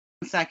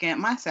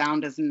second. My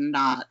sound is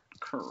not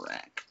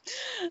correct.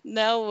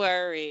 No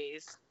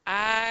worries.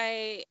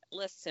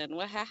 Listen,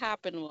 what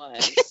happened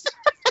was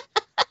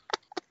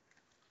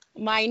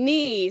my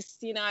niece,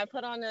 I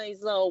put on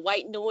these little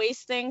white noise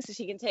things so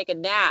she can take a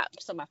nap.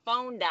 So my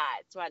phone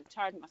died. So I had to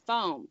charge my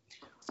phone.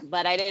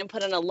 But I didn't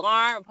put an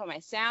alarm or put my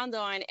sound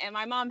on. And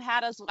my mom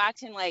had us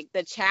watching like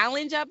the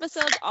challenge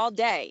episodes all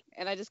day.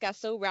 And I just got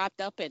so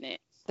wrapped up in it.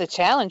 The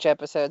challenge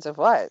episodes of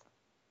what?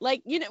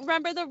 Like,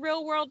 remember the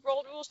Real World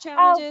Road Rules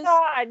challenges?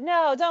 Oh, God,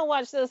 no, don't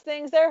watch those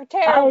things. They're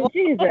terrible. Oh,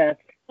 Jesus.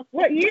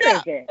 What year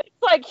is it?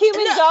 It's like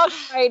human dog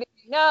fighting.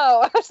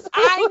 No.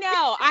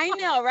 I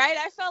know, right?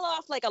 I fell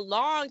off like a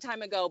long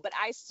time ago, but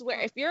I swear,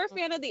 if you're a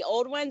fan of the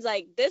old ones,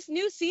 like this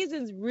new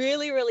season's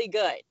really, really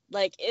good.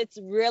 Like it's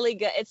really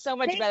good. It's so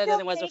much better than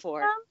it was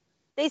before.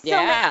 They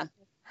still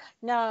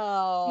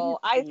No,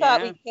 I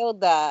thought we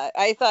killed that.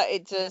 I thought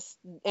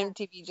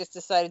MTV just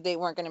decided they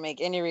weren't going to make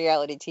any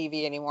reality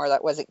TV anymore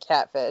that wasn't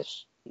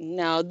Catfish.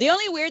 No, the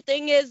only weird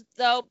thing is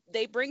though,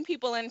 they bring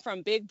people in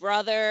from Big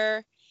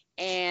Brother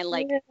and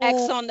like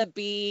X on the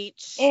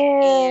Beach,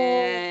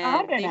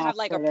 and they have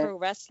like a pro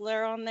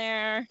wrestler on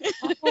there.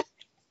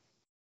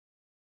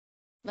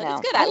 But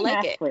it's good. I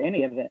like it. For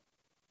any of it.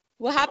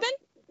 What happened?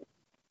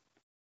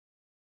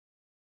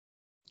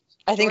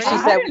 I think she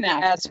said we didn't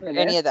ask for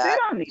any of that.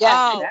 What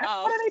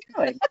are they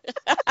doing?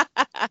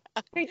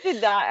 We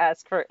did not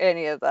ask for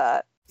any of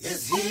that.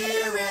 It's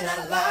here and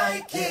I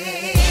like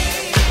it.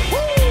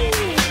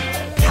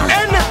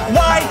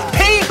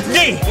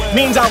 NYPD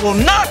means I will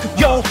knock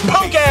your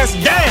punk ass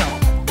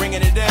down.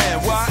 Bringing it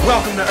down.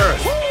 Welcome to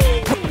Earth.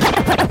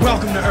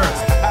 Welcome to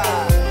Earth.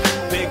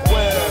 Big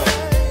Will.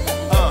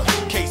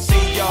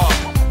 KC, y'all.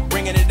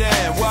 Bringing it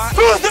down.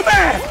 Who's the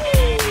man?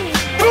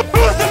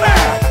 Who's the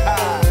man?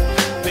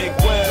 Big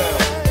Will.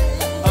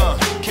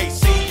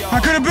 KC, y'all. I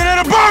could have been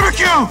at a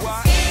barbecue.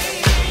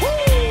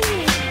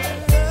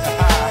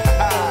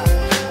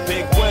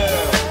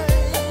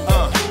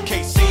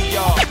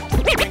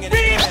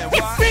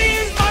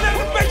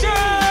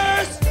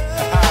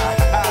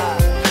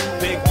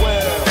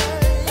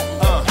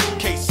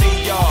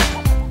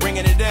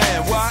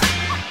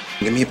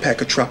 Give me a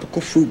pack of tropical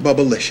fruit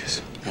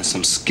Bubblicious and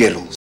some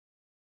Skittles.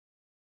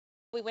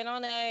 We went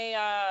on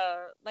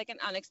an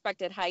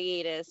unexpected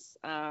hiatus.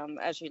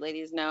 As you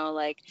ladies know,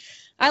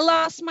 I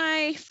lost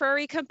my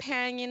furry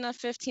companion of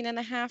 15 and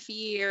a half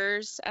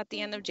years at the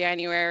end of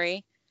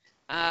January.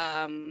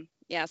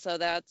 So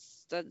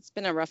that's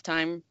been a rough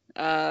time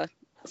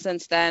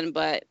since then.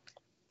 But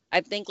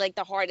I think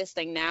the hardest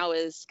thing now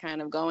is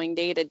kind of going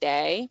day to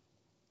day,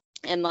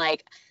 and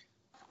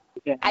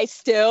I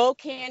still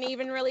can't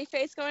even really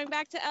face going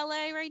back to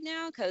LA right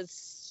now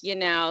because, he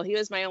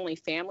was my only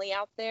family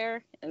out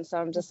there. And so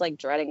I'm just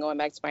dreading going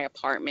back to my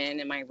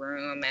apartment and my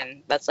room.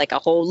 And that's a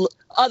whole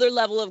other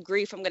level of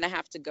grief I'm going to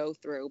have to go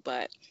through.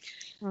 But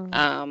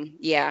now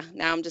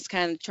I'm just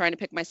kind of trying to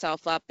pick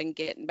myself up and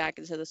getting back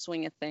into the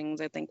swing of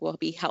things. I think will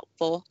be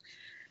helpful.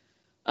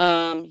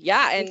 And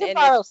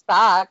borrow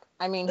stock.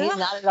 I mean, he's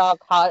not at all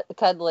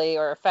cuddly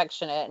or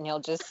affectionate, and he'll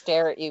just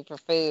stare at you for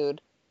food.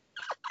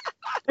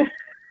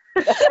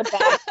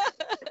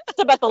 It's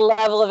about the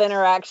level of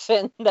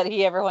interaction that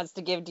he ever wants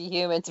to give to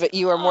humans, but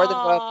you are more than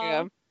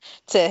welcome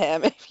to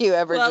him if you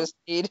ever just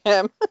need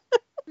him.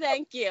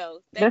 Thank you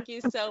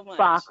so much.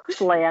 Fox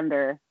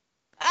slander.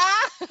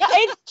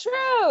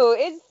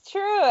 It's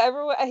true.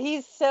 Everyone,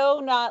 he's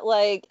so not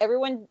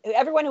everyone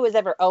who has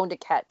ever owned a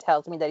cat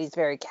tells me that he's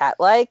very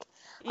cat-like.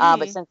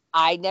 But since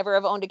I never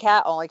have owned a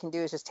cat, all I can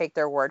do is just take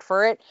their word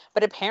for it.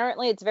 But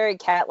apparently it's very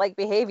cat-like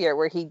behavior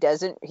where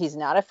he's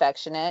not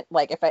affectionate.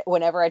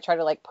 Whenever I try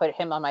to put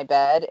him on my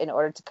bed in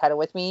order to cuddle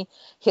with me,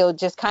 he'll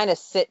just kind of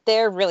sit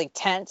there really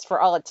tense for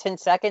all of 10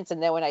 seconds.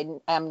 And then when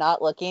I'm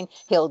not looking,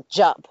 he'll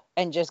jump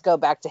and just go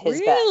back to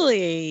his bed.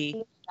 Really? He's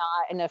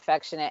not an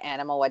affectionate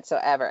animal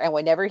whatsoever. And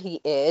whenever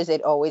he is,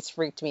 it always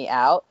freaked me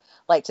out.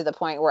 To the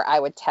point where I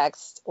would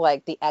text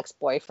the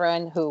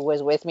ex-boyfriend who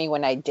was with me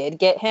when I did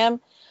get him.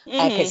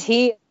 And because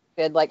he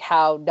did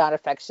how not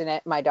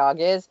affectionate my dog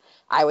is,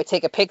 I would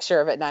take a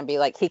picture of it and I'd be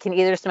like, he can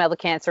either smell the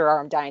cancer or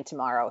I'm dying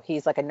tomorrow.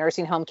 He's a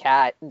nursing home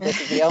cat.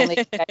 This is the only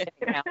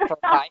account for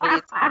why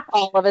he's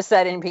all of a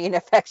sudden being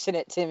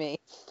affectionate to me.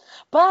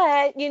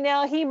 But,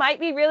 he might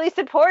be really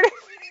supportive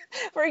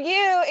for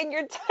you in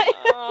your time.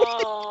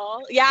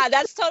 Oh, yeah,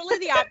 that's totally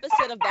the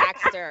opposite of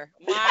Baxter.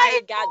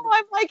 My God.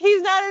 I'm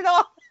he's not at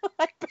all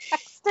like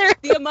Baxter.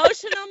 The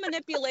emotional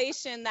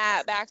manipulation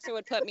that Baxter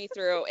would put me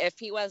through if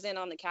he wasn't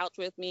on the couch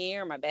with me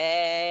or my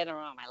bed or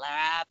on my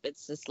lap,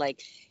 it's just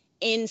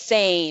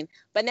insane.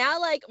 But now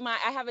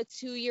I have a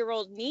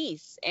 2-year-old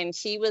niece, and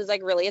she was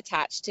really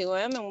attached to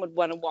him and would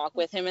want to walk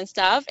with him and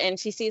stuff. And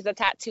she sees a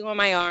tattoo on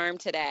my arm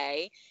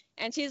today.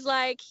 And she's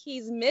like,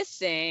 he's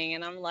missing.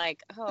 And I'm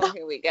like, oh,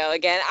 here we go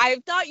again.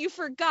 I thought you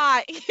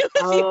forgot he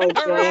was even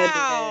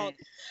around.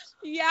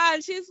 Yeah.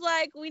 And she's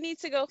like, we need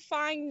to go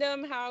find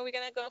him. How are we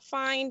going to go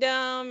find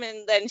him?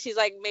 And then she's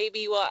like,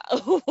 maybe we'll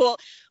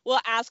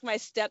ask my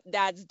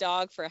stepdad's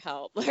dog for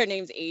help. Her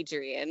name's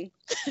Adrian.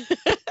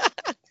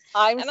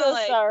 I'm And so I'm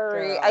like,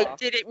 sorry. I girl.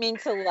 didn't mean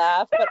to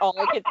laugh, but all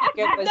I could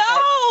think of was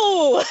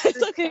No, that it's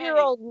your okay.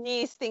 2-year-old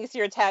niece thinks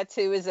your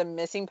tattoo is a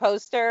missing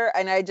poster,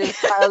 and I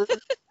was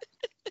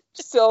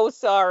so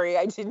sorry.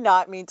 I did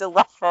not mean to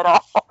laugh at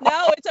all.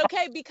 No, it's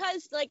okay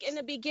because like in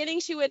the beginning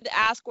she would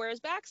ask, "Where's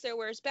Baxter?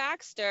 Where's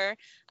Baxter?"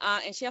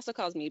 And she also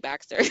calls me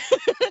Baxter.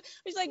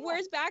 She's like,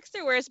 "Where's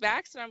Baxter? Where's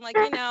Baxter?" I'm like,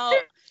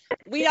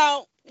 we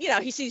don't,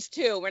 she's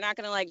 2. We're not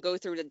gonna like go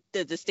through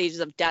the stages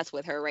of death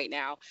with her right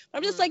now. But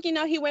I'm just like,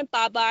 he went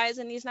bye-byes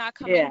and he's not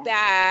coming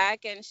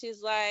back. And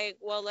she's like,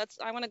 well,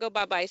 I want to go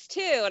bye-byes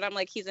too. And I'm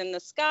like, he's in the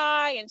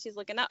sky. And she's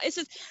looking up. It's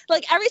just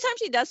like every time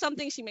she does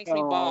something, she makes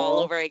me bawl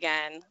over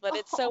again. But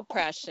it's so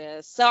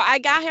precious. So I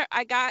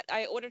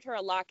ordered her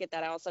a locket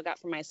that I also got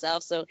for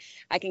myself, so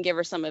I can give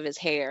her some of his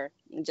hair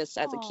just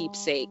as a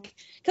keepsake,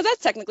 because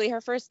that's technically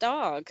her first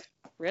dog,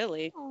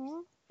 really.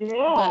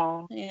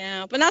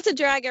 Yeah. But not to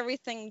drag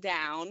everything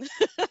down,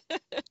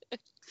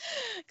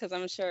 because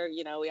I'm sure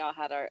we all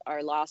had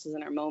our losses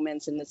and our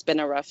moments, and it's been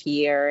a rough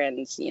year.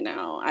 And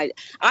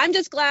I'm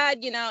just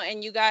glad,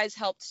 and you guys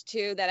helped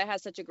too, that I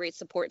had such a great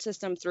support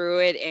system through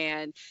it,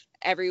 and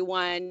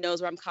everyone knows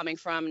where I'm coming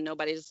from, and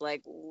nobody's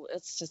like,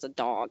 it's just a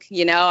dog,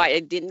 I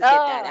didn't get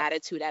that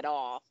attitude at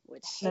all,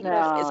 which is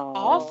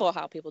awful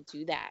how people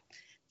do that.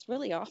 It's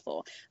really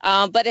awful.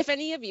 But if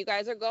any of you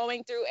guys are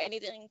going through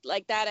anything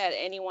like that at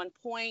any one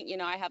point,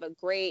 I have a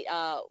great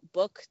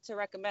book to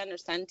recommend or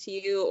send to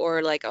you,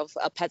 or like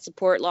a pet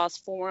support loss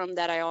forum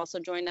that I also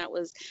joined that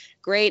was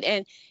great.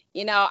 And,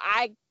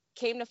 I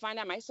came to find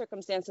out my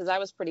circumstances, I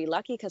was pretty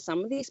lucky, because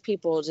some of these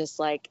people just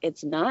like,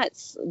 it's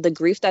nuts, the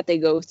grief that they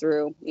go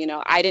through.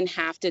 I didn't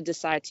have to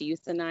decide to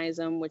euthanize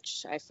them,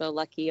 which I feel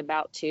lucky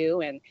about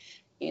too. And,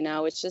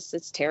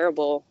 it's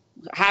terrible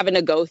having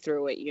to go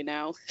through it,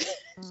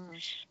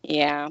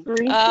 Yeah.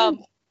 Grief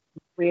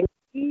is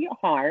really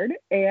hard,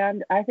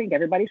 and I think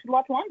everybody should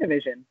watch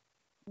WandaVision.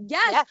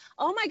 Yes.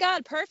 Oh my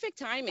God, perfect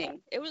timing.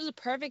 It was a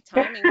perfect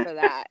timing for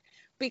that,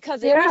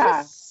 because it was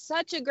just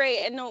such a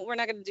great, and no, we're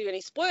not going to do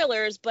any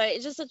spoilers, but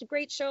it's just such a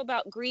great show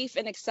about grief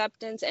and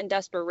acceptance and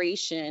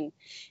desperation.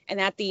 And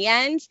at the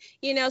end,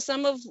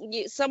 some of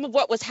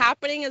what was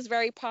happening is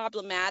very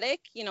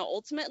problematic,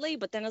 ultimately,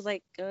 but then it's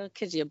like,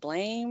 can you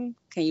blame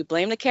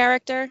the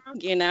character,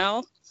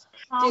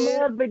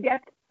 Trauma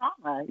begets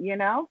trauma,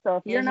 so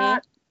if you're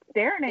not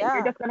staring at it,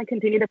 you're just going to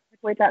continue to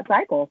perpetuate that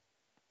cycle.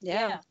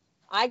 Yeah.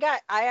 I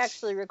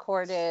actually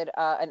recorded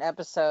an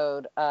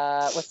episode,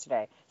 what's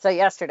today? So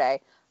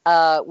yesterday,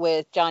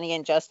 with Johnny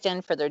and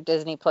Justin for their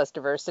Disney Plus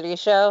diversity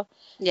show.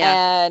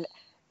 Yeah. And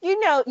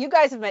you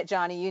guys have met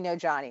Johnny,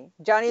 Johnny.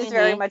 Johnny's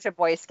very much a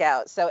Boy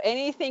Scout. So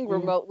anything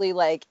remotely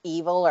like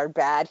evil or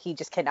bad, he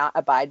just cannot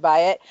abide by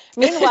it.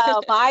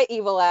 Meanwhile, my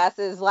evil ass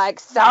is like,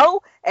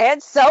 so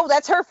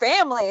that's her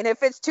family. And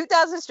if it's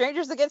 2,000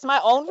 strangers against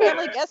my own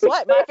family, guess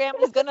what? My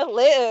family's going to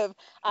live.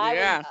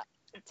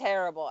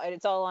 Terrible. And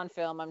it's all on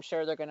film. I'm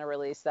sure they're going to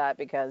release that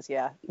because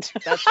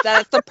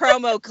that's the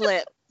promo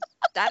clip.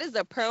 That is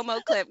a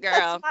promo clip,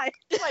 girl.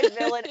 That's my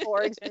villain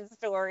origin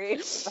story.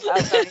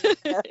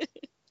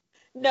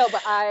 No,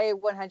 but I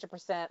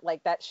 100%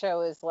 like that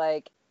show is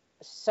like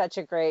such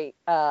a great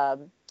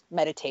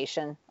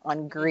meditation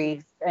on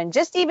grief and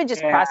just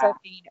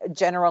processing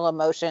general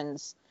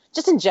emotions,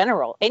 just in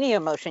general, any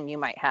emotion you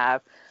might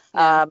have.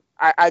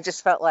 I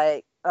just felt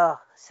like,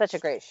 such a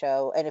great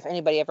show. And if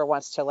anybody ever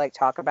wants to like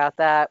talk about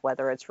that,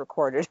 whether it's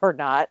recorded or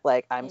not,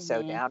 like I'm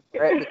so down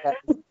for it,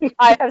 because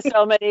I have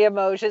so many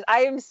emotions.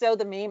 I am so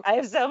the meme. I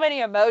have so many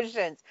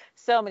emotions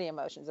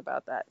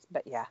about that.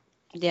 But yeah,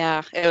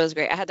 it was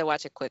great. I had to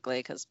watch it quickly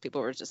because people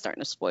were just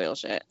starting to spoil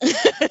shit.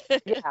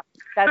 Yeah,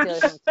 that's the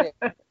other thing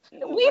too.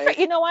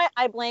 You know what?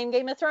 I blame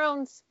Game of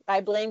Thrones.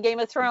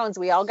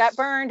 We all got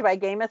burned by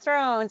Game of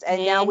Thrones,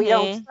 and now we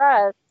don't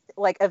trust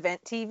like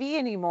event TV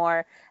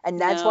anymore,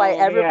 and that's why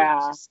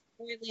everybody's just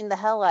spoiling the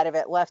hell out of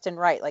it left and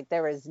right. Like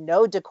there is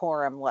no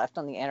decorum left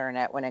on the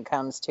internet when it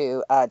comes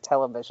to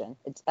television.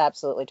 It's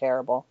absolutely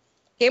terrible.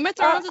 Game of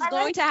Thrones is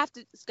going to have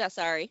to.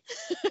 Sorry.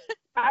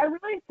 I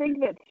really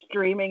think that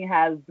streaming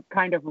has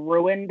kind of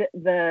ruined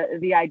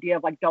the idea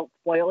of like, don't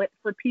spoil it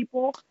for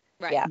people.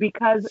 Right. Yeah.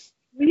 Because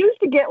we used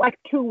to get like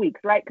 2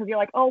 weeks, right? Because you're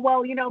like, oh,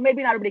 well,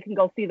 maybe not everybody can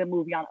go see the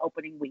movie on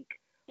opening week.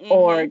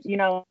 Or,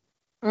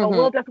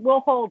 we'll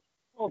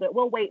hold it.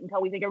 We'll wait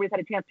until we think everybody's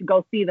had a chance to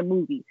go see the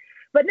movie.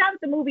 But now that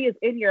the movie is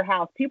in your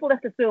house, people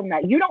just assume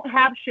that you don't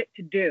have shit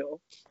to do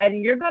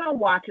and you're going to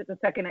watch it the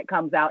second it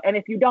comes out. And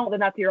if you don't, then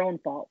that's your own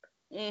fault.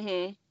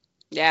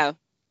 Yeah.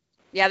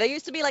 Yeah, there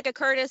used to be like a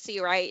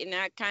courtesy, right? And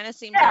that kind of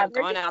seems to have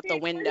gone out the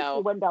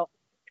window.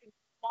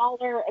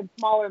 Smaller and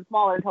smaller and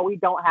smaller until we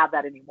don't have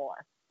that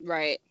anymore.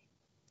 Right.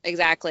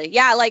 Exactly.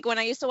 Yeah, like when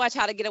I used to watch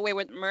How to Get Away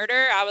with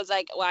Murder, I was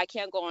like, well, I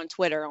can't go on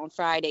Twitter on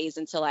Fridays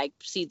until I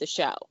see the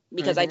show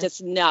because I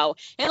just know.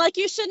 And like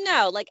you should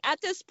know, like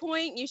at this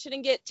point, you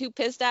shouldn't get too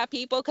pissed at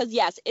people because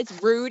yes, it's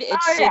rude,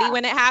 it's shitty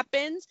when it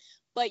happens.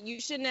 But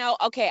you should know,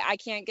 okay, I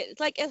can't get,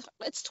 it's like,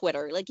 it's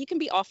Twitter. Like, you can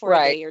be off for a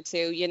day or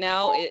two,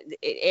 It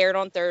aired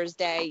on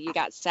Thursday. You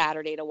got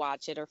Saturday to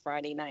watch it or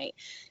Friday night.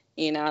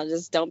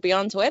 Just don't be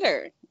on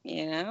Twitter,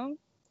 don't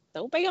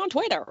be on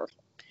Twitter.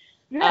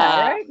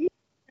 Yeah, right. And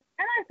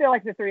I feel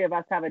like the three of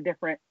us have a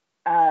different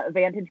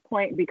vantage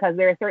point, because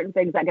there are certain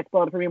things that get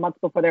spoiled for me months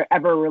before they're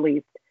ever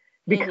released,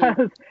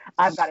 because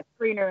I've got a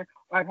screener,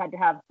 or I've had to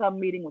have some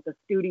meeting with the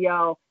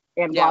studio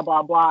and blah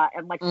blah blah,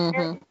 and like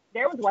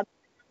there was one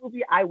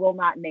movie, I will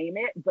not name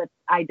it, but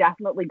I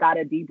definitely got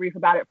a debrief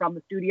about it from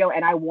the studio,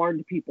 and I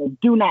warned people,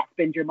 do not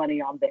spend your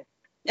money on this.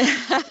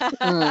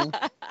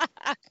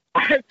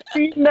 I've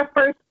seen the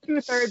first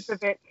 2/3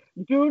 of it.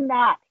 Do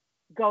not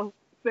go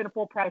spend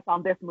full price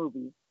on this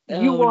movie.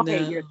 You will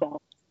hate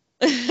yourself.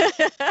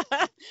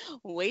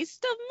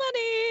 Waste of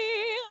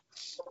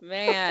money,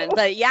 man.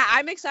 But yeah,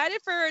 I'm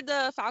excited for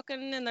the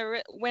Falcon and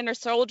the Winter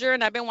Soldier,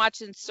 and I've been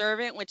watching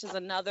Servant, which is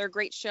another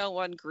great show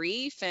on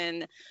Grief.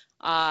 And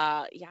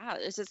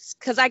it's just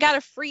because I got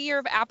a free year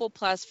of Apple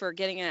Plus for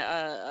getting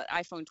a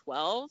iPhone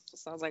 12,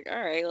 so I was like, all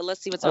right, well, let's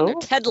see what's on there.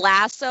 Ted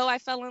Lasso I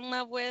fell in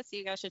love with.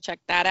 You guys should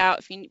check that out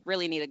if you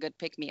really need a good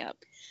pick-me-up.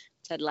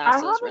 Ted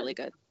Lasso is really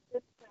good.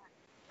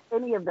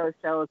 Any of those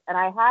shows, and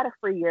I had a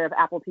free year of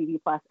Apple TV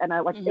Plus, and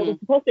it was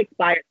supposed to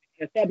expire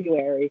in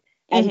February,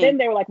 and then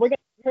they were like, we're going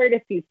to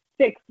courtesy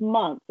 6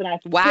 months, and I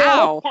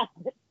wow.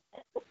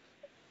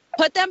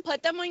 Put them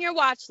on your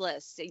watch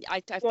list.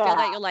 I feel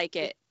that you'll like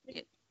it.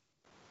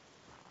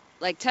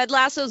 Like Ted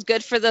Lasso is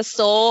good for the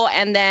soul,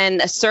 and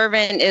then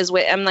Servant is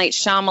with M. Night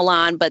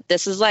Shyamalan, but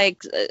this is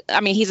like,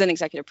 he's an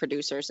executive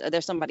producer, so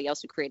there's somebody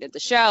else who created the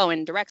show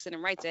and directs it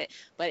and writes it,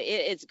 but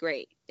it's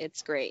great.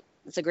 It's great.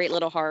 It's a great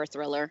little horror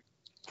thriller.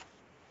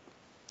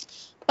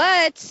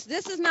 But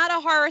this is not a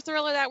horror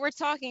thriller that we're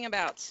talking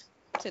about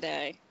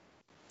today.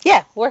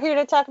 Yeah, we're here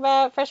to talk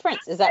about Fresh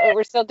Prince. Is that what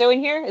we're still doing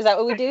here? Is that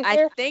what we do here?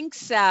 I think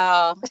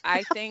so.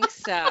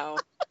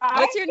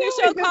 What's your new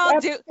show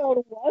called? It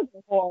was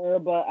horror,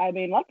 but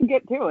let's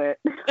get to it.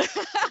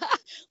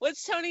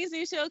 What's Tony's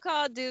new show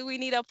called? Do we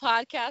need a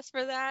podcast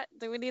for that?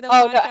 Do we need a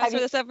podcast for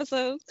this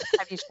episode?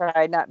 Have you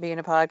tried not being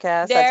a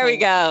podcast? There we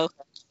go.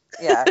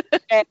 Yeah,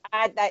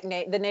 and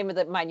the name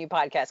of my new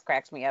podcast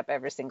cracks me up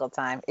every single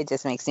time. It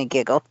just makes me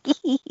giggle.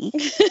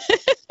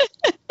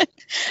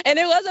 And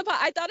it was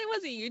I thought it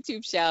was a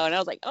YouTube show, and I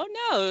was like, oh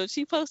no,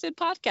 she posted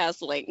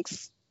podcast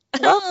links.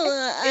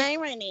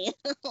 Irony.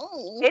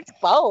 It's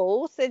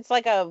both. It's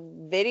like a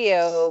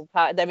video.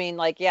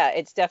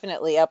 It's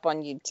definitely up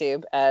on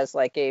YouTube as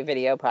like a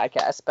video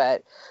podcast,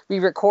 but we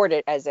record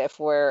it as if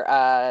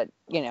we're,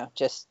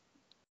 just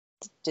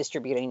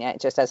distributing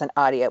it just as an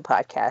audio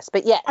podcast.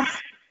 But yes.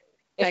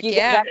 Heck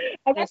yeah.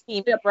 I'm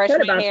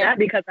upset about that,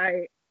 because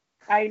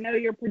I know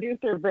your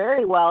producer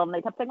very well, and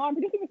they kept saying, I'm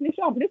producing this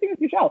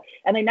new show.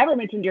 And they never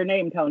mentioned your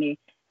name, Tony.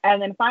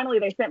 And then finally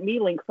they sent me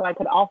links so I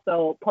could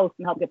also post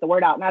and help get the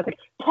word out. And I was like,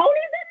 Tony's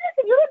in this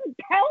and you didn't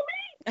tell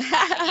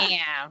me?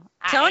 Yeah.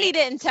 Tony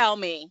didn't tell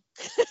me.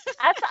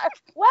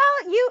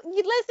 You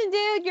listen,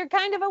 dude, you're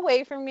kind of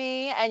away from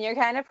me and you're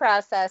kind of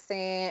processing,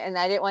 and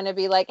I didn't want to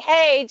be like,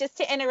 hey, just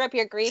to interrupt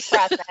your grief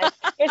process,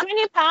 here's my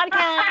new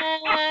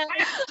podcast.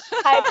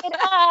 Hype it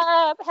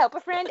up. Help a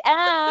friend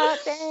out.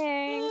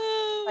 Thanks.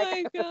 Oh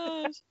my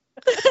gosh.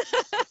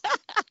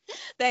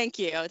 Thank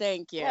you.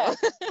 Yeah.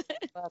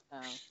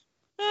 Welcome.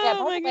 Yeah,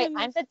 by the way,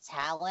 I'm the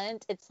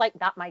talent. It's like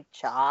not my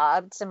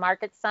job to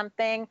market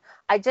something.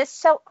 I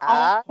just show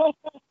up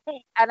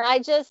and I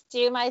just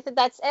do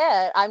that's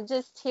it. I'm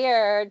just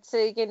here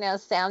to,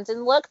 sound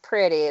and look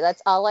pretty.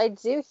 That's all I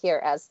do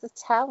here as the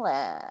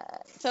talent.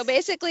 So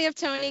basically, if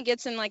Tony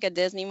gets in like a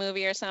Disney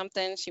movie or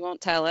something, she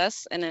won't tell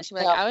us. And then she'll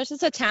be like, I was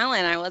just a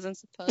talent. I wasn't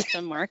supposed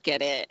to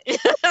market it.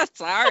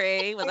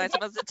 Sorry. Was I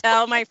supposed to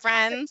tell my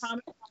friends?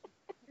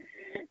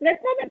 Next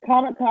time at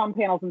Comic-Con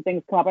panels and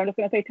things come up, I'm just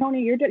going to say,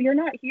 Tony, you're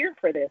not here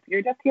for this.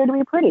 You're just here to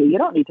be pretty. You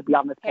don't need to be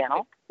on this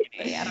panel.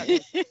 Yeah, I don't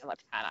need to be on the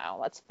panel.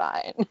 That's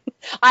fine.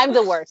 I'm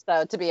the worst,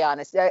 though, to be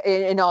honest.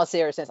 In all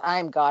seriousness,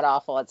 I'm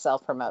god-awful at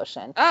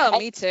self-promotion. Oh,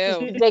 me too.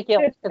 It's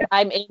ridiculous because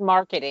I'm in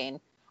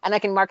marketing, and I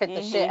can market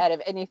the shit out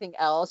of anything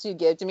else you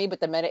give to me, but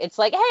the minute it's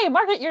like, hey,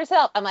 market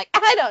yourself, I'm like,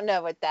 I don't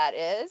know what that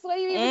is. What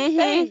are you even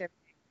saying?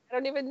 I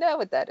don't even know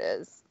what that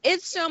is.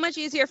 It's so much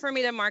easier for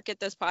me to market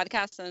this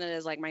podcast than it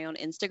is like my own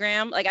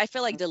Instagram. Like I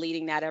feel like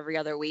deleting that every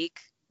other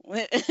week.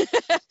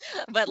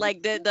 But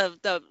like the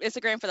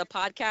Instagram for the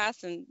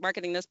podcast and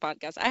marketing this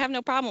podcast, I have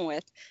no problem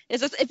with.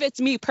 It's just if it's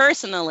me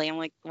personally, I'm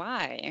like,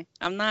 why?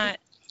 I'm not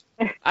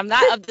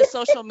of the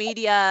social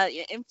media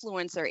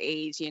influencer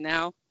age,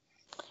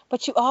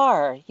 But you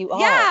are. Yeah,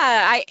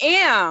 I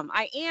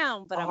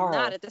am, but I'm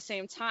not at the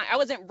same time. I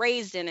wasn't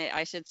raised in it,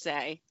 I should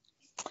say.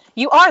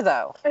 You are,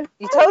 though.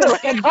 You totally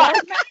are.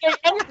 You're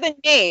younger than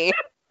me.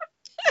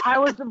 I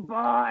was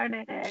born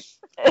in it.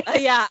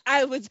 Yeah,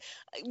 I was.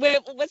 Wait,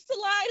 what's the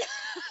line?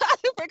 I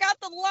forgot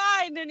the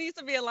line. There needs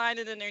to be a line,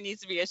 and then there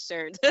needs to be a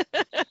shirt.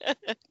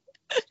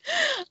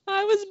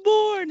 I was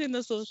born in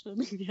the social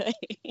media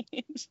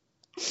age.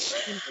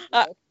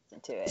 To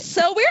it.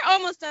 So we're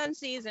almost done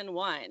season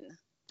 1.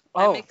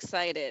 I'm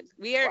excited.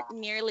 We are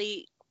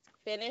nearly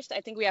finished.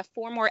 I think we have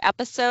 4 more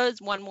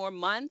episodes, 1 more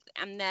month,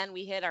 and then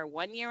we hit our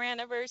 1-year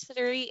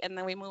anniversary, and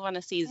then we move on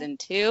to season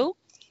 2.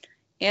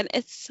 And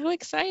it's so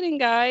exciting,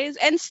 guys.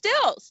 And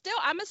still,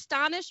 I'm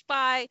astonished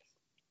by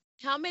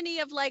how many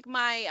of like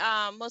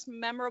my most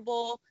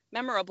memorable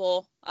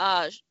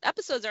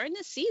episodes are in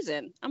this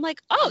season. I'm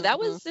like, oh, that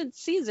was in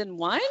season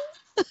 1.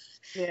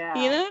 Yeah.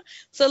 You know?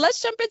 So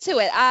let's jump into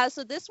it.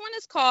 So this one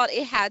is called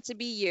It Had to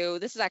Be You.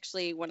 This is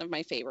actually one of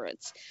my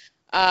favorites.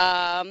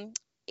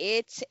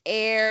 It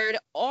aired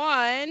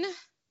on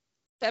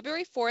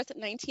February 4th,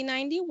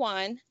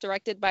 1991,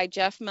 directed by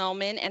Jeff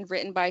Melman and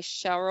written by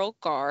Cheryl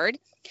Gard.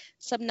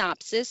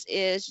 Synopsis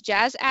is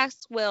Jazz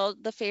asks Will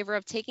the favor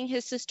of taking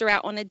his sister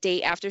out on a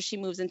date after she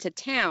moves into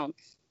town.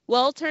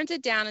 Will turns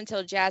it down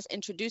until Jazz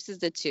introduces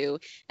the two,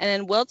 and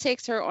then Will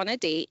takes her on a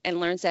date and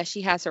learns that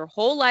she has her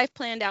whole life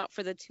planned out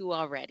for the two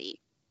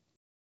already.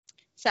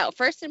 So,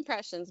 first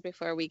impressions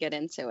before we get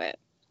into it.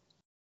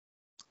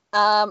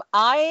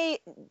 I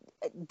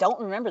don't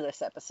remember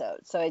this episode,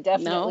 so it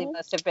definitely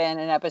must have been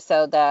an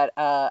episode that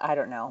I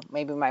don't know.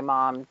 Maybe my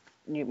mom,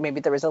 maybe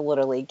there was a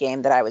Little League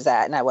game that I was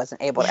at, and I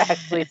wasn't able to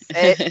actually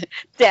sit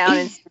down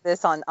and see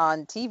this on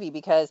TV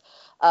because,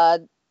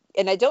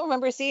 and I don't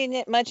remember seeing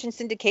it much in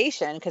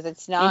syndication because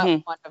it's not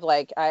one of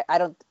like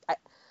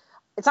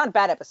it's not a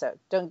bad episode.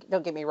 Don't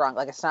get me wrong.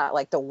 Like it's not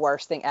like the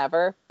worst thing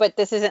ever, but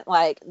this isn't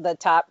like the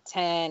top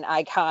 10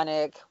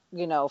 iconic,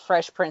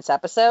 Fresh Prince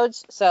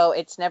episodes. So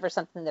it's never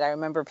something that I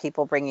remember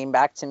people bringing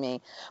back to me.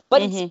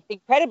 But it's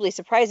incredibly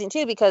surprising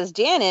too because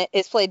Janet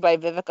is played by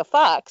Vivica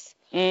Fox,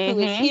 who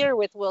is here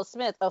with Will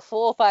Smith a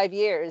full 5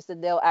 years,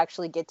 and they'll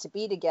actually get to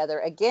be together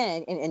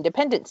again in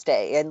Independence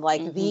Day, and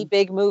like the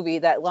big movie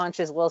that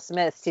launches Will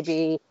Smith to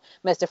be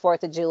Mr.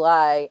 4th of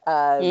July.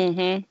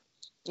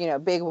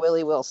 Big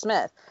Willie Will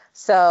Smith.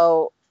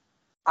 So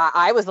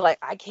I was like,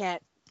 I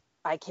can't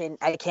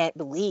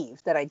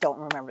believe that I don't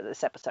remember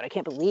this episode. I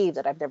can't believe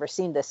that I've never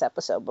seen this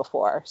episode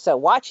before. So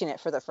watching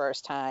it for the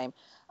first time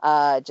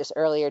just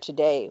earlier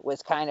today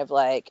was kind of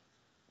like,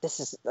 this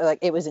is like,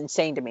 it was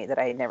insane to me that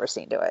I had never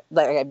seen it.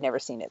 Like I've never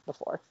seen it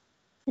before.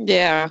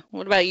 Yeah.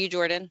 What about you,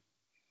 Jordan?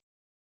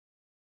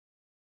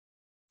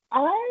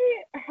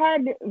 I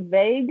had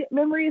vague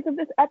memories of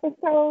this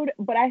episode,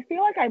 but I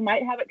feel like I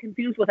might have it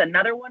confused with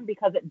another one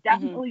because it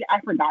definitely,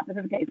 I forgot that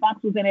Vivica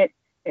Fox was in it.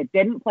 It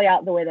didn't play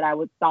out the way that I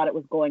thought it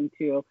was going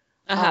to.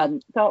 So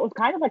it was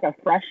kind of like a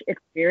fresh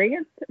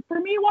experience for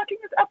me watching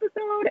this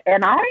episode,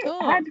 and I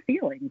had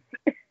feelings.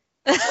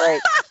 Right.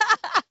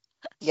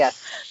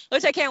 Yes.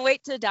 Which I can't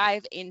wait to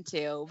dive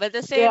into. But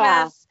the same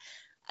as,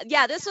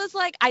 this was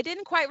like, I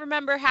didn't quite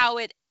remember how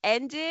it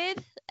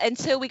ended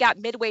until we got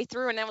midway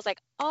through, and I was like,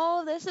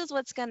 oh, this is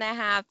what's going to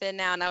happen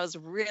now. And I was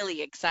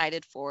really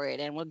excited for it,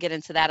 and we'll get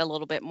into that a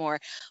little bit more.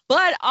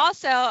 But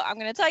also, I'm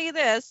going to tell you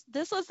this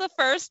was the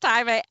first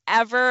time I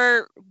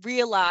ever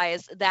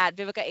realized that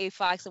Vivica A.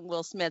 Fox and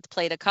Will Smith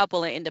played a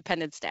couple in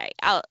Independence Day.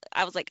 I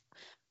was like,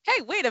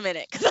 hey, wait a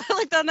minute, because I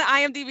looked on the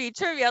IMDb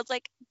trivia. I was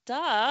like,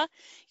 duh,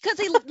 because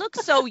they look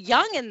so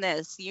young in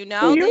this, They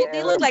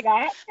look like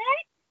that.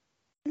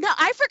 No,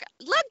 I forgot.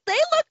 Look, they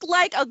look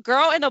like a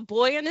girl and a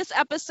boy in this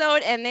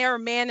episode, and they're a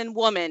man and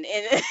woman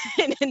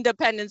in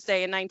Independence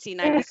Day in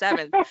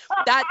 1997.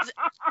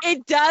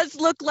 It does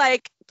look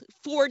like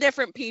 4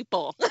 different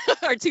people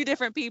or 2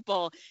 different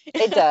people.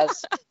 It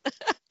does.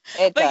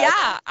 But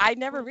yeah, I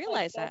never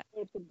realized that.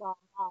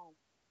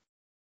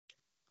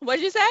 What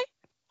did you say?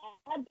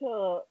 I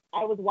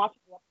was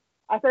watching.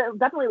 I said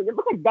definitely. It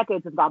looked like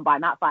decades have gone by,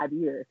 not 5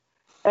 years.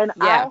 And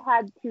I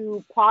had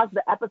to pause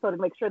the episode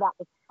and make sure that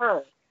was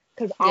her.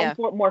 Because I'm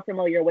more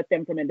familiar with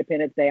them from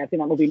Independence Day. I've seen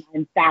that movie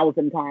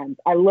 9,000 times.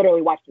 I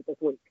literally watched it this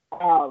week.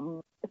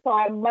 So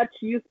I'm much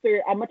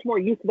more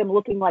used to them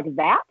looking like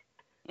that.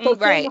 So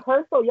seeing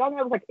her so young,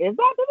 I was like, is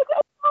that Vivica?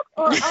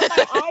 Or are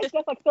my eyes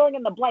just like filling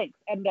in the blanks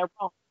and they're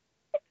wrong?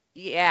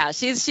 Yeah,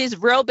 she's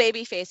real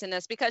baby face in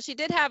this because she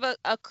did have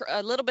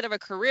a little bit of a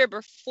career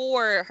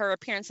before her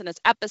appearance in this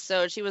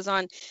episode. She was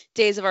on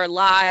Days of Our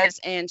Lives,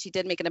 and she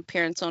did make an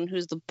appearance on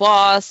Who's the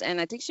Boss,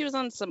 and I think she was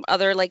on some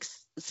other like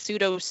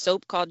pseudo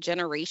soap called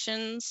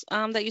Generations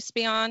that used to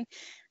be on.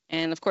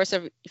 And of course,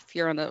 if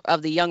you're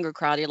of the younger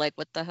crowd, you're like,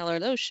 what the hell are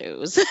those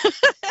shows?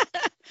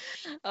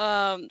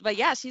 But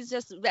yeah, she's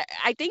just,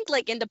 I think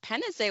like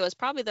Independence Day was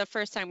probably the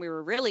first time we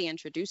were really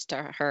introduced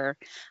to her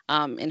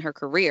in her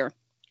career.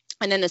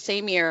 And then the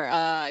same year,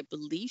 I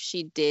believe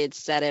she did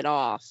Set It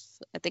Off.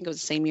 I think it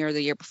was the same year or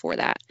the year before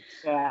that.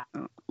 Yeah.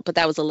 But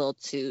that was a little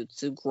too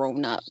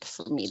grown up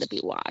for me to be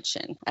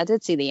watching. I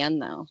did see the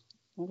end though.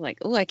 I was like,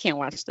 oh, I can't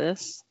watch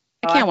this.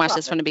 I can't watch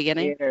this from the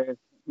beginning. Theaters.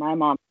 My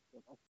mom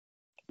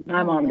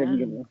didn't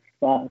give a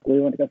fuck.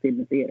 We went to go see it in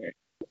the theater.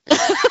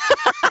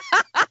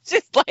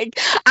 Just like,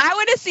 I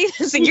want to see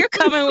this and you're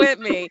coming with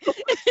me.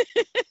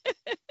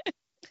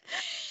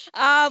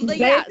 But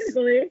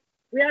basically,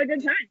 we had a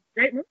good time.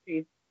 Great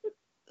movie.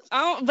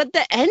 Oh, but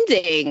the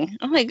ending,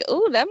 I'm like,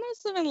 oh, that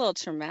must have been a little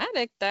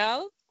traumatic,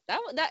 though.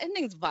 That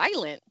ending's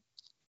violent.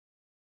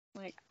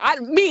 Like,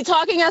 me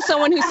talking as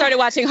someone who started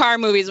watching horror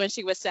movies when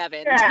she was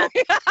 7. Yeah.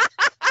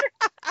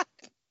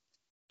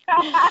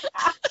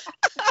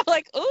 I'm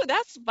like, oh,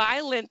 that's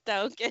violent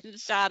though, getting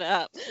shot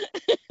up.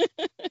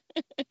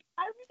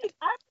 I'm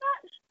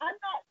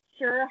not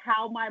sure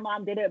how my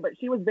mom did it, but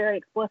she was very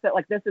explicit.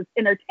 Like, this is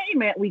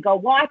entertainment. We go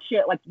watch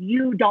it. Like,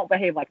 you don't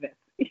behave like this.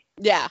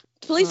 Yeah,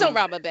 please don't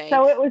rob a bank.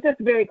 So it was just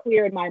very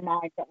clear in my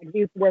mind that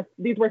these were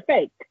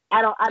fake.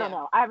 I don't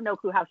know. I have no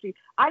clue how she.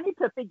 I need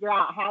to figure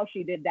out how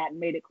she did that and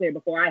made it clear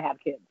before I have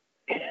kids.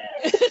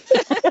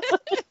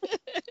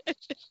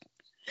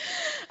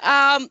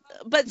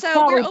 But so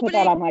Probably we're put opening.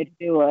 that on my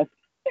to-do list.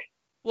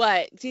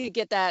 What? Do you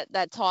get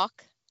that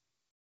talk?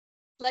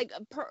 Like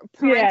Get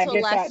parental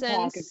that lessons.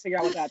 talk and figure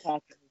out what that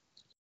talk is.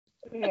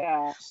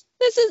 Yeah.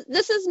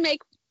 This is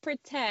make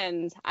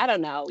pretend. I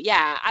don't know.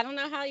 Yeah, I don't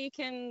know how you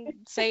can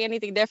say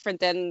anything different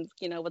than,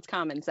 what's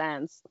common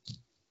sense.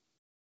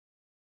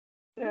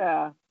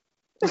 Yeah.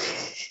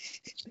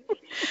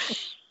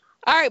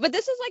 All right, but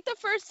this is like the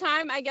first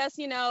time, I guess,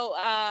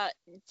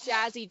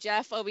 Jazzy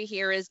Jeff over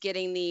here is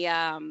getting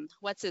the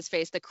what's his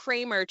face, the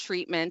Kramer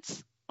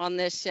treatment on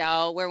this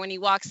show, where when he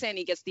walks in,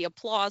 he gets the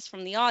applause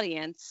from the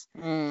audience.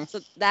 So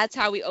that's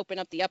how we open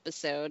up the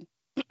episode.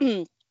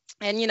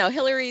 And,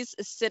 Hillary's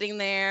sitting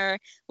there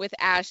with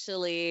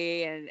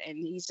Ashley, and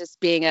he's just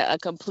being a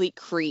complete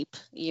creep,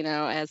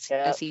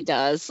 as he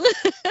does.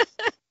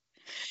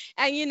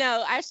 And,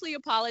 Ashley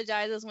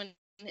apologizes when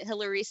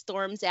Hillary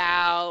storms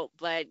out,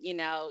 but,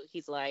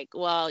 he's like,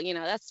 well,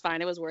 that's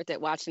fine. It was worth it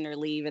watching her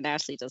leave. And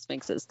Ashley just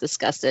makes this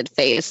disgusted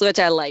face, which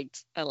I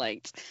liked.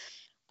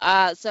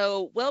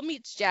 So Will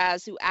meets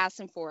Jazz, who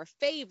asks him for a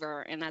favor,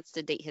 and that's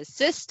to date his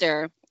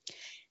sister.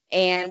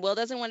 And Will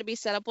doesn't want to be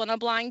set up on a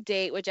blind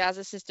date with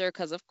Jazz's sister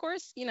because, of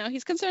course,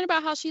 he's concerned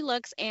about how she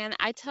looks. And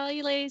I tell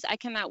you, ladies, I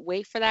cannot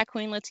wait for that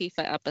Queen Latifah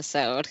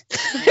episode.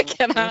 I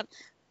cannot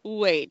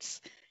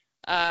wait.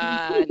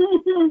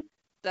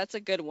 That's a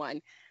good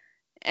one.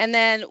 And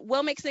then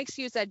Will makes an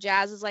excuse that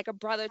Jazz is like a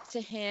brother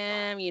to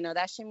him.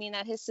 That should mean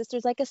that his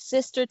sister's like a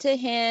sister to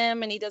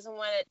him, and he doesn't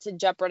want it to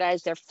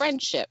jeopardize their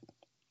friendship.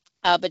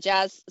 But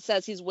Jazz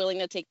says he's willing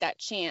to take that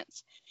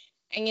chance.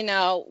 And,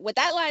 with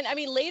that line, I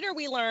mean, later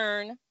we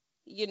learn,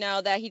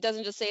 that he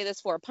doesn't just say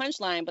this for a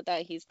punchline, but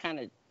that he's kind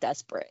of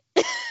desperate.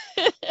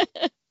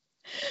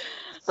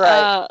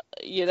 Right.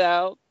 Have you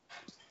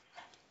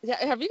guys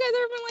ever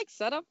been like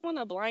set up on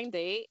a blind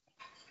date?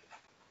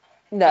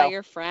 No. By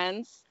your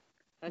friends?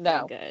 Okay,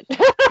 No. Good.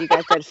 You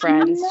guys good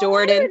friends. No.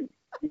 Jordan?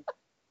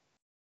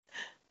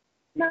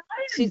 No,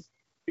 She's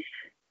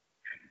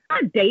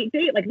not date,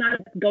 like not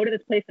go to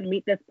this place and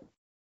meet this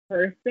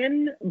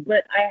person,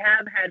 but I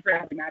have had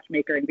friends a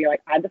matchmaker and be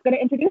like, I'm just going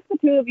to introduce the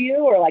two of you,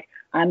 or like,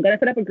 I'm going to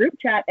set up a group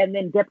chat and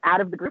then dip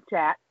out of the group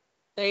chat.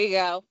 There you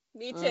go.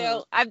 Me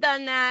too. I've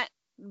done that,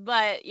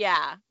 but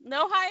yeah,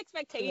 no high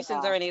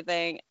expectations or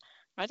anything.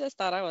 I just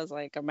thought I was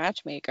like a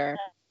matchmaker.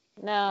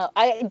 No,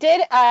 I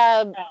did.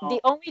 The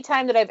only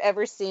time that I've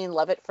ever seen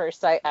love at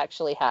first sight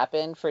actually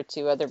happen for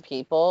two other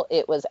people,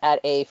 it was at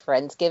a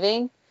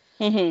Friendsgiving.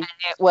 Mm-hmm. And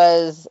it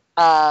was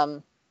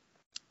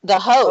the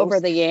host. Over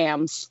the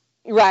yams.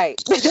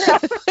 Right. So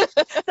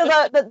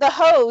the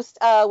host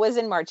was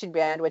in marching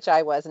band, which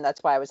I was, and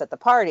that's why I was at the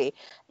party.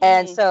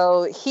 And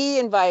so he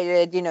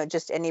invited,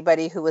 just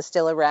anybody who was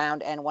still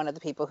around. And one of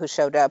the people who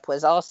showed up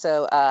was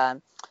also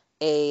a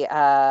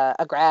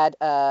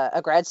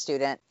grad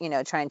student,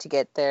 trying to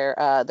get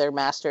their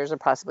master's or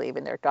possibly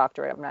even their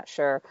doctorate, I'm not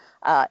sure,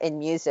 in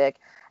music.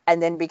 And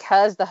then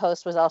because the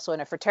host was also in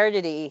a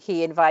fraternity,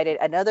 he invited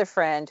another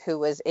friend who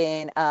was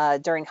in,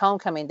 during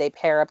homecoming, they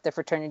pair up the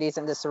fraternities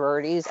and the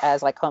sororities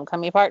as like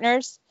homecoming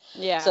partners.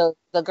 Yeah. So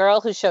the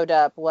girl who showed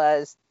up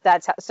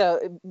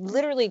so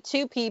literally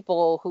two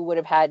people who would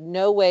have had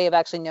no way of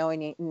actually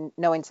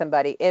knowing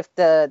somebody if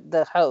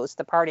the host,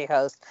 the party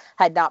host,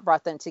 had not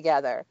brought them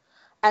together.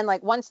 And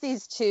like once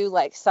these two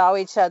like saw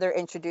each other,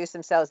 introduce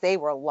themselves, they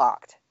were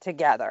locked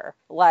together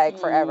like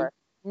forever.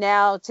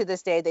 Now to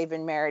this day, they've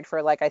been married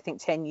for like, I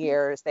think 10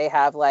 years. They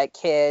have like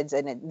kids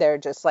and they're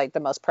just like the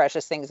most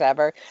precious things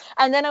ever.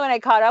 And then when I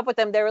caught up with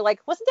them, they were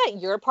like, wasn't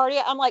that your party?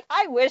 I'm like,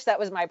 I wish that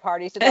was my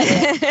party. So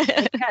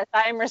that yes,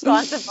 I'm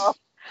responsible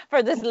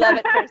for this love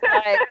at first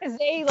sight. Because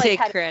they like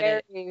had a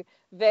very,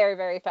 very,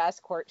 very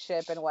fast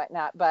courtship and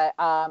whatnot. But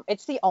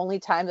it's the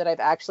only time that I've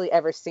actually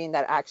ever seen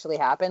that actually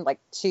happen. Like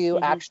two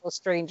actual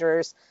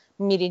strangers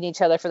meeting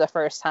each other for the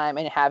first time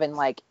and having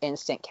like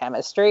instant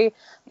chemistry.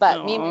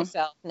 But me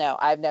myself, no,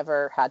 I've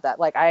never had that.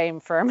 Like I am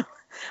firm.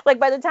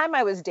 Like by the time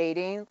I was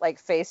dating, like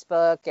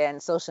Facebook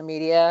and social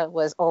media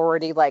was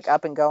already like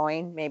up and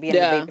going, maybe in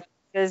the big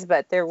phases,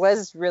 but there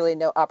was really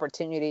no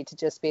opportunity to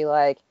just be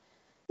like,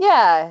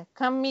 yeah,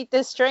 come meet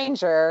this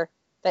stranger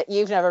that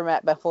you've never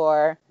met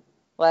before.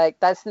 Like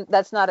that's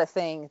not a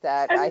thing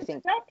that I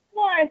think. That's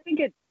why I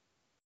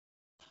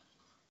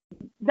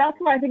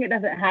think it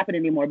doesn't happen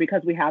anymore,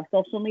 because we have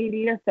social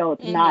media, so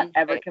it's not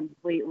ever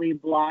completely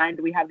blind.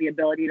 We have the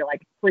ability to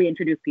like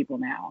pre-introduce people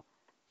now.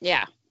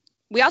 Yeah.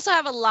 We also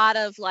have a lot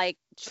of like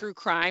true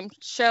crime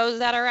shows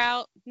that are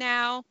out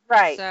now.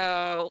 Right.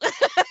 So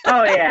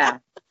Oh yeah.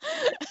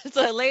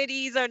 So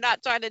ladies are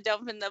not trying to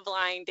jump in the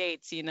blind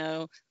dates,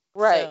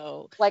 Right.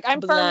 So, Like,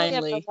 I'm firmly a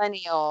blindly.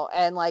 millennial,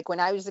 and like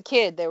when I was a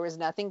kid, there was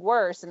nothing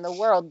worse in the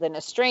world than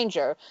a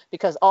stranger,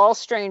 because all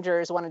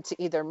strangers wanted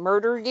to either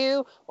murder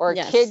you or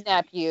Yes.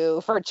 kidnap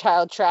you for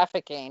child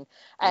trafficking,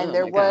 and Oh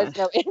there my was God.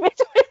 no in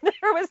between.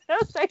 There was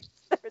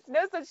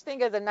no such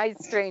thing as a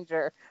nice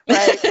stranger,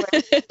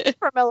 right?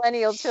 For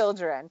millennial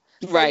children.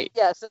 Right.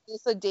 So, yeah,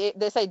 so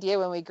this idea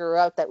when we grew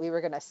up that we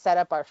were going to set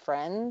up our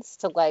friends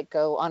to like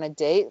go on a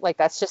date, like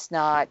that's just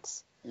not.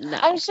 No.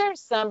 I'm sure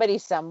somebody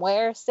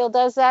somewhere still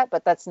does that,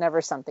 but that's never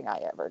something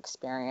I ever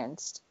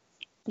experienced.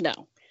 No.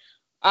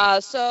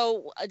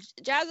 So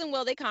Jazz and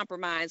Will, they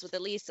compromise with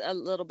at least a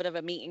little bit of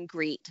a meet and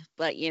greet.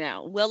 But,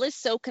 Will is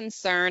so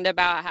concerned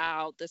about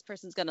how this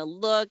person's going to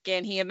look,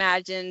 and he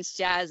imagines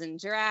Jazz in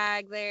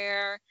drag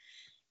there.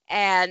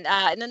 And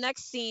in the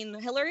next scene,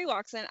 Hillary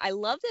walks in. I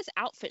love this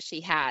outfit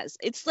she has.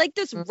 It's like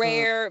this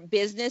rare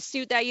business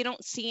suit that you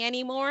don't see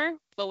anymore,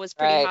 but was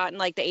pretty hot in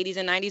like the 80s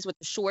and 90s with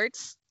the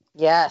shorts.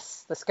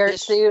 Yes, the skirt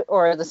suit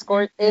or the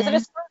skirt. Is it a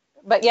skirt?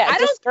 But yeah,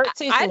 just skirt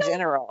suits in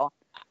general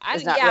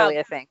is not really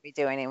a thing we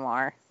do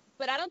anymore.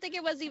 But I don't think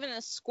it was even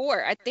a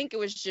skirt. I think it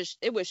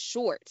was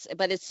shorts,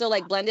 but it's still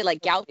like blended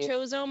like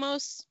gauchos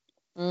almost.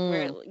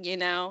 Where,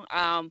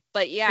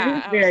 but yeah. It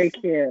was very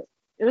cute.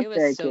 It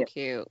was so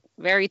cute.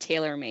 Very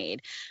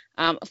tailor-made.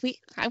 We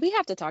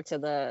have to talk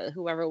to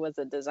whoever was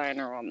the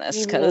designer on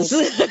this, because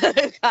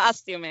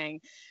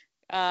costuming,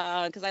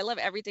 because I love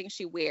everything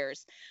she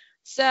wears.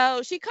 So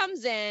she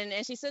comes in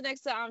and she sits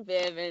next to Aunt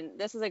Viv, and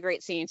this is a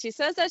great scene. She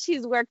says that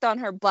she's worked on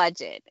her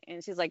budget,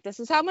 and she's like, this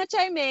is how much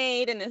I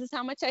made, and this is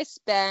how much I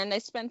spend. I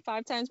spend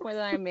 5 times more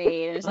than I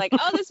made. And it's like,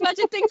 oh, this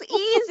budget thing's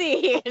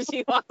easy. And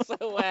she walks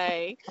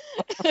away.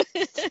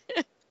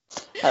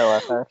 I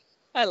love her.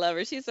 I love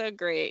her. She's so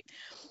great.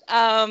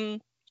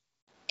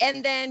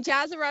 And then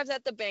Jazz arrives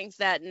at the Banks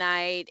that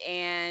night,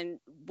 and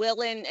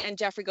Will and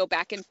Jeffrey go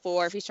back and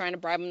forth. He's trying to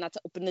bribe him not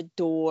to open the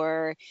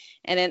door.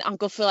 And then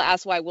Uncle Phil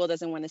asks why Will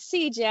doesn't want to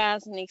see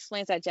Jazz, and he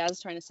explains that Jazz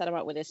is trying to set him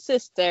up with his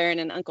sister. And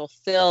then Uncle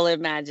Phil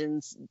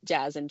imagines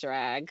Jazz in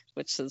drag,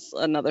 which is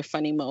another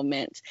funny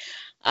moment.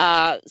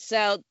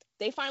 So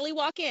they finally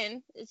walk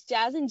in. It's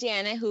Jazz and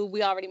Janet, who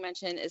we already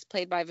mentioned is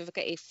played by Vivica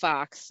A.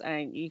 Fox.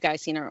 And you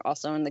guys seen her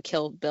also in the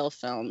Kill Bill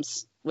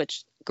films,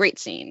 which great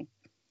scene.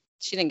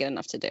 She didn't get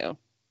enough to do.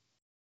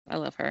 I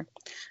love her.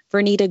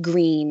 Vernita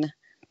Green.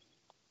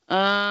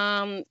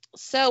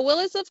 So Will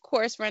is, of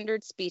course,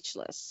 rendered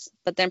speechless,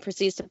 but then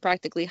proceeds to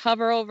practically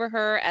hover over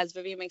her as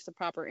Vivian makes the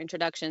proper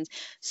introductions.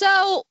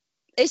 So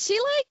is she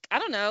like, I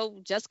don't know,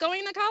 just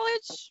going to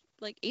college?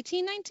 Like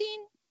 18, 19?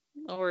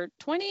 Or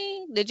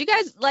 20? Did you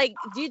guys,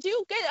 did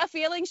you get a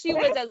feeling she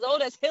was as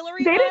old as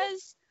Hillary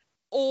was?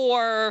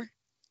 Or...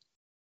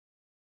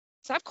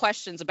 So I have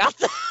questions about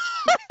that,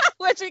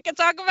 which we can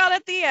talk about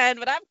at the end,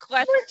 but I have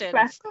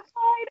questions.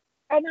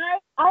 And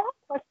I have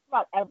questions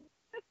about everything.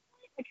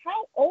 Like,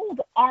 how old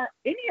are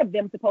any of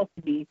them supposed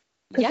to be?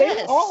 Because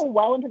they're all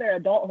well into their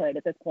adulthood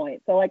at this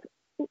point. So, like,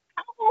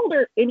 how old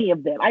are any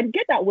of them? I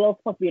get that Will's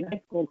supposed to be in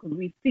high school because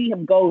we see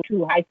him go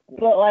to high school.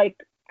 But, like,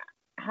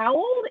 how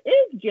old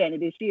is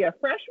Janet? Is she a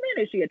freshman?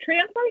 Is she a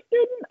transfer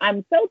student?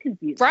 I'm so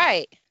confused.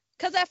 Right.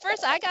 Because at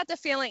first I got the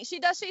feeling she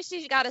does say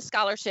she got a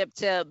scholarship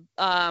to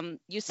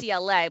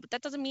UCLA, but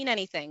that doesn't mean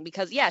anything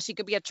because, yeah, she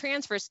could be a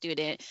transfer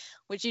student,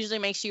 which usually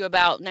makes you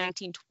about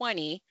 19,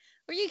 20,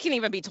 or you can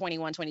even be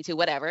 21, 22,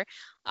 whatever.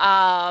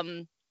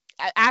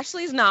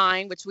 Ashley's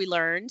 9, which we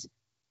learned.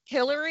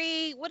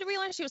 Hillary, what did we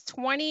learn? She was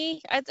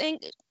 20, I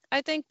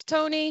think,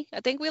 Tony. I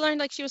think we learned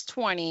like she was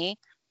 20.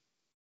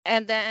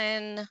 And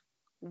then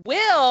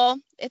Will,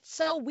 it's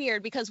so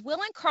weird because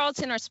Will and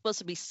Carlton are supposed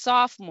to be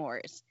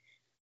sophomores.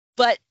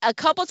 But a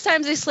couple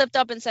times they slipped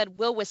up and said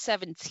Will was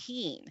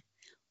 17.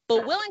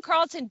 But Will and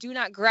Carlton do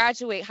not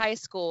graduate high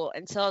school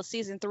until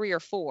season 3 or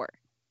 4.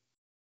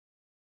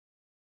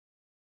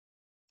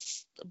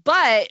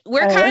 But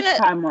we're kind of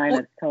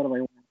timeline is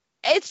totally.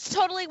 It's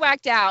totally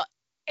whacked out.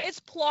 It's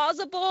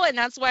plausible, and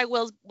that's why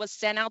Will was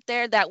sent out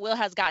there. That Will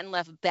has gotten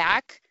left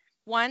back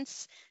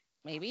once,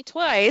 maybe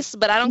twice,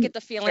 but I don't get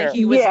the feeling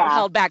he was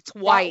held back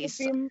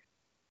twice.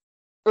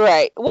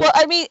 Right. Well,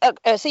 I mean,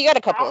 so you got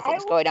a couple of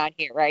things going on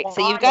here, right?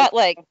 So you've got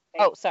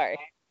oh, sorry.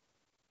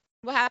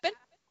 What happened?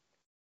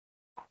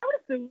 I would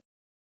assume.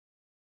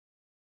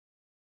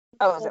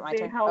 Oh, is it my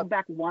turn? Held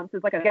back once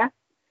is like a guess,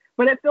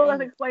 but it still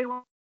doesn't explain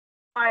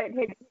why it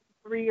takes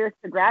 3 years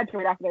to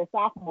graduate after they're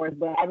sophomores.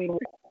 But I mean,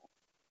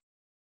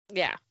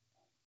 yeah.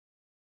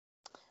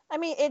 I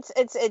mean,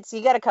 it's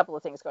you got a couple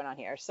of things going on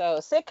here. So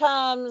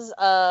sitcoms,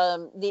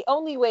 the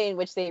only way in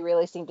which they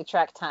really seem to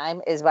track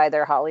time is by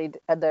their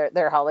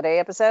holiday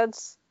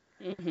episodes.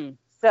 Mm-hmm.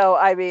 So,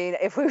 I mean,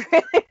 if we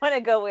really want to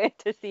go in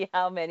to see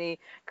how many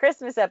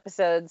Christmas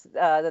episodes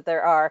that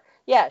there are,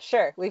 yeah,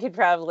 sure, we could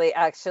probably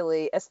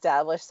actually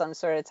establish some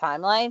sort of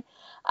timeline.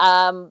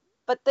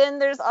 But then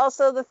there's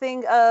also the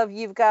thing of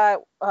you've got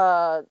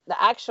the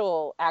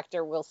actual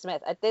actor, Will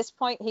Smith. At this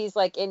point, he's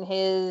like in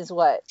his,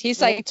 what? He's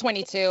like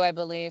 22, I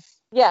believe.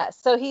 Yeah,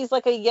 so he's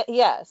like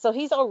so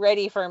he's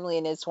already firmly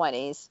in his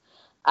 20s.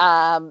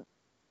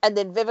 And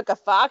then Vivica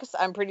Fox,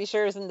 I'm pretty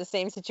sure, is in the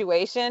same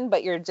situation,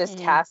 but you're just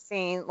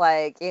casting,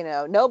 like, you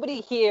know, nobody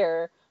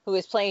here who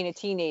is playing a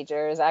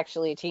teenager is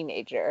actually a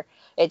teenager.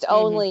 It's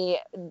only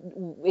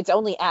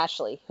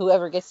Ashley,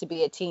 whoever gets to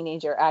be a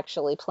teenager,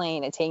 actually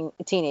playing a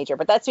teenager.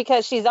 But that's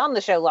because she's on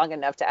the show long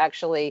enough to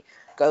actually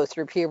go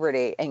through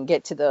puberty and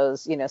get to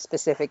those, you know,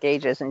 specific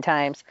ages and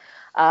times.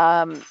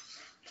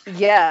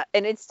 Yeah,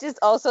 and it's just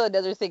also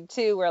another thing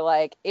too, where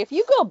like if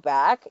you go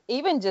back,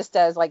 even just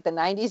as like the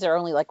 90s are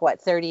only like what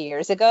 30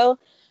 years ago,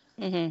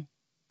 people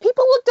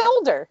looked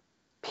older.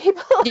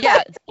 People looked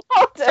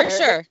older. For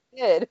sure.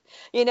 Did.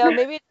 You know,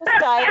 maybe it's the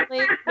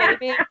styling,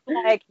 maybe it's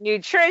like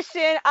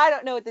nutrition. I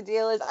don't know what the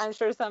deal is. I'm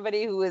sure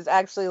somebody who has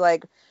actually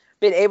like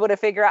been able to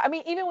figure out. I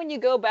mean, even when you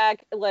go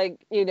back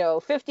like, you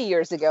know, 50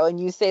 years ago and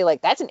you say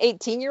like that's an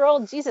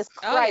 18-year-old, Jesus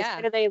Christ,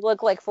 why do they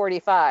look like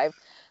 45?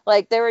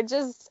 Like there were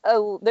just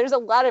there's a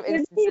lot of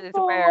instances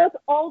people where look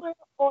older,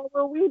 or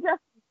were we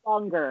just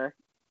younger?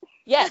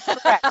 Yes,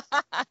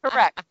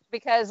 correct.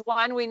 Because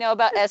one, we know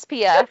about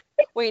SPF,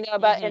 we know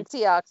about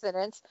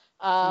antioxidants,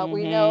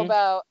 we know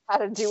about how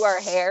to do our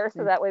hair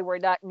so that way we're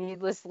not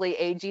needlessly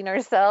aging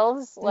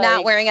ourselves. Like,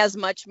 not wearing as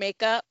much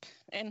makeup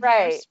and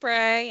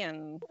hairspray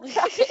and.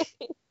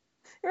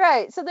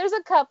 Right. So there's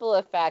a couple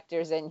of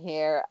factors in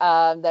here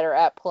that are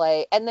at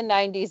play. And the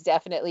 90s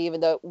definitely, even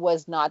though it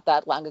was not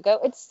that long ago,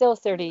 it's still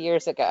 30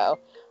 years ago.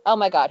 Oh,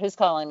 my God. Who's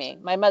calling me?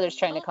 My mother's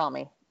trying to call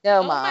me.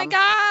 No, Mom. Oh, my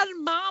God.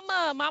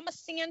 Mama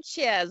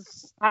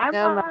Sanchez.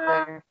 No,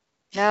 Mother.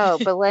 No,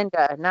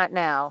 Belinda. Not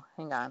now.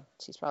 Hang on.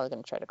 She's probably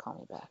going to try to call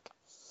me back.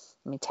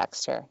 Let me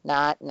text her.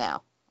 Not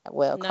now. I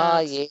will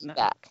call you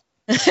back.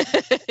 Okay.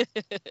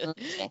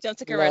 Don't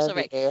take a commercial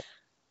break. All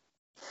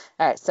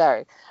right.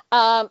 Sorry.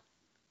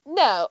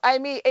 No, I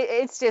mean,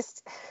 it's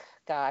just,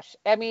 gosh,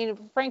 I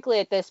mean, frankly,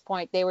 at this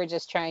point, they were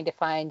just trying to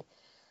find,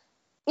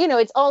 you know,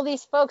 it's all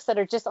these folks that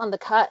are just on the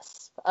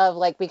cusp of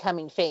like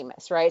becoming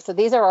famous, right? So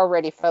these are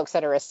already folks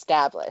that are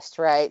established,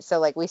 right? So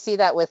like we see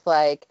that with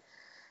like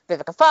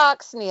Vivica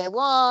Fox, Nia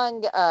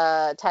Long,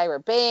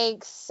 Tyra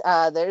Banks.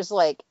 There's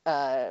like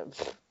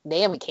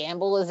Naomi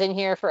Campbell is in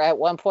here for at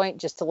one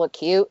point just to look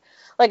cute.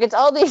 Like it's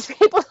all these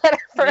people that are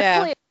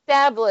firmly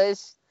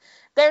established.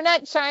 They're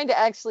not trying to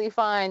actually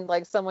find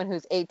like someone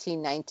who's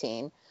 18,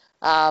 19.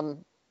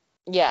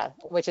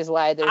 Which is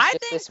why there's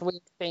this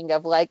weird thing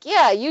of like,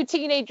 you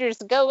teenagers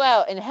go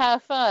out and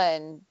have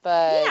fun.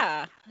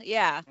 But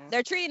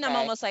they're treating them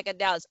almost like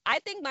adults. I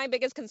think my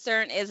biggest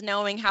concern is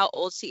knowing how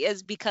old she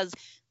is, because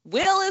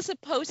Will is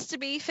supposed to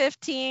be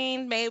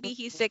 15, maybe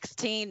he's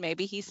 16,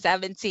 maybe he's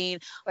 17,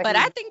 but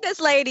I think this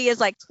lady is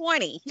like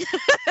 20.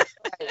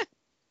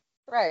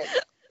 Right.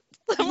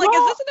 I'm like,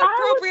 is this an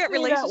appropriate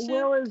relationship?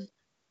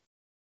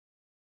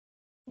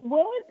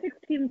 Will is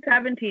 16,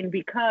 17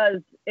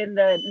 because in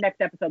the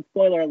next episode,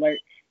 spoiler alert,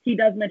 he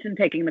does mention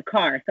taking the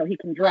car so he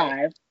can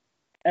drive.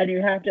 And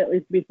you have to at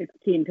least be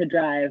 16 to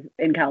drive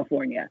in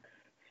California.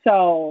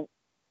 So,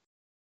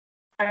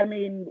 I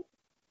mean,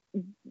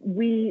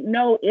 we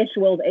know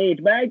Will's age,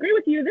 but I agree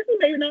with you. This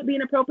may not be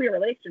an appropriate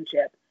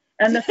relationship.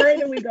 And the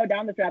further we go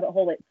down this rabbit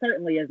hole, it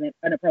certainly isn't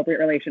an appropriate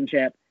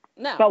relationship.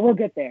 No. But we'll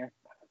get there.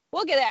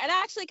 We'll get there. And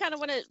I actually kind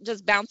of want to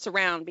just bounce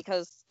around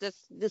because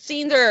the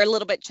scenes are a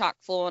little bit chock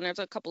full and there's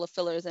a couple of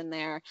fillers in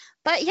there.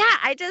 But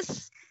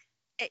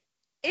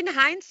in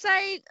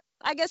hindsight,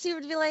 I guess you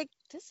would be like,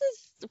 this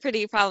is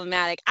pretty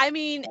problematic. I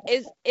mean,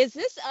 is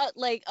this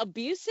like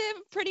abusive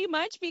pretty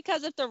much?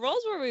 Because if the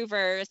roles were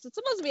reversed, it's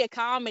supposed to be a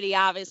comedy,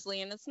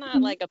 obviously, and it's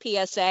not like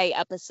a PSA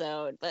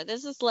episode, but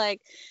this is like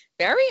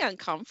very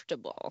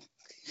uncomfortable.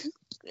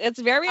 It's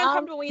very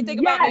uncomfortable when you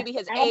think about maybe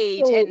his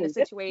age and the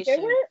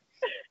situation.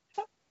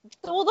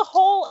 Well, the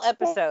whole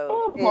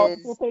episode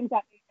multiple things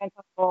that made me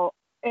uncomfortable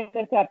in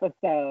this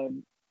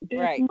episode.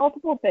 There's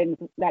multiple things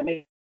that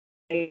made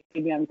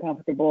me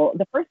uncomfortable.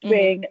 The first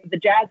being the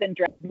jazz and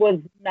dress was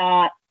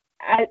not.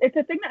 It's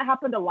a thing that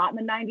happened a lot in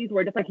the 90s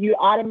where just like you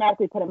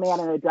automatically put a man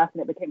in a dress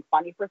and it became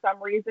funny for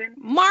some reason.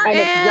 Martin! And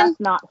it's just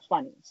not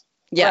funny.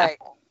 Yeah. Right.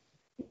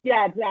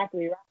 Yeah,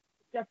 exactly.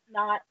 Right.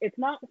 It's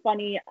not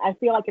funny. I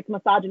feel like it's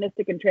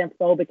misogynistic and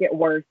transphobic at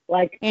worst.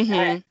 Like,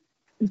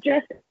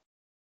 just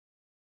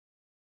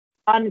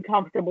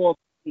uncomfortable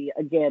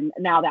again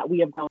now that we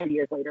have gone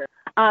years later.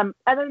 And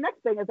then the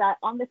next thing is that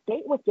on this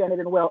date with Janet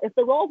and Will, if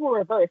the roles were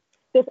reversed,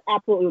 this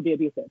absolutely would be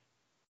abusive.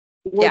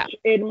 Which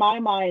in my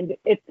mind,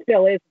 it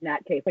still is in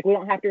that case. Like we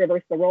don't have to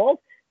reverse the roles.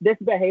 This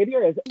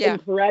behavior is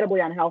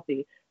incredibly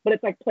unhealthy, but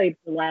it's like played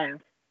for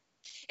laughs.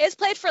 It's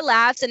played for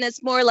laughs, and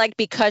it's more like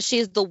because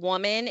she's the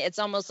woman, it's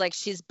almost like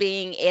she's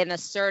being an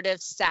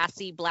assertive,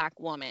 sassy Black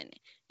woman,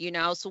 you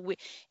know? So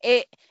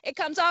it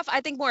comes off,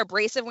 I think, more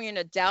abrasive when you're an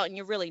adult and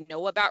you really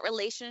know about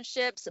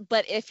relationships.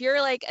 But if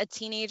you're like a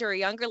teenager or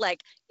younger,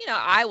 like, you know,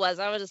 I was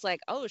just like,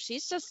 oh,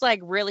 she's just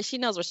like really, she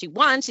knows what she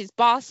wants. She's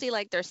bossy,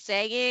 like they're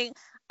saying.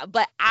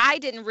 But I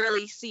didn't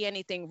really see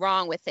anything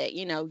wrong with it,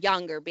 you know,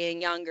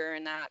 being younger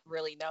and not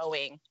really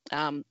knowing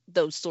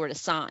those sort of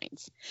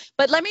signs.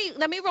 But let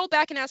me roll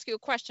back and ask you a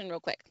question real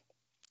quick.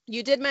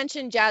 You did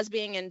mention Jazz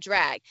being in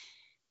drag.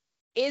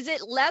 is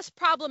it less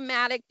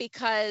problematic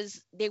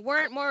because they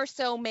weren't more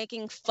so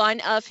making fun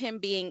of him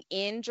being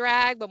in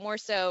drag, but more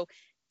so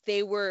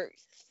they were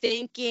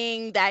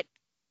thinking that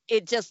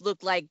it just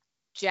looked like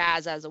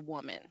Jazz as a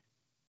woman,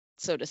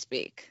 so to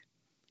speak?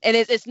 And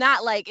it's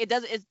not like it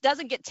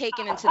doesn't get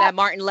taken into that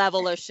Martin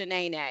level of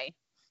Shanae.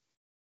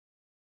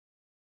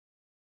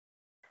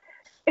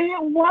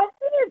 It wasn't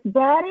as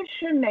bad as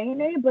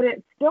Shanae, but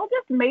it still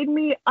just made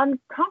me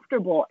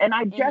uncomfortable. And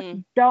I just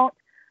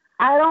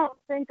I don't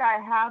think I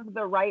have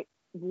the right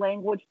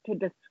language to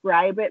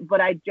describe it,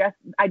 but I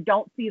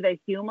don't see the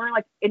humor.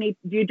 Like,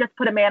 you just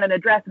put a man in a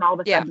dress and all of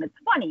a sudden it's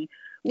funny.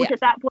 Which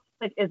at that point,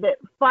 like, is it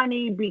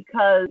funny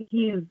because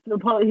he's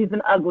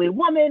an ugly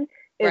woman?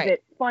 Is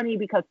it funny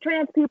because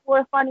trans people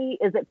are funny?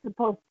 Is it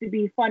supposed to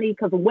be funny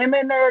because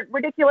women are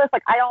ridiculous?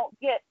 Like, I don't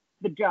get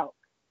the joke.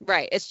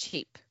 Right. It's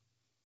cheap.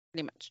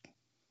 Pretty much.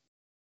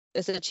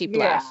 It's a cheap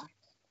laugh.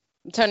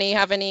 Tony, you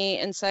have any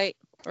insight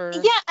or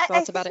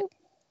thoughts about it?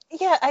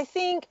 Yeah, I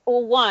think,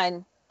 well,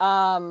 one,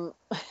 the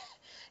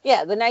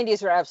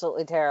 90s were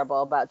absolutely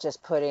terrible about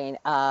just putting,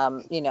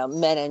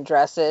 men in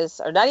dresses,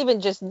 or not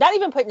even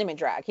putting him in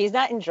drag. He's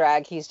not in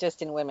drag. He's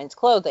just in women's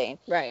clothing.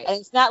 Right. And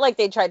it's not like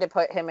they tried to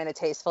put him in a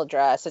tasteful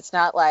dress. It's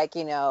not like,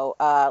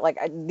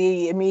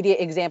 the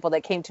immediate example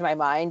that came to my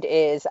mind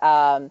is,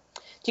 do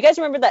you guys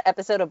remember that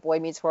episode of Boy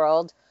Meets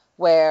World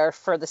where,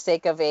 for the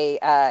sake of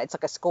it's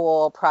like a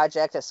school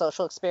project, a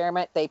social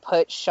experiment, they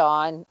put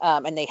Sean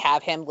and they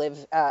have him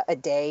live a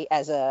day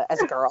as a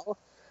girl?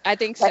 I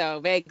think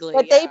so, vaguely.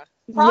 But they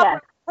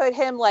probably put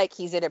him like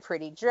he's in a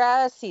pretty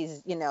dress.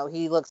 He's,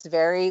 he looks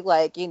very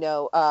like,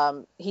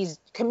 he's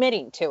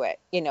committing to it,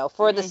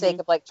 for the sake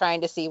of like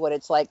trying to see what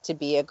it's like to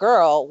be a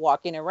girl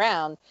walking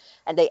around.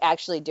 And they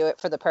actually do it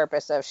for the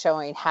purpose of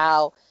showing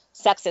how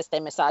sexist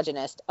and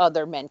misogynist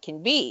other men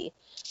can be.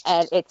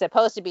 And it's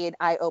supposed to be an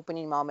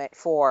eye-opening moment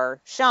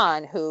for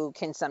Sean, who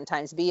can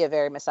sometimes be a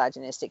very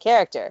misogynistic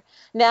character.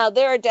 Now,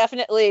 there are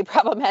definitely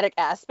problematic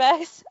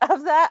aspects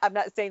of that. I'm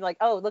not saying like,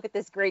 oh, look at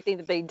this great thing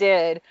that they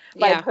did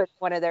by putting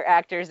one of their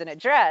actors in a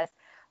dress.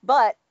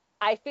 But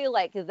I feel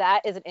like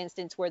that is an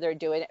instance where they're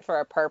doing it for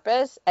a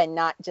purpose and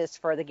not just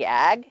for the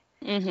gag.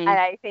 And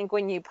I think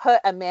when you put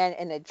a man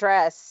in a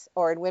dress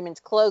or in women's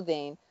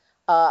clothing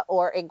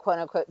or in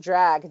quote-unquote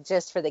drag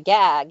just for the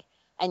gag,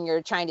 and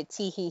you're trying to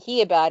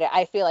tee-hee-hee about it,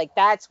 I feel like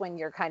that's when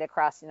you're kind of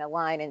crossing a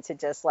line into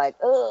just like,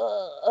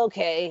 oh,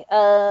 okay.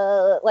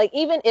 Like,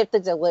 even if the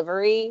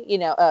delivery,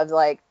 of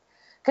like,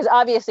 because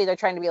obviously they're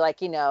trying to be like,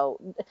 because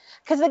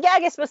the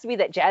gag is supposed to be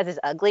that Jazz is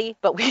ugly,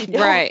 but we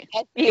don't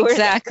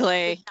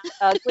exactly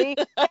ugly.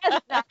 Jazz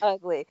is not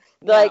ugly.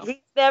 Like,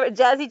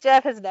 Jazzy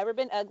Jeff has never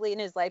been ugly in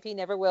his life. He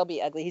never will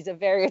be ugly. He's a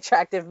very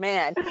attractive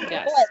man.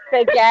 Yes.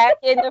 But the gag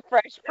in the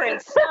Fresh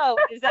Prince show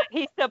is that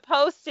he's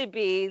supposed to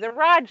be the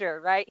Roger,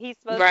 right? He's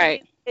supposed to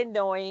be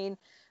annoying,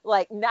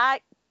 like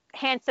not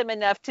handsome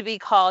enough to be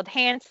called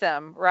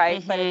handsome,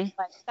 right? But it's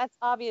like, that's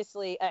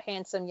obviously a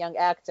handsome young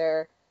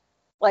actor.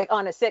 Like,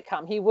 on a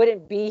sitcom, he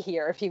wouldn't be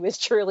here if he was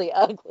truly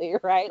ugly,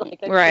 right?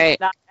 Like,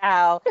 that's not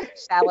how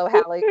shallow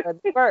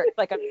Hollywood works.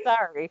 Like, I'm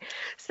sorry.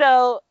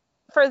 So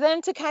for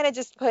them to kind of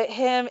just put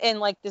him in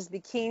like this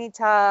bikini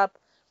top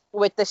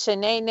with the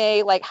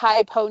Shanae like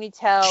high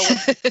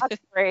ponytail with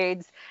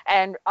braids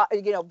and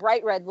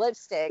bright red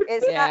lipstick,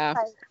 it's not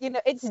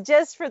like, it's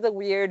just for the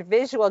weird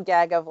visual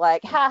gag of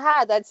like,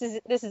 haha, this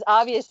is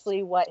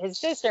obviously what his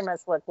sister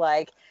must look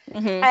like.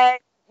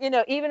 And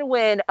even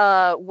when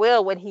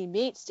Will, when he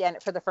meets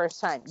Janet for the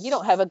first time, you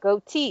don't have a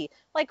goatee.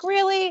 Like,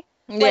 really?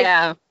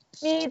 Like,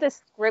 me, the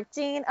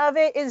scripting of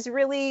it is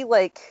really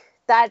like,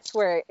 that's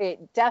where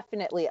it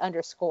definitely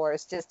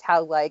underscores just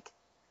how like,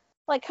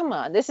 come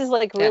on, this is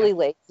like really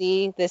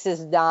lazy. This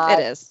is not.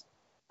 It is.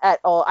 At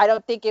all. I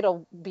don't think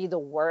it'll be the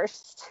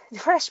worst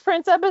Fresh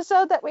Prince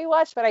episode that we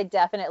watched, but I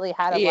definitely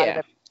had a lot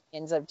of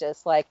opinions of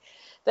just like,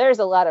 there's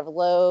a lot of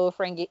low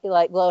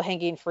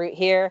hanging fruit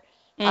here.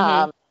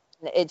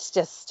 It's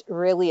just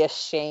really a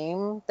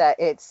shame that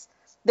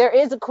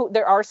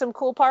there are some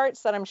cool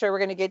parts that I'm sure we're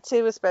going to get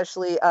to,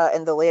 especially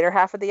in the later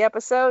half of the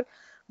episode,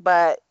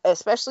 but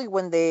especially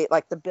when they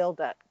like the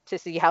build up to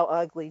see how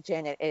ugly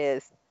Janet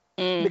is.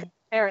 Because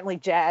apparently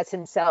Jazz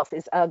himself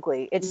is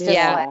ugly. It's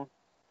just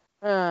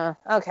like,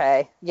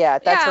 okay. Yeah.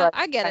 That's what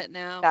I get it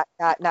now.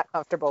 Not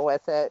comfortable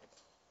with it.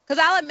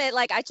 Because I'll admit,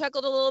 like, I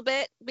chuckled a little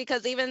bit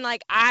because even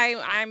like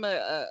I'm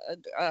a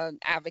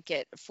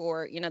advocate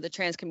for the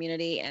trans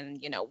community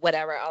and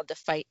whatever,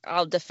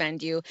 I'll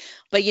defend you,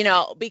 but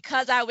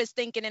because I was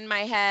thinking in my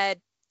head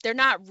they're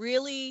not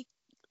really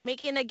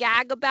making a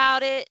gag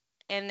about it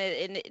and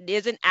it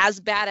isn't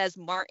as bad as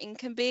Martin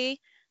can be.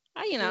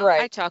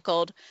 I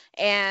chuckled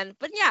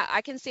but yeah,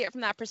 I can see it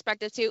from that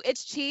perspective too.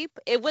 It's cheap.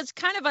 It was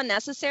kind of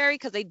unnecessary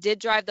because they did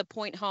drive the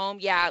point home.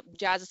 Yeah,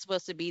 Jazz is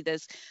supposed to be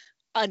this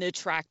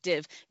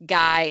unattractive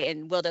guy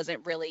and Will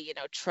doesn't really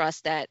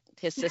trust that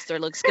his sister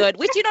looks good,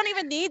 which you don't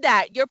even need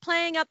that. You're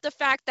playing up the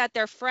fact that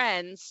they're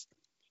friends,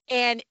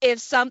 and if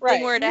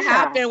something were to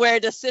happen where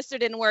the sister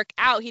didn't work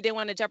out, he didn't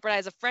want to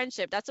jeopardize a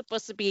friendship. That's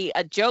supposed to be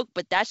a joke,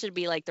 but that should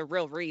be like the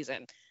real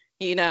reason.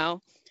 you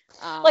know.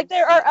 Like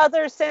there are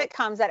other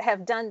sitcoms that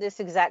have done this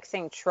exact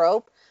same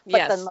trope, but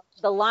Yes.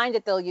 the line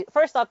that they'll use,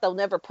 first off, they'll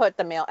never put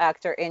the male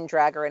actor in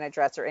drag or in a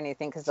dress or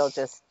anything because they'll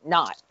just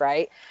not,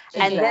 right?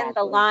 And then the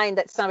Exactly. line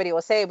that somebody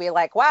will say will be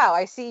like, wow,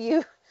 I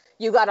see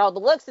you got all the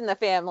looks in the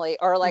family,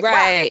 or like,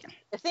 Right. wow,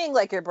 a thing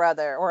like your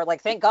brother, or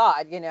like, thank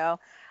God, you know.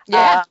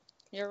 Yeah.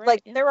 You're right.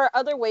 Like yeah. there are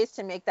other ways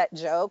to make that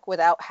joke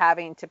without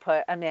having to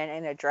put a man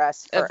in a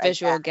dress for A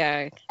visual act.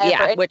 gag. And for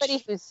Yeah. anybody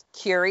Which. who's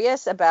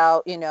curious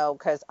about, you know,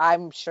 because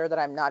I'm sure that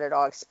I'm not at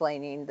all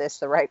explaining this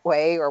the right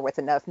way or with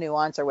enough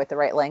nuance or with the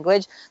right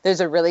language,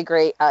 there's a really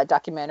great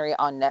documentary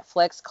on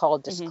Netflix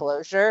called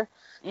Disclosure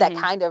that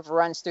kind of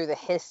runs through the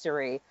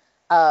history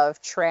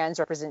of trans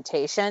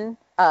representation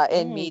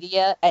in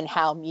media and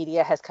how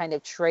media has kind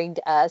of trained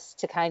us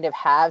to kind of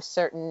have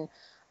certain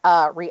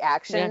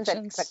reactions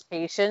and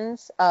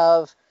expectations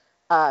of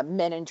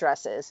men in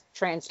dresses,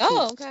 trans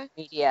people,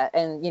 media,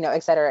 and, you know,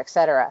 et cetera, et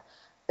cetera.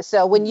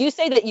 So when you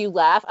say that you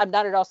laugh, I'm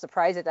not at all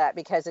surprised at that,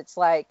 because it's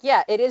like,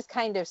 yeah, it is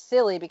kind of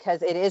silly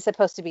because it is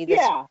supposed to be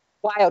this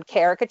wild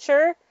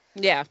caricature.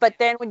 Yeah. But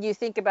then when you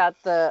think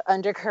about the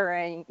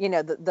undercurrent, you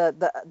know,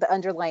 the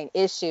underlying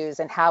issues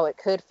and how it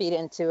could feed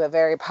into a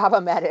very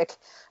problematic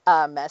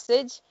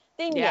message,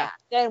 then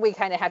then we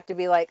kind of have to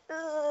be like,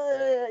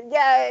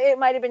 yeah, it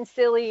might have been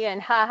silly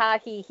and ha ha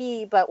he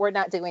he, but we're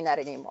not doing that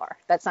anymore.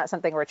 That's not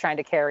something we're trying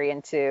to carry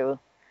into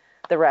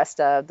the rest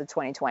of the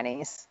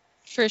 2020s.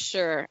 For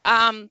sure.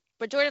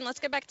 But Jordan, let's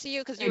get back to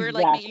you, because you were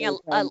like making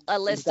a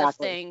list of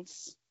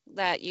things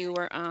that you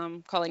were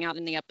calling out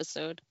in the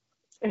episode.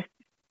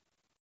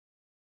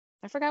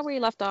 I forgot where you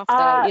left off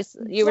though.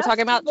 You were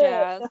talking about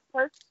jazz. The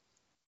first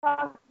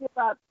talking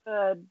about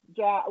the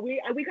jazz,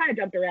 we kind of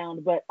jumped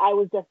around, but I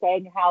was just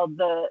saying how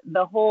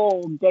the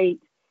whole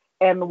date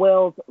and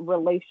Will's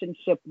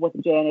relationship with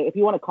Janet, if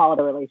you want to call it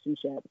a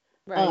relationship,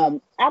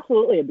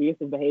 absolutely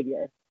abusive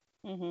behavior.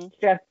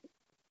 Just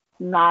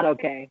not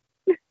okay.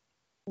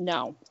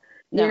 No.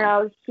 You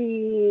know,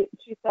 she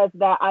says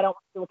that I don't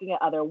want you looking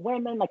at other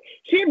women. Like,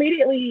 she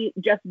immediately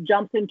just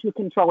jumps into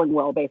controlling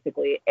Will,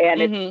 basically.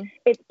 And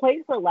it's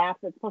played for laughs.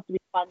 It's supposed to be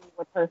funny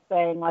with her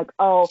saying, like,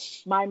 oh,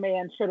 my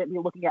man shouldn't be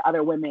looking at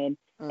other women.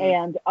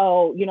 And,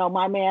 oh, you know,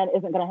 my man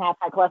isn't going to have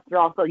high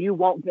cholesterol, so you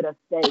won't get a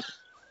steak.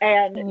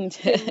 And to me,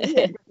 it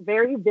just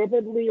very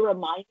vividly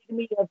reminded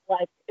me of,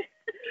 like,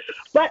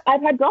 but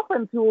I've had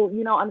girlfriends who,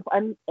 you know,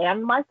 and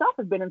myself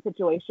have been in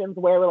situations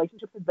where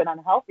relationships have been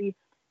unhealthy.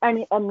 And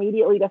it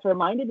immediately just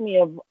reminded me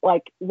of,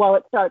 like, well,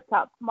 it starts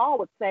out small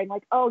with saying,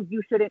 like, oh,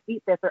 you shouldn't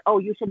eat this, or, oh,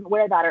 you shouldn't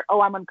wear that, or,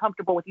 oh, I'm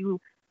uncomfortable with you,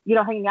 you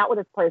know, hanging out with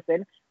this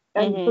person.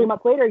 And 3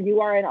 months later,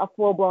 you are in a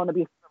full-blown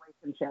abusive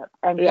relationship.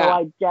 And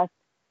so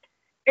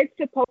it's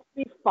supposed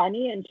to be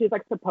funny, and she's,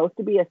 like, supposed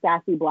to be a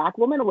sassy Black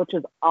woman, which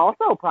is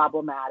also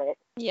problematic.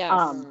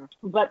 Yes.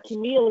 But to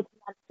me, looking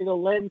at through the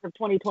lens of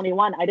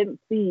 2021, I didn't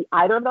see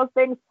either of those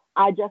things.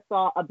 I just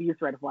saw abuse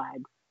red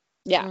flags.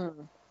 Yeah.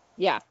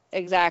 Yeah,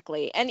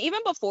 exactly. And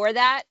even before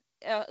that,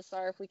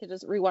 sorry if we could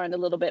just rewind a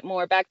little bit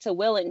more back to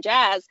Will and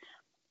Jazz.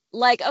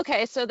 Like,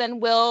 okay, so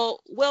then Will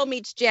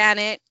meets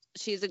Janet.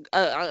 She's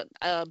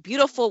a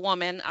beautiful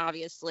woman,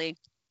 obviously.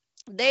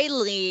 They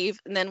leave,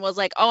 and then was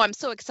like, oh, I'm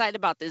so excited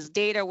about this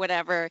date or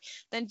whatever.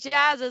 Then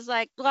Jazz is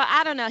like, well,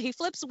 I don't know. He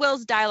flips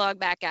Will's dialogue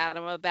back at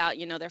him about,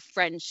 you know, their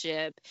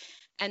friendship.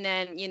 And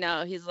then, you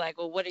know, he's like,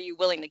 well, what are you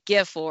willing to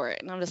give for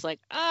it? And I'm just like,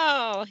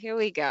 oh, here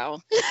we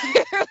go.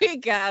 Here we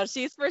go.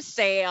 She's for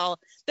sale.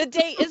 The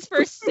date is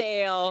for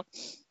sale.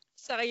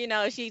 So, you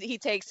know, he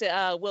takes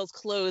Will's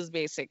clothes,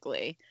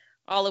 basically.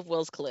 All of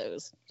Will's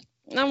clothes.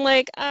 And I'm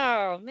like,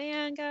 oh,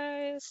 man,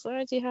 guys,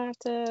 why'd you have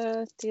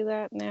to do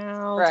that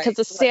now? Because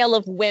the sale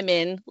of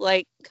women,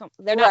 like,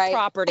 they're not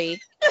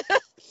property.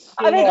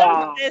 I mean,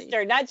 own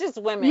sister, not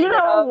just women. You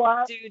know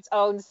what? Dude's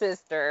own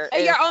sister.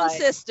 Your own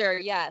sister,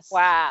 yes.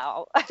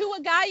 Wow. To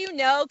a guy you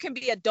know can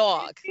be a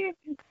dog. I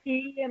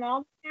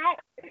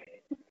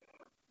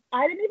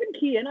didn't even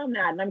key in on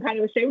that, and I'm kind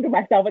of ashamed of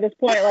myself at this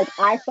point. Like,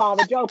 I saw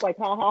the joke, like,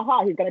 ha, ha,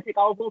 ha, he's going to take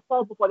all of Will's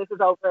clothes before this is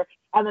over,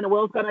 and then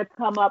Will's going to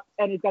come up,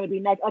 and he's going to be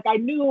next. Like, I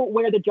knew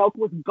where the joke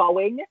was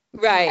going.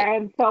 Right.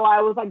 And so I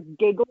was, like,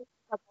 giggling,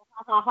 like,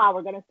 ha, ha, ha,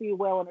 we're going to see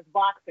Will in his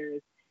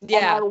boxers.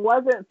 Yeah. And I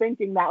wasn't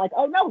thinking that, like,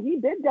 oh, no, he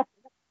did just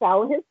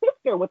sell his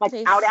sister with, like,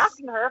 out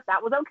asking her if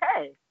that was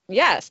okay.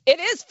 Yes, it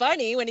is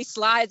funny when he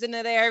slides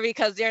into there,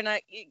 because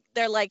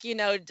they're like, you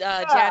know,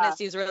 Janet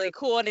seems really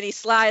cool, and then he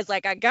slides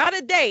like, I got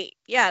a date.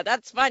 Yeah,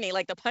 that's funny,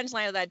 like the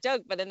punchline of that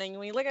joke. But then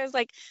when you look at it, it's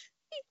like,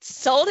 he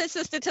sold his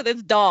sister to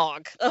this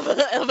dog of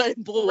a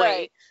boy.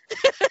 Right.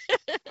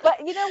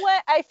 But you know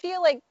what? I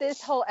feel like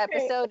this whole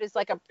episode is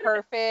like a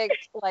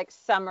perfect like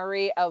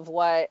summary of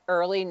what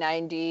early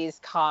 90s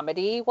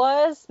comedy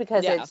was,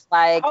 because it's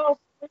like,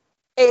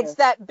 it's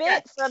that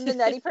bit from The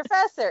Nutty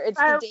Professor. It's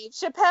the Dave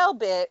Chappelle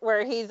bit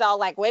where he's all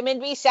like, women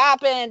be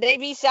shopping, they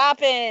be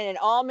shopping, and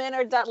all men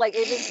are done. Like,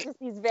 it's just,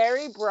 he's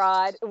very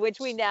broad,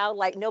 which we now,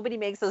 like, nobody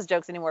makes those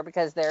jokes anymore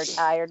because they're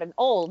tired and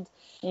old.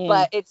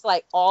 But it's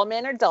like, all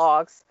men are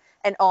dogs.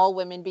 and all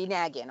women be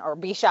nagging or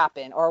be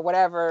shopping or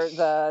whatever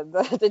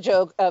the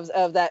joke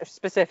of that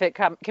specific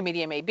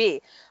comedian may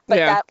be. But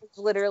that was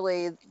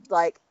literally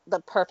like the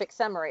perfect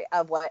summary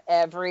of what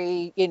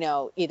every,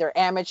 either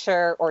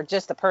amateur or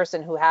just the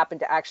person who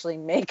happened to actually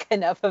make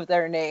enough of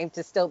their name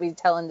to still be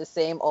telling the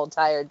same old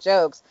tired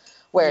jokes,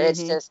 where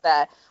it's just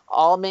that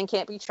all men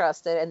can't be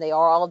trusted and they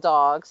are all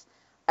dogs,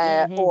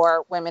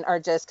 or women are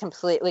just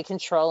completely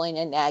controlling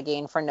and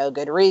nagging for no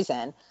good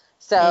reason.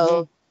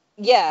 So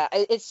yeah,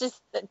 it's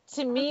just,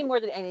 to me, more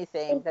than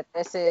anything, that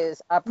this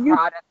is a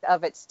product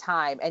of its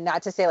time, and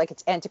not to say like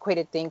it's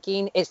antiquated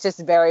thinking. It's just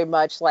very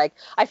much like,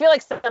 I feel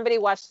like somebody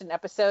watched an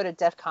episode of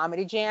Def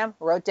Comedy Jam,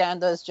 wrote down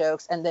those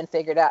jokes, and then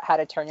figured out how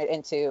to turn it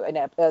into a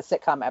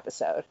sitcom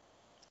episode.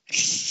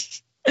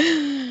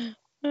 Oh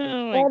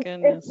my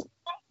goodness.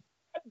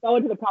 Go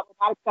into the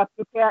problematic stuff.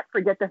 You can't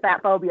forget the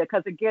fat phobia,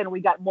 because again,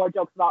 we got more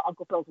jokes about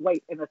Uncle Phil's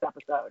weight in this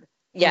episode.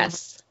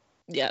 Yes.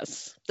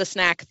 Yes, the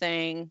snack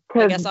thing.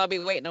 I guess I'll be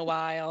waiting a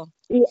while.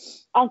 Yeah,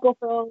 Uncle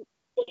Phil.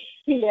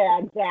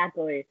 Yeah,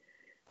 exactly.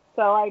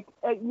 So, like,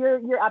 you're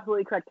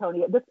absolutely correct,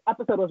 Tony. This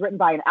episode was written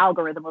by an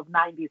algorithm of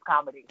 90s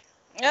comedy.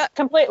 Yeah,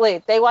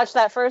 completely. They watched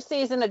that first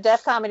season of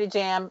Def Comedy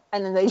Jam,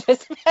 and then they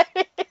just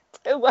made it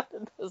to one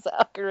of those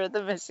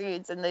algorithm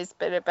machines, and they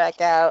spit it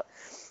back out.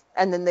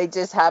 And then they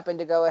just happened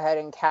to go ahead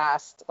and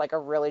cast like a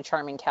really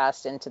charming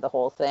cast into the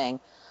whole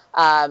thing.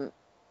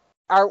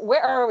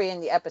 Where are we in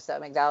the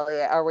episode,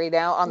 Migdalia? Are we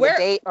now on the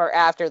date or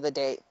after the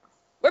date?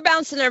 We're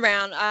bouncing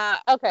around.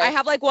 Okay. I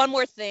have like one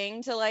more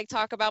thing to like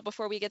talk about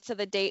before we get to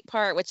the date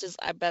part, which is,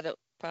 I bet it'll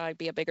probably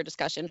be a bigger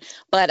discussion.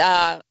 But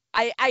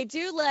I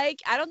do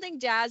like, I don't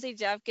think Jazzy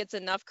Jeff gets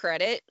enough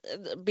credit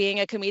being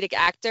a comedic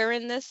actor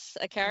in this,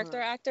 a character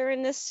actor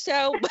in this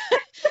show. But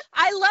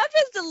I love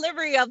his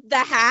delivery of the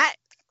hat.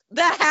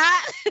 The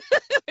hat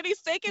when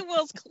he's taking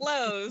Will's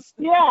clothes.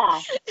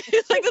 Yeah.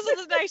 He's like, this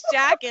is a nice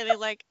jacket. He's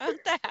like, I want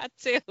the hat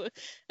too.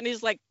 And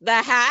he's like, the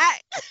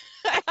hat?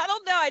 I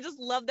don't know. I just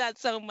love that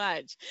so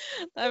much.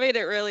 That made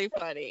it really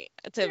funny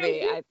to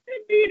me.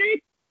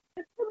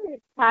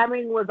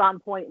 Timing was on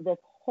point this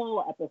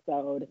whole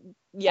episode.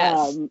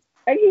 Yes. And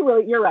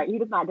you're right. He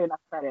does not get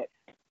enough credit.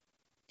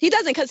 He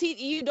doesn't, because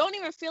you don't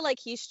even feel like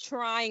he's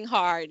trying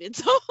hard.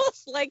 It's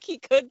almost like he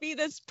could be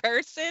this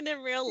person in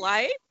real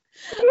life.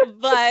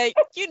 But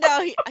he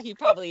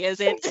probably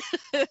isn't.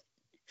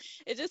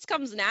 It just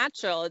comes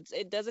natural.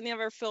 It doesn't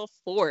ever feel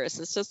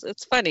forced.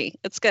 It's funny.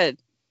 It's good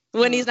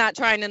when he's not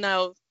trying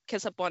to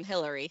kiss up on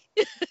Hillary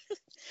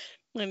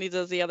when he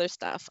does the other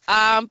stuff.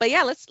 But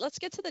yeah, let's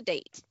get to the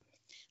date.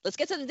 Let's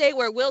get to the date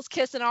where Will's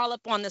kissing all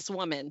up on this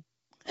woman.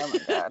 Oh my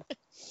god.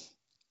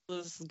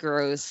 This is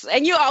gross.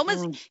 And you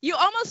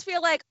almost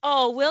feel like,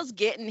 oh, Will's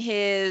getting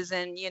his,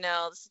 and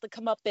this is the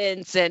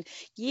comeuppance, and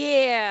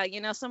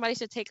somebody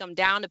should take him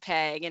down a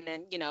peg. And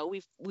then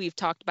we've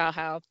talked about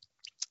how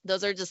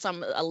those are just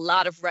a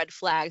lot of red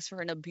flags for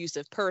an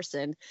abusive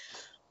person.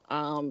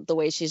 The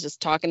way she's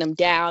just talking him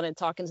down and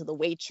talking to the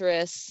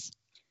waitress.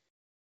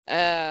 Do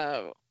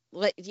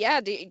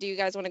you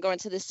guys want to go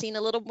into this scene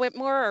a little bit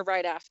more, or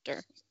right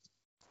after?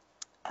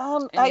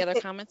 Any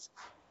other comments?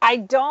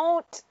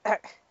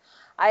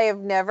 I have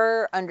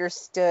never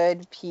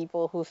understood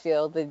people who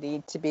feel the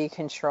need to be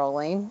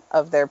controlling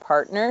of their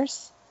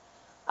partners.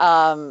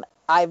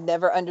 I've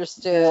never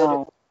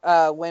understood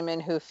women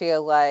who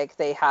feel like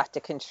they have to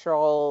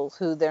control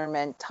who their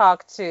men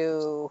talk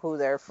to, who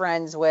they're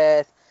friends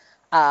with,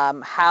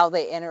 how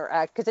they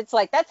interact. Because it's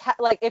like,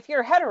 like if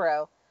you're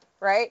hetero,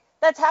 right?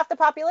 That's half the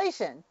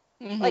population.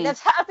 Like that's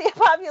half the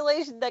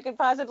population that could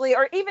possibly,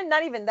 or even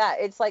not even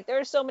that. It's like there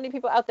are so many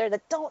people out there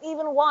that don't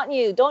even want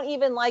you, don't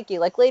even like you.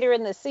 Like later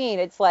in the scene,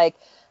 it's like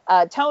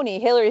Tony,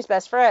 Hillary's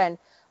best friend,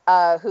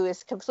 who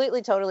is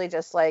completely, totally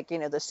just like,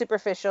 the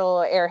superficial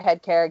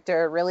airhead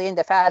character, really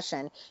into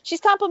fashion. She's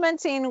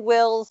complimenting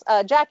Will's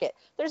jacket.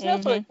 There's no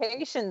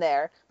flirtation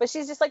there, but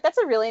she's just like, that's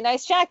a really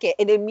nice jacket.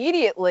 And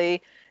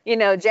immediately,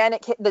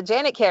 the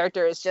Janet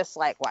character is just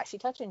like, why is she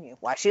touching you?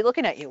 Why is she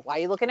looking at you? Why are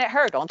you looking at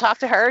her? Don't talk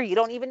to her. You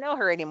don't even know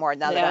her anymore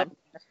now that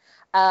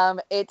I'm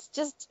here. It's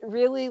just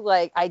really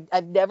like,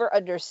 I've never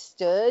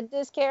understood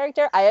this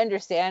character. I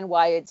understand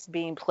why it's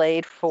being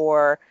played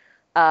for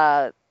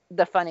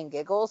the fun and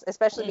giggles,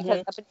 especially because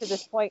up until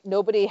this point,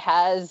 nobody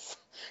has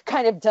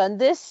kind of done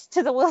this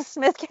to the Will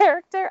Smith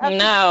character.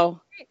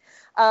 No.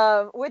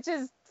 Which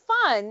is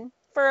fun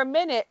for a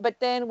minute, but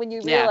then when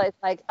you realize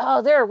like,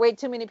 oh, there are way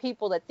too many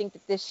people that think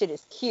that this shit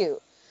is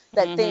cute,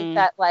 that think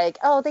that like,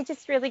 oh, they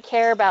just really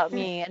care about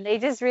me, and they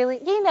just really,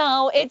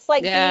 it's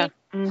like,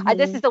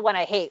 this is the one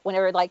I hate,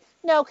 whenever like,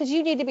 no, because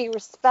you need to be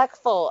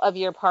respectful of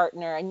your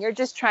partner, and you're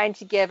just trying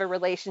to give a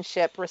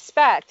relationship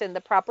respect and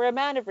the proper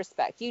amount of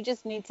respect. You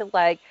just need to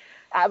like,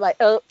 I'm like,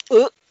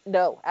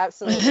 no,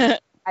 absolutely.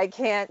 I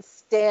can't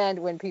stand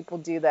when people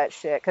do that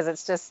shit, because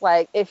it's just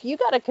like, if you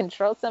got to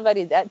control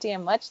somebody that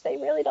damn much, they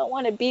really don't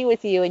want to be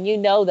with you, and you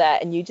know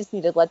that, and you just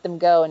need to let them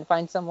go and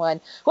find someone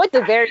who at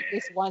the very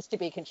least wants to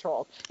be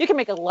controlled. You can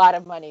make a lot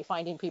of money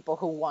finding people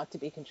who want to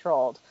be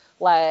controlled.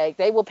 Like,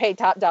 they will pay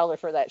top dollar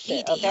for that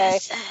shit, okay?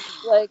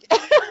 Like,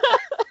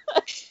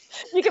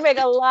 You can make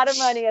a lot of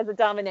money as a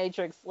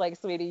dominatrix, like,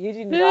 sweetie. You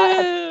do not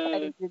have to try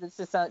to do this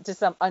to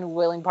some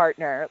unwilling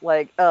partner.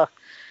 Like, ugh,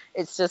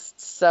 it's just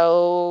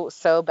so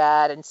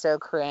bad and so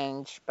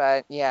cringe.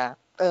 But yeah.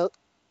 Ugh.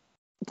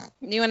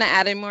 You want to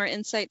add any more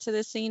insight to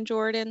this scene,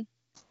 Jordan?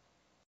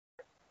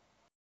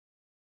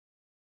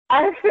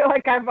 I feel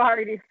like I've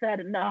already said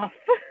enough.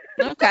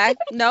 Okay,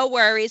 no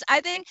worries.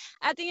 I think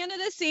at the end of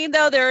the scene,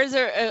 though, there is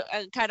a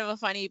kind of a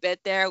funny bit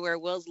there where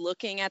Will's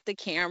looking at the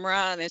camera,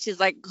 and then she's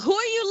like, "Who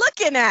are you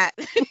looking at?"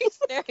 He's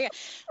staring at,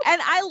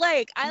 and I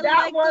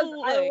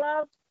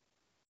love.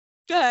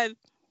 Good.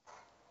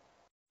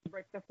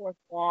 Break the fourth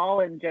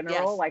wall in general.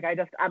 Yes. Like,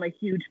 I'm a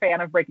huge fan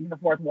of breaking the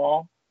fourth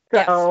wall.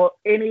 So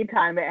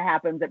anytime it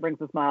happens, it brings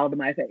a smile to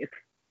my face.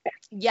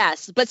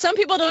 Yes, but some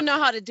people don't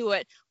know how to do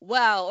it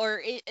well,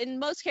 or in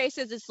most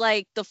cases, it's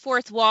like the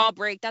fourth wall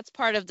break. That's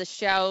part of the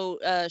show's,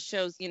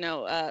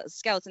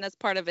 skeleton. That's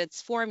part of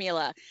its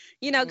formula,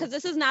 because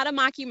this is not a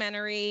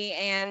mockumentary,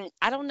 and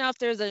I don't know if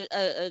there's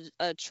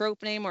a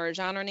trope name or a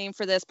genre name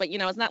for this, but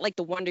it's not like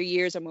the Wonder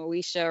Years or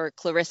Moesha or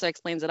Clarissa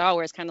Explains It All,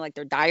 where it's kind of like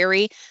their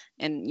diary,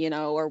 and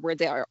or where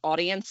they are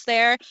audience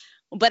there.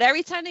 But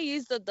every time they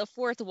use the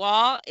fourth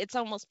wall, it's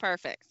almost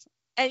perfect,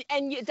 and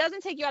it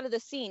doesn't take you out of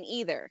the scene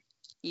either.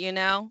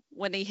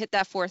 When they hit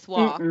that fourth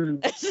wall.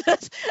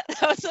 That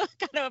was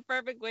kind of a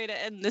perfect way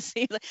to end the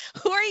scene. Like,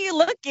 who are you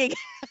looking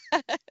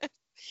at?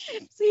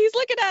 See, he's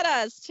looking at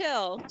us.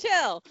 Chill.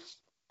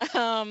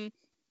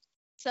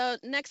 So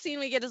next scene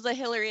we get is the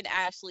Hillary and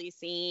Ashley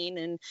scene,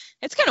 and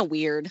it's kind of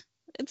weird.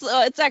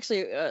 It's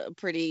actually a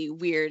pretty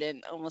weird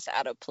and almost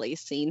out of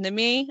place scene to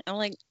me. I'm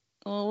like,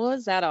 well, what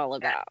was that all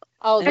about?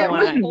 Oh, it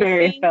was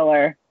very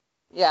filler.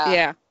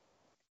 Yeah.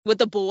 With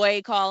the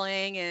boy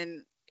calling,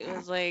 and it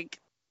was like,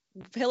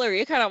 Hillary,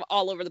 you're kind of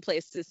all over the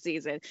place this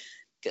season.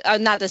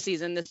 Not this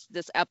season,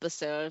 this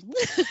episode,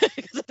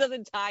 because it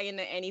doesn't tie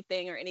into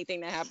anything or anything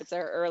that happens to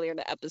her earlier in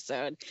the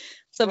episode.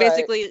 So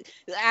basically,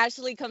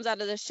 Ashley comes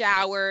out of the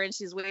shower and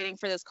she's waiting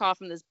for this call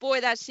from this boy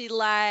that she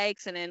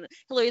likes, and then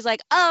Hillary's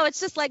like, "Oh, it's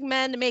just like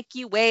men to make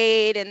you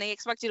wait, and they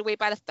expect you to wait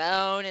by the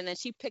phone." And then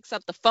she picks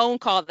up the phone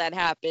call that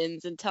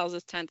happens and tells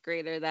this 10th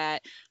grader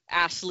that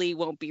Ashley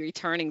won't be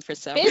returning for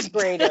several fifth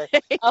grader,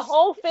 a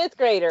whole fifth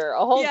grader,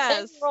 a whole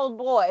 10-year-old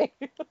boy.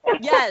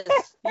 yes,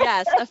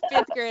 a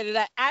fifth grader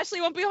that Ashley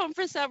won't be home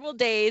for several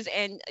days,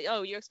 and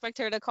you expect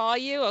her to call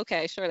you?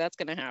 Okay, sure, that's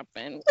gonna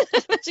happen.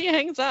 She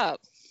hangs up.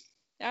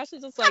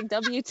 Ashley's just like,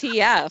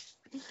 WTF?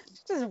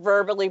 Just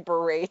verbally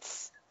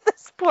berates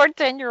this poor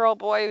 10-year-old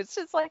boy who's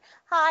just like,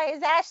 "Hi,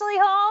 is Ashley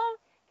home?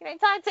 Can I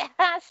talk to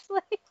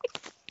Ashley?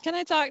 Can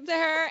I talk to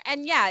her?"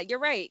 And yeah, you're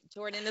right,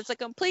 Jordan. It's a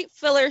complete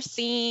filler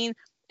scene.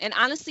 And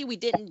honestly, we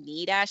didn't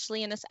need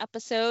Ashley in this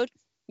episode.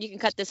 You can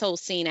cut this whole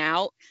scene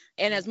out.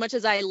 And as much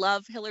as I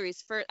love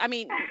Hillary's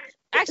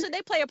actually,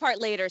 they play a part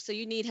later, so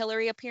you need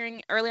Hillary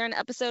appearing earlier in the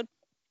episode.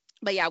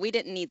 But yeah, we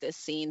didn't need this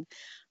scene.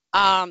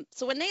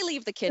 So when they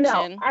leave the kitchen,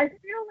 I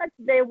feel like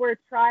they were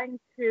trying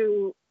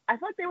to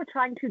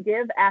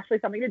give Ashley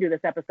something to do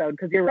this episode,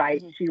 because you're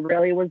right, she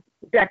really was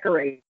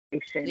decoration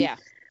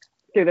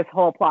through this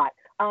whole plot.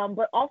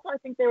 But also I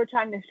think they were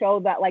trying to show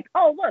that, like,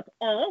 oh, look,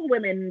 all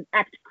women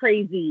act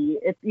crazy.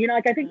 It's,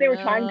 I think they were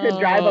trying to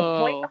drive a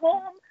point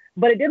home,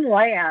 but it didn't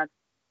land.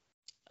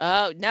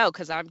 Oh, no,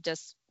 because I'm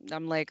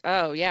like,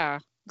 oh, yeah.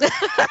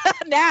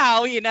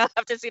 Now,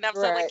 after seeing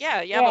episode, like,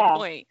 yeah, you have a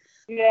point.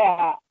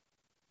 Yeah.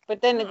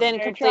 But then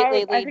completely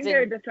leads I think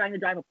they're just trying to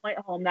drive a point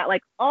home that,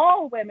 like,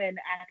 all women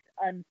act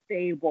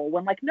unstable,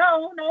 when, like,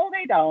 no,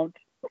 they don't.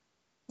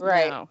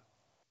 Right. No.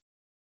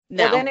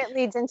 Well, then it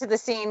leads into the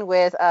scene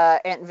with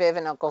Aunt Viv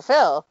and Uncle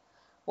Phil,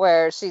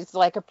 where she's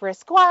like, "A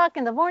brisk walk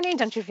in the morning,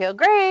 don't you feel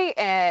great?"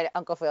 And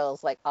Uncle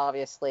Phil's like,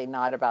 obviously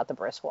not about the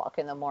brisk walk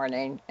in the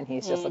morning, and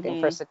he's just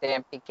looking for some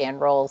damn pecan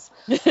rolls.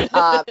 And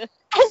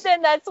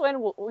then that's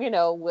when,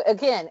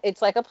 again,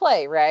 it's like a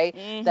play, right?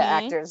 The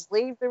actors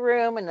leave the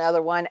room,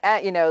 another one,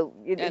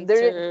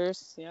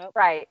 enters. Yep.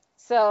 Right.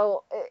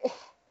 So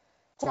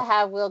to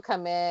have Will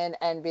come in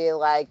and be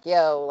like,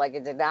 "Yo, like,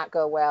 it did not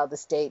go well.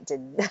 This date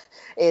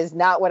is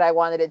not what I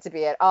wanted it to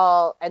be at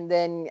all." And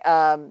then,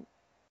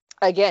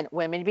 again,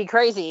 women be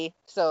crazy.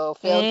 So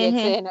Phil gets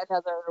in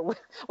another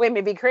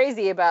women be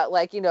crazy about,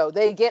 like,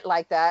 they get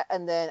like that.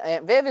 And then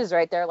Aunt Viv is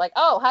right there like,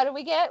 "Oh, what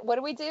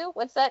do we do?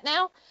 What's that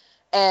now?"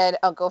 And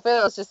Uncle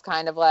Phil is just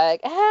kind of like,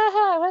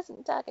 I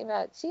wasn't talking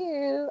about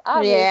you,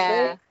 obviously.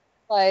 Yeah.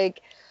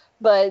 Like,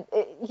 but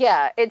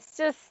it's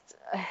just...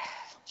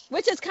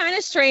 Which is kind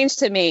of strange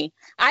to me.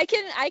 I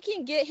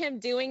can get him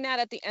doing that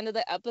at the end of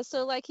the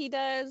episode like he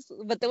does,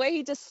 but the way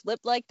he just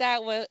slipped like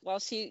that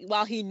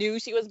while he knew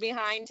she was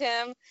behind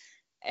him,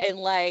 and,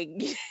 like,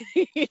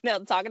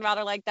 talking about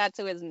her like that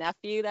to his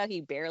nephew that he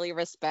barely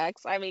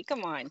respects. I mean,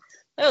 come on,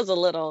 was a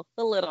little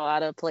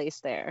out of place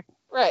there.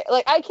 Right.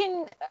 Like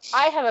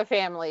I have a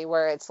family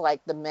where it's like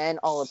the men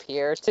all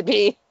appear to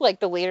be like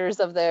the leaders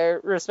of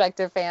their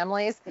respective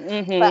families.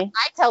 Mm-hmm. But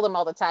I tell them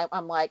all the time,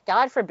 I'm like,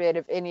 God forbid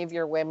if any of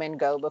your women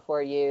go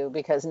before you,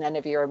 because none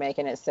of you are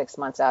making it 6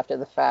 months after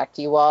the fact.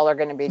 You all are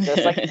going to be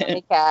just like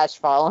Johnny Cash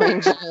following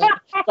Jane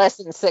less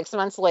than 6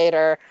 months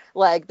later.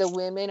 Like the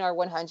women are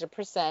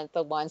 100%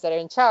 the ones that are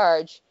in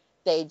charge.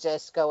 They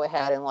just go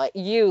ahead and like,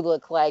 you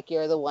look like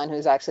you're the one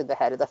who's actually the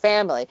head of the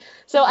family.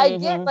 So I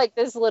get like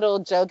this little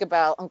joke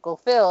about Uncle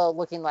Phil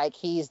looking like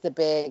he's the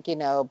big,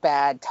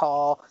 bad,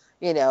 tall,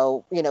 head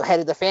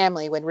of the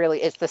family, when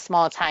really it's the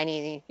small,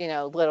 tiny,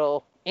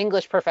 little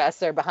English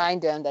professor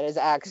behind him that is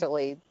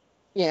actually,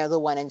 the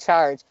one in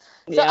charge.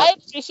 So I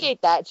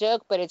appreciate that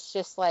joke, but it's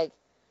just like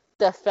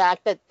the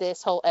fact that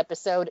this whole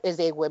episode is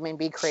a women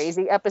be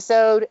crazy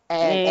episode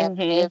and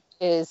it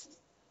is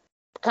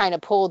kind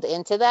of pulled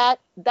into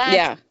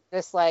that's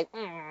just like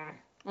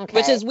okay.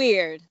 Which is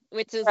weird.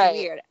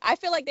 I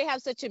feel like they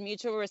have such a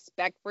mutual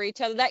respect for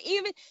each other that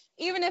even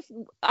if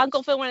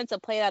Uncle Phil wanted to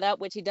play that up,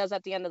 which he does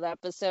at the end of the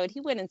episode,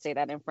 he wouldn't say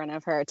that in front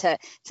of her to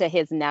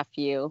his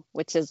nephew,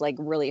 which is like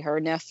really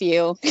her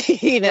nephew,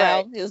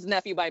 his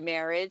nephew by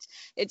marriage.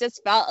 It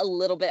just felt a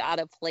little bit out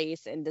of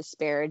place and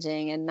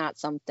disparaging and not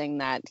something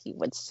that he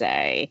would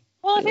say.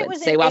 Well, if it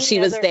was say while she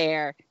was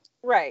there.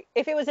 Right.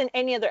 If it was in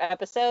any other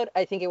episode,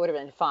 I think it would have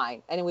been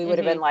fine. And we would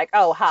have been like,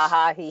 oh, ha,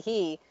 ha, he,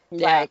 he.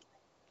 Yeah. Like,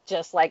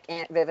 just like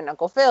Aunt Viv and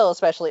Uncle Phil,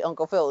 especially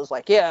Uncle Phil is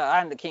like, yeah,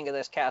 I'm the king of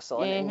this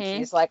castle. And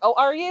she's like, oh,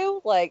 are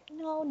you? Like,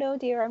 no,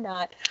 dear, I'm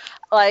not.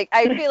 Like,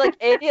 I feel like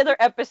any other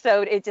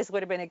episode, it just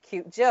would have been a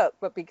cute joke.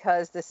 But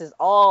because this is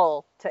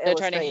all to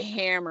illustrate. They're trying to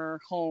hammer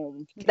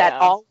home. That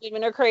all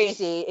women are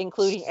crazy,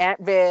 including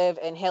Aunt Viv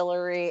and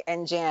Hillary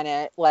and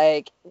Janet.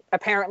 Like,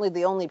 apparently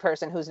the only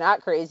person who's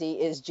not crazy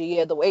is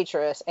Gia, the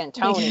waitress, and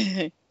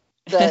Tony.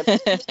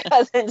 The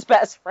cousin's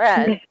best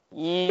friend.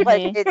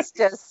 Like it's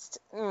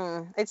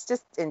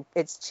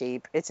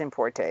cheap. It's in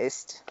poor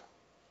taste.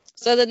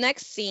 So the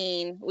next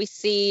scene we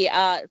see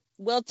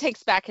Will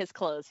takes back his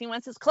clothes. He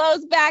wants his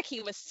clothes back.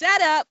 He was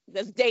set up.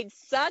 This date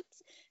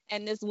sucked,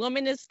 and this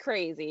woman is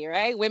crazy,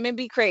 right? Women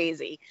be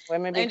crazy.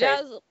 Women be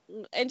crazy.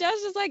 And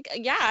Jazz is like,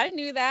 yeah, I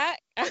knew that.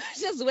 I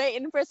was just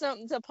waiting for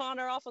something to pawn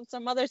her off on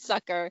some other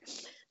sucker.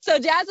 So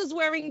Jazz is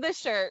wearing the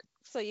shirt.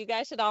 So you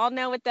guys should all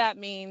know what that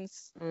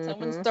means.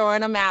 Someone's throwing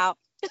them out.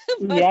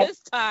 But this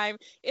time,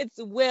 it's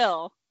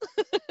Will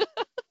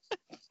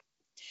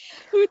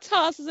who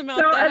tosses him out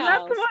the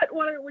house. That's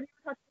when you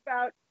talked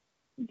about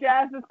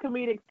Jazz's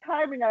comedic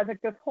timing. I was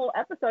like, this whole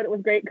episode, it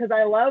was great because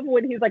I love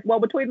when he's like, well,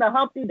 between the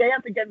Humpty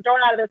dance and getting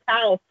thrown out of this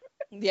house.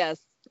 Yes.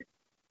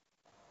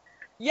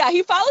 Yeah,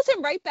 he follows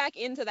him right back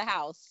into the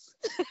house.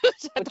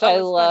 which I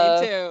love.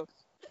 Funny too.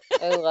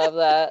 I love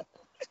that.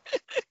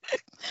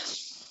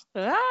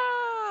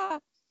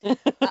 But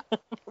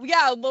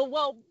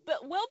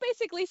Will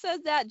basically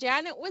says that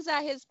Janet was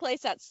at his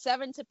place at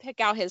 7 to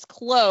pick out his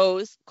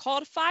clothes,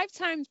 called 5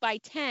 times by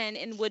 10,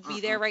 and would be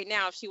there right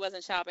now if she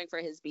wasn't shopping for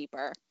his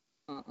beeper.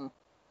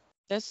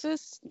 This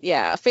is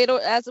fatal,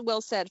 as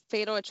Will said,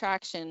 fatal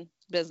attraction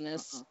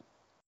business.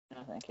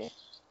 No, thank you.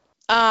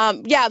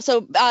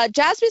 So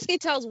Jazz basically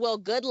tells Will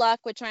good luck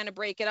with trying to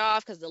break it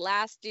off because the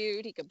last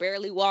dude, he could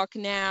barely walk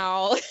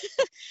now.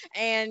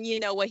 And,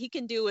 what he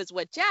can do is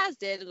what Jazz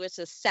did, which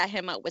is set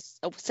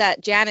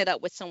Janet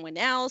up with someone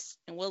else.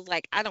 And Will's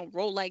like, I don't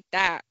roll like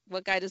that.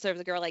 What guy deserves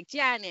a girl like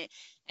Janet?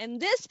 And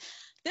this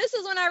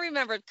is when I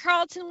remembered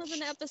Carlton was in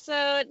the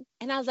episode.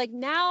 And I was like,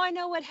 now I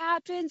know what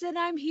happens and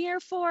I'm here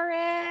for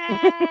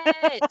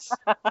it.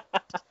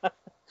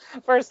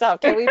 First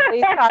off, can we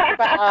please talk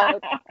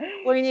about?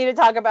 We need to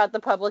talk about the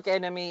Public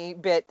Enemy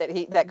bit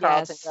that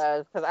Carlton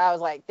does, because I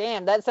was like,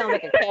 "Damn, that sounds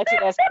like a catchy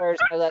ass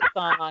version of that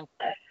song."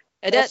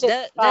 It's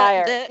just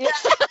fire.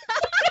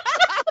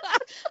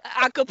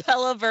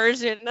 Acapella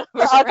version,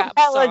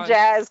 acapella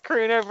jazz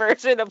crooner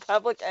version of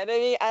Public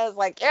Enemy. I was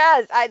like,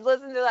 yes, I'd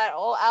listen to that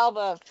whole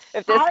album.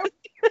 If this, I would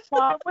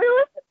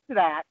listen to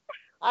that.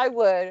 I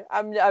would.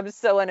 I'm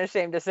so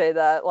unashamed to say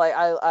that. Like,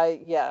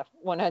 I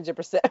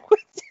 100%.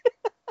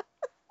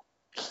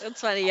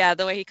 It's funny,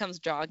 the way he comes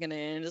jogging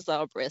in just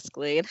all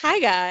briskly. And hi,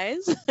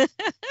 guys.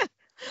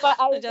 But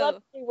I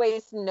love he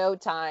wastes no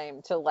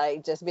time to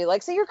like just be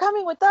like, so you're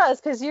coming with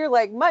us because you're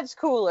like much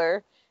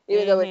cooler,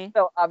 even though it's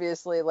so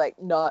obviously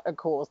like not a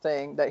cool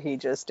thing that he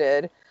just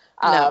did.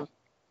 No.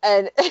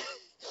 And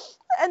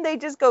they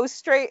just go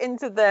straight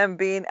into them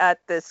being at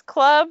this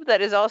club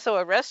that is also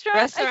a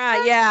restaurant.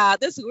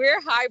 This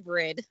weird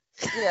hybrid.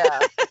 Yeah.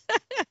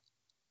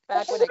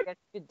 Back when I guess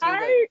you could do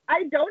that.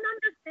 I don't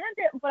understand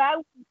it, but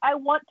I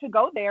want to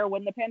go there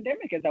when the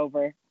pandemic is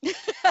over.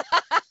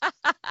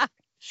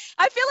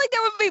 I feel like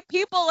there would be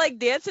people like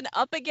dancing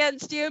up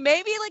against you.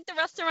 Maybe like the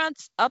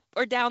restaurant's up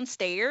or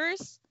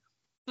downstairs.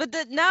 But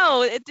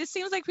it just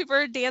seems like people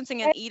are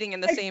dancing and eating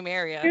in the same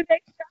area. Do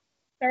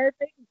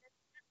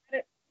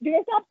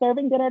they stop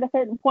serving dinner at a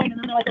certain point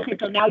and then they're like, okay,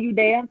 so now you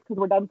dance because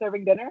we're done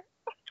serving dinner?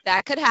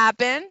 That could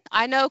happen.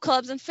 I know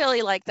clubs in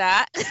Philly like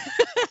that.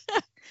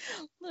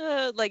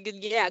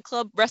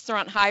 club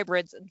restaurant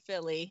hybrids in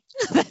Philly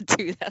that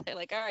do that. They're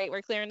like, all right,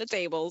 we're clearing the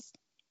tables.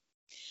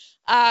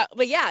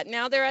 But yeah,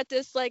 now they're at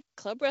this like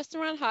club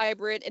restaurant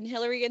hybrid, and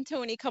Hillary and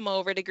Tony come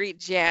over to greet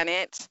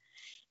Janet.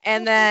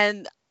 And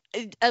then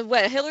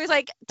Hillary's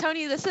like,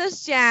 Tony, this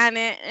is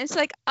Janet. And it's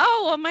like,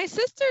 oh, well, my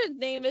sister's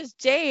name is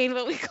Jane,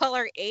 but we call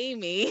her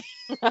Amy.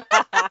 And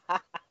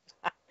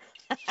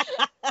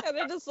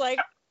they're just like,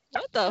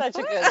 what the Such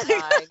fuck? a good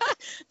line.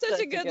 Such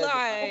a good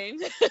line.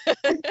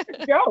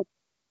 Joke.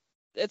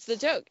 It's the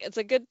joke. It's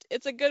a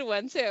good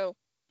one too.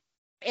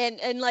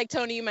 And like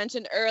Tony, you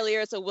mentioned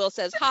earlier, so Will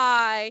says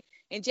hi,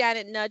 and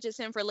Janet nudges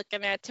him for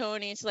looking at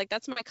Tony, and she's like,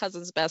 that's my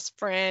cousin's best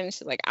friend.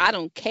 She's like, I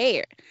don't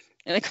care.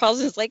 And the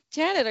cousin's like,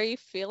 Janet, are you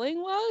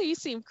feeling well? You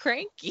seem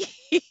cranky.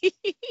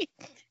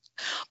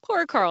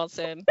 Poor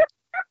Carlton.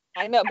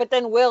 I know, but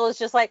then Will is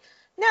just like,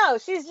 no,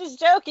 she's just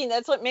joking.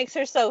 That's what makes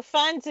her so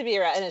fun to be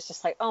around. And it's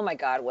just like, oh my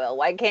God, Will,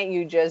 why can't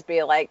you just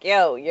be like,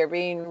 yo, you're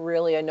being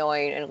really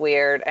annoying and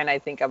weird, and I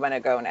think I'm going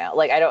to go now.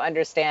 Like, I don't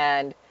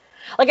understand.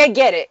 Like, I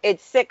get it.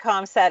 It's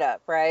sitcom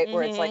setup, right?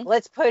 Where it's like,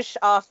 let's push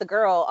off the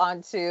girl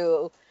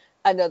onto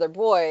another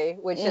boy,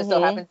 which just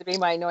so happens to be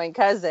my annoying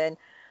cousin.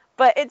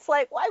 But it's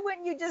like, why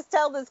wouldn't you just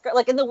tell this girl?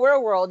 Like, in the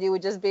real world, you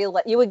would just be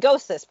like, you would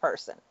ghost this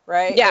person,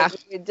 right? Yeah.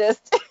 Like, you would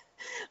just,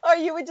 or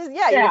you would just, you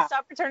would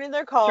stop returning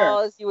their calls.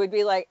 Sure. You would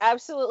be like,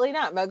 absolutely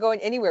not. I'm not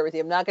going anywhere with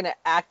you. I'm not going to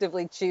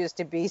actively choose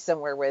to be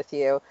somewhere with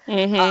you.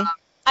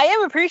 I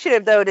am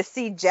appreciative, though, to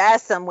see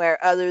Jazz somewhere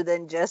other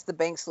than just the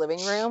Banks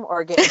living room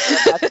or getting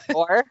at the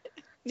door.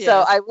 Yes.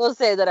 So I will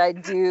say that I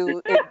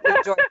do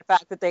enjoy the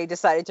fact that they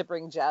decided to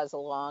bring Jazz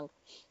along.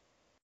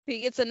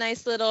 He gets a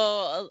nice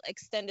little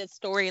extended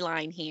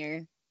storyline here.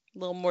 A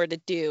little more to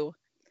do.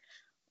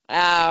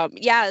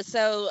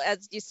 So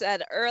as you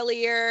said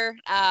earlier,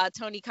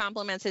 Tony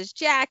compliments his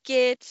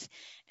jacket,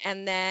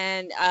 and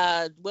then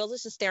Will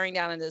is just staring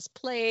down at his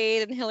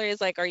plate, and Hillary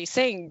is like, are you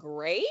saying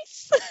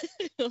grace?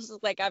 It was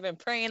just like, I've been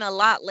praying a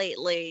lot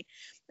lately.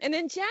 And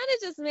then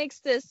Janet just makes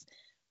this,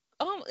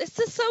 it's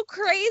just so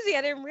crazy.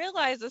 I didn't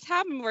realize this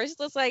happened, where it's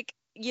just like,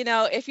 you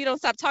know, if you don't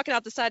stop talking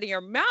out the side of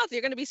your mouth,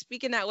 you're going to be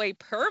speaking that way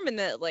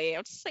permanently.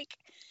 I'm just like,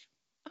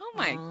 oh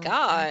my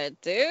God,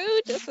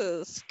 dude, this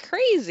is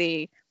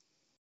crazy.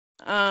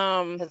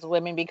 Because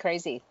women be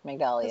crazy,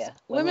 Migdalia.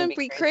 Women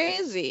be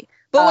crazy.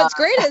 But what's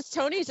great is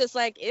Tony's just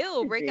like,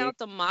 ew, break out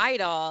the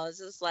Midol. It's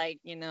just like,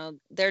 you know,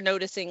 they're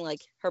noticing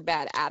like her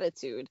bad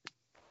attitude.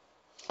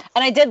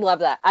 And I did love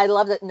that. I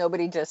love that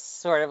nobody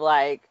just sort of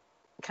like,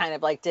 kind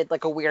of like did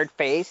like a weird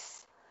face.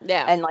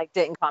 Yeah. And like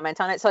didn't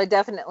comment on it. So I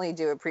definitely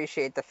do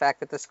appreciate the fact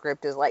that the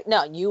script is like,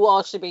 no, you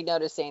all should be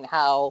noticing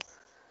how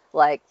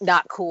like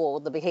not cool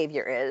the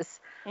behavior is.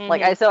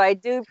 Like I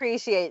do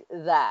appreciate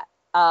that.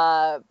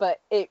 But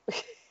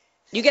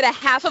you get a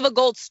half of a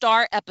gold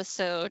star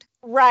episode.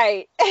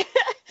 Right.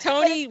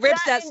 Tony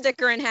rips that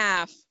sticker in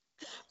half.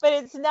 But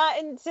it's not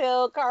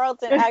until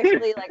Carlton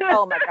actually like,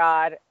 oh my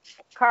God,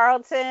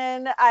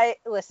 Carlton,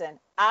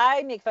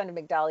 I make fun of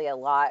Migdalia a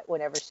lot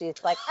whenever she's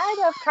like, I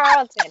love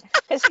Carlton.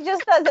 Because she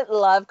just doesn't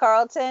love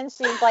Carlton.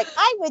 She's like,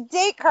 I would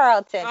date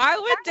Carlton. I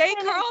would date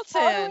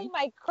Carlton. Totally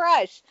my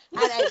crush.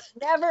 And I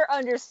never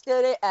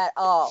understood it at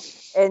all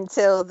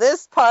until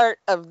this part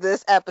of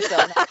this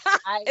episode.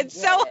 It's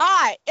so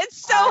hot. It's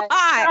so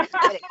hot.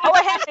 Go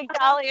ahead,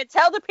 Migdalia.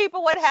 Tell the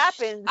people what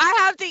happened. I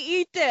have to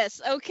eat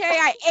this, okay?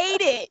 I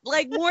ate it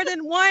like more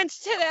than once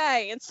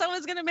today. And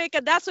someone's going to make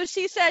a that's what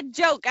she said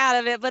joke out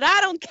of it, but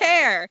I don't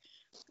care.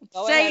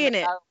 Saying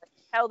it.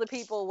 Tell the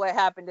people what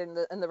happened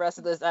in the rest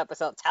of this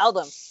episode. Tell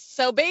them.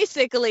 So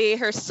basically,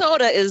 her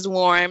soda is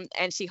warm,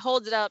 and she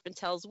holds it up and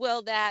tells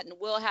Will that, and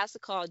Will has to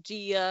call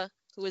Gia,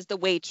 who is the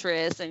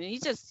waitress, and he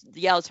just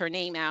yells her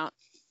name out.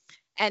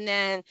 And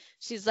then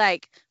she's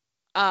like,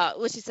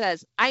 she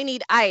says, I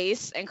need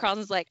ice. And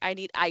Carlton's like, I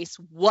need ice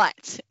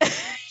what?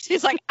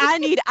 She's like, I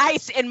need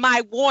ice in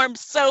my warm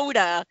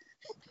soda.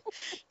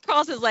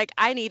 Carlton's like,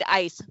 I need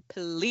ice,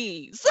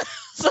 please.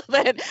 So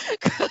then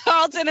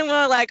Carlton and Will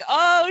are like,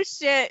 oh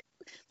shit,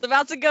 it's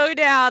about to go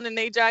down, and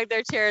they drag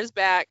their chairs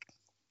back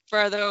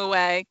further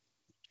away.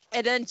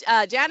 And then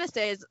Janice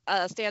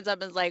stands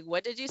up and is like,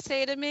 what did you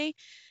say to me?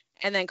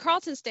 And then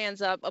Carlton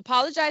stands up,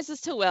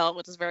 apologizes to Will,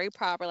 which is very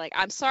proper. Like,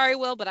 I'm sorry,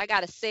 Will, but I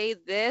got to say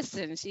this.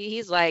 And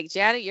he's like,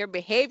 Janet, your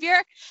behavior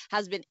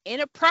has been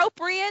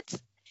inappropriate.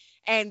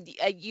 And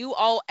you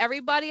owe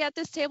everybody at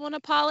this table an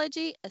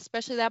apology,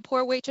 especially that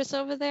poor waitress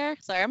over there.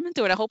 Sorry, I'm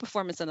doing a whole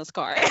performance in this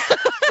car.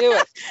 Do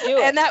it.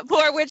 And that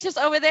poor waitress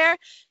over there,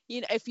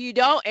 you know, if you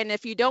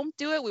don't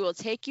do it, we will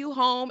take you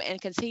home and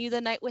continue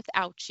the night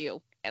without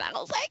you. And I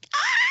was like,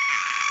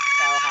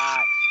 so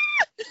hot.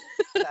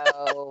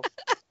 So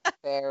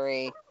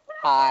very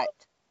hot.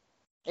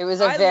 It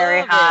was a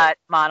very hot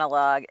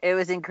monologue. It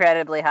was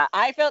incredibly hot.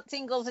 I felt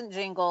tingles and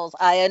jingles.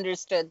 I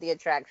understood the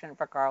attraction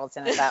for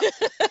Carlton at that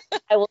point.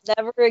 I will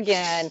never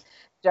again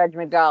judge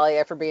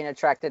Migdalia for being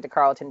attracted to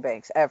Carlton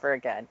Banks ever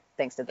again,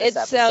 thanks to this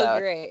episode. It's so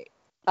great.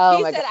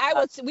 Oh, he said,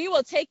 we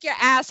will take your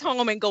ass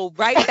home and go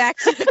right back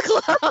to the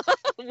club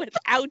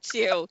without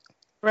you.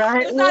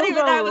 Right? It's not We'll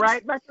even that go much.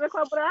 right back to the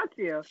club without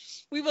you.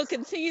 We will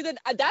continue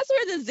that's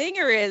where the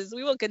zinger is.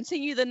 We will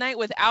continue the night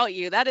without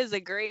you. That is a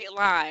great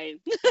line.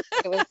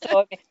 It was so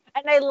amazing.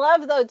 And I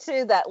love though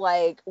too that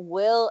like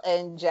Will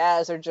and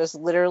Jazz are just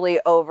literally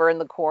over in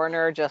the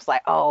corner, just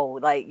like, oh,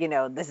 like, you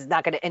know, this is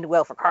not going to end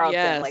well for Carlton.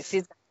 Yes. Like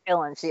she's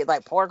killing. She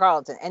like poor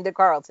Carlton, ended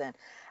Carlton,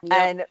 Yep.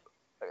 and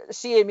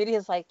she immediately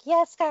is like,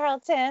 yes,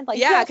 Carlton. Like,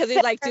 Yeah, yes, because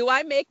he's like, do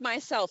I make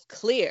myself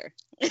clear?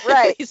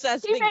 right. He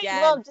says He it may as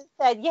again. well just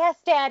said, yes,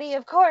 Daddy,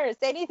 of course.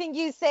 Anything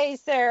you say,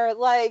 sir.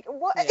 Like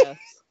what? Yes.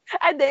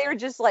 And they were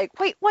just like,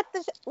 wait, what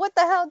the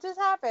hell just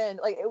happened?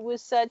 Like it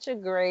was such a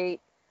great.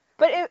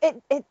 But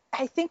it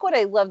I think what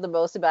I love the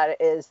most about it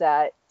is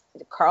that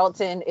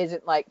Carlton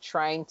isn't like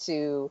trying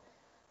to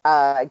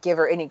give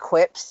her any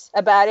quips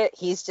about it.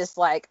 He's just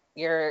like,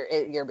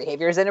 your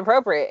behavior is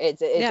inappropriate.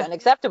 It's Yeah.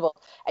 unacceptable,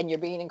 and you're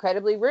being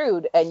incredibly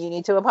rude, and you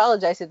need to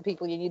apologize to the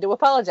people you need to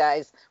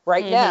apologize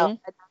right now. And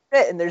that's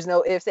it. And there's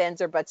no ifs,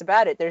 ands, or buts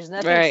about it. There's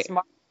nothing Right.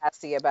 smart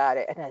assy about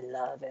it, and I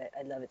love it.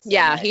 I love it so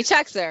Yeah, much. he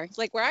checks her. It's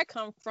like, where I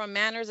come from,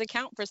 manners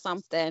account for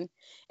something.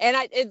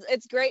 And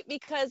it's great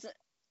because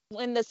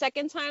when the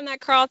second time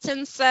that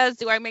Carlton says,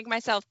 do I make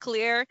myself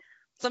clear?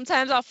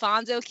 Sometimes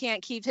Alfonso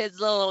can't keep his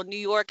little New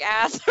York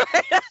ass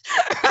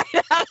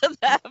right out of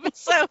the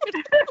episode.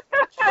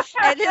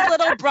 And his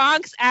little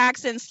Bronx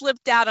accent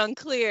slipped out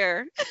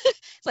unclear.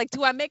 It's like,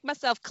 do I make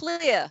myself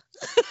clear?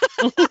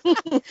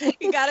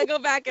 You got to go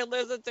back and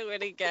listen to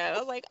it again. I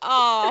was like,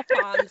 oh,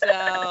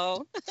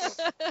 Alfonso.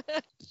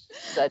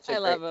 Such a I great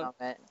love him.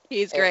 moment.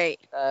 He's It great.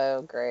 was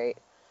so great.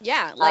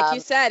 Yeah, like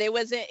you said, it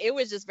was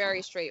just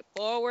very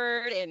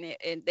straightforward,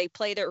 and they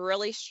played it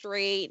really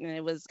straight,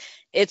 and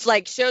it's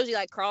like shows you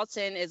like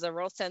Carlton is a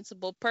real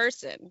sensible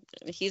person.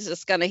 He's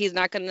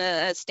not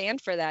gonna stand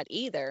for that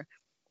either.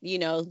 You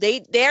know,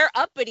 they're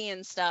uppity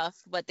and stuff,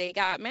 but they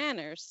got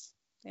manners.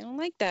 They don't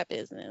like that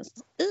business.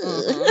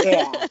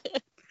 Yeah.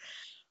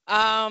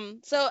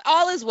 So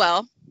all is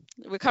well.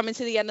 We're coming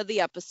to the end of the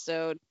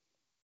episode.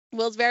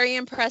 Will's very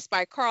impressed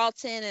by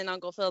Carlton, and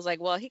Uncle Phil's like,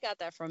 well, he got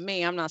that from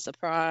me. I'm not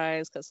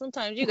surprised, because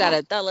sometimes you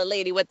gotta tell a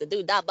lady what to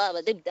do. Da ba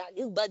ba da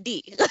do ba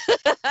dee.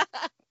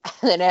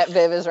 And Aunt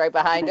Viv is right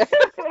behind her.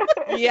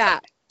 Yeah.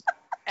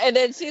 And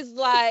then she's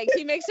like,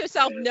 he makes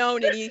herself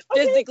known, and he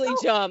physically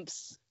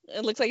jumps.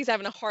 It looks like he's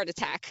having a heart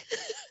attack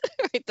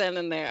right then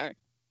and there.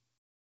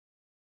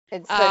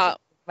 It's such a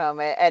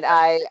moment, and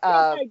I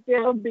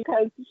do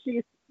because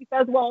she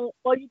says, well,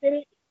 you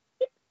didn't.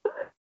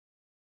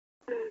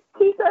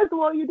 He says,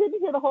 well, you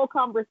didn't hear the whole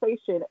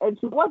conversation, and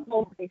she was the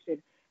whole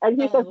conversation.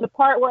 And he says, the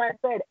part where I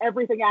said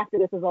everything after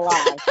this is a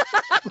lie.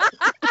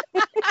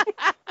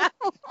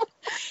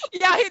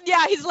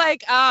 Yeah, he's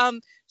like,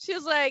 she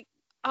was like,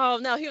 oh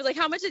no, he was like,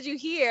 how much did you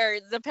hear?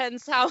 It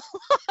depends how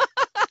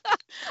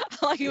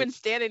long you been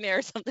standing there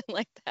or something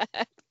like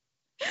that.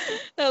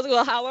 I was like,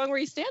 well, how long were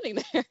you standing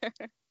there?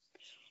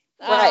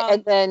 Right,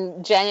 and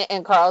then Janet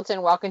and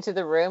Carlton walk into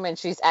the room, and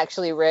she's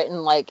actually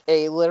written like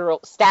a literal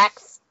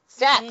stacks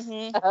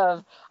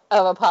of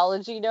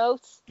apology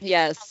notes.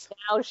 Yes.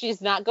 Now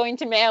she's not going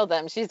to mail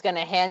them; she's going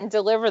to hand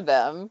deliver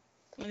them.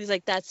 And he's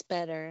like, that's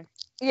better.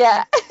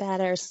 Yeah,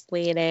 Better,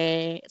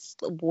 sweetie.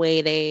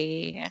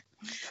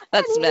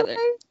 That's better.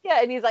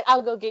 Yeah, and he's like,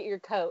 I'll go get your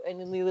coat,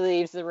 and then he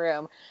leaves the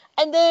room.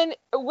 And then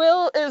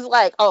Will is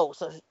like, oh,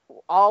 so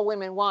all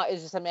women want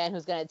is just a man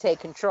who's going to take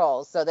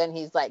control. So then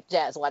he's like,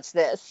 Jazz, watch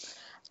this.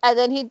 And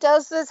then he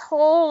does this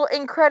whole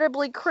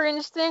incredibly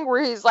cringe thing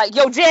where he's like,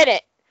 yo,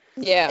 Janet.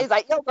 Yeah. He's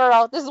like, yo,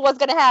 girl, this is what's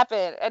going to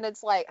happen. And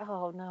it's like,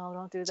 oh, no,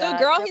 don't do that. So,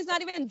 girl, he's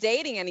not even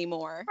dating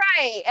anymore.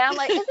 Right. And I'm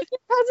like, isn't your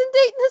cousin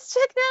dating this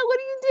chick now? What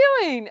are you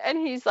doing? And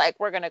he's like,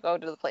 we're going to go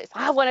to the place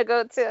I want to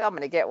go to. I'm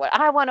going to get what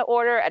I want to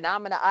order, and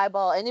I'm going to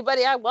eyeball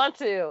anybody I want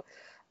to.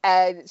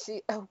 And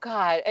she, oh,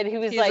 God. And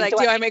he's like,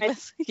 do I make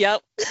this?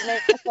 Yep.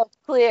 Make myself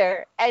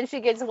clear? And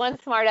she gets one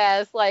smart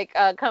ass like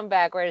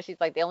comeback where she's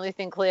like, the only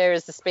thing clear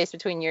is the space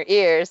between your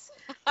ears.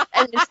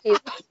 And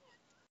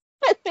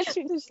then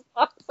she just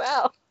walks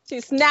out. She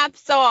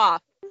snaps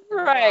off.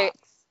 Right.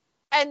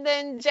 And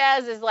then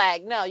Jazz is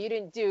like, no, you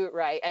didn't do it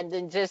right. And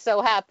then just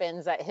so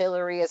happens that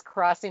Hillary is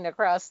crossing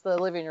across the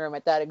living room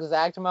at that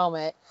exact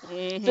moment.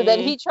 Mm-hmm. So then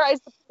he tries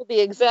to pull the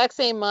exact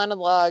same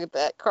monologue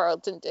that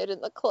Carlton did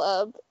in the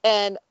club.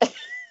 And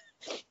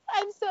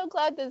I'm so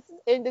glad this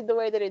ended the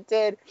way that it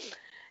did.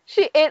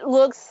 It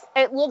looks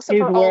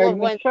for all of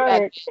one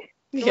shirt.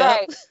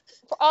 Right.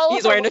 For all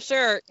He's of wearing a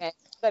shirt.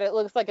 that it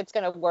looks like it's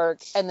going to work.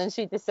 And then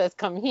she just says,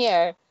 come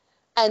here.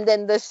 And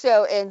then the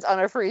show ends on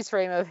a freeze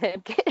frame of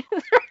him getting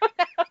thrown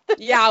out.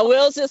 Yeah,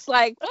 Will's just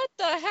like, what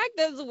the heck?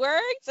 This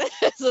works?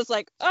 It's just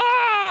like,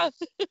 ah!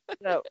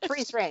 No,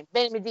 freeze frame.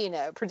 Ben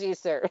Medina,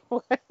 producer.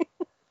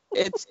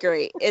 It's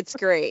great. It's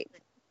great.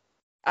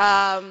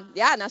 Yeah,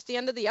 and that's the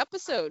end of the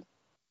episode.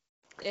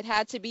 It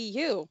had to be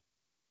you.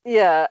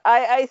 Yeah,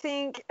 I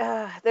think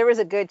there was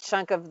a good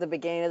chunk of the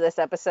beginning of this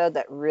episode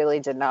that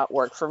really did not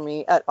work for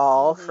me at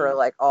all for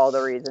like all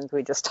the reasons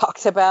we just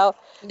talked about.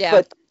 Yeah.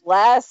 But the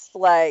last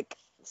like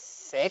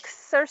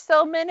 6 or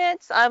so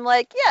minutes, I'm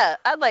like, yeah,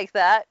 I like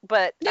that.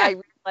 But Yeah. I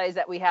really realize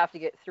that we have to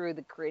get through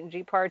the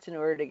cringy parts in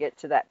order to get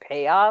to that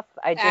payoff.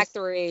 Act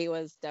 3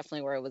 was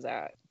definitely where it was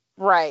at.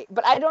 Right,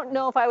 but I don't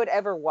know if I would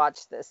ever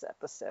watch this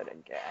episode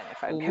again.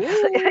 If I'm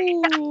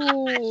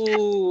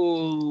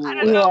Ooh.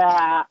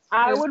 Yeah,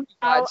 I would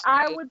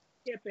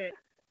skip it.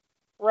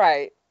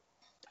 Right.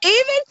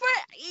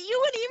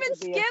 You would even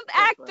It'd be a skip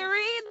Act skipper.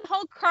 3, the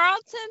whole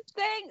Carlton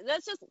thing.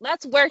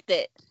 That's worth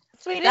it.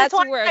 Sweetie, That's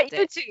that's why worth I got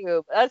it.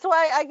 YouTube. That's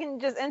why I can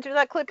just enter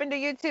that clip into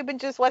YouTube and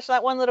just watch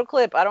that one little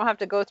clip. I don't have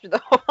to go through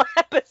the whole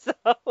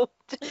episode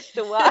just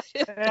to watch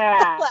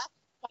Yeah. the last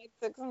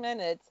 6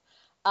 minutes.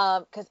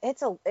 Because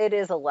it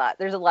is a lot.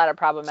 There's a lot of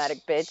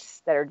problematic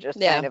bits that are just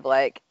kind of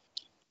like,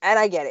 and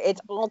I get it. It's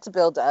all to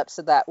build up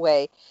so that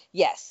way,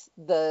 yes,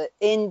 the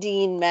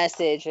ending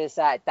message is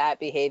that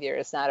behavior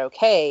is not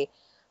okay,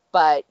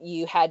 but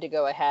you had to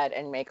go ahead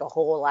and make a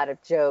whole lot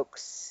of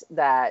jokes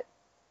that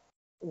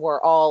were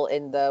all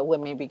in the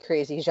women be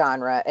crazy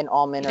genre and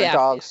all men are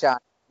dogs genre.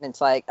 And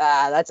it's like,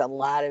 that's a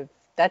lot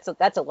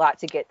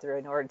to get through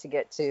in order to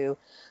get to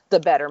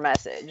the better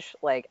message.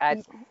 Like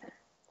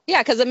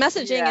because the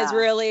messaging is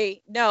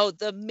really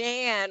the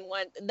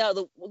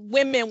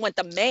women want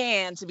the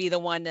man to be the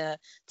one to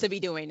be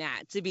doing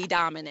that, to be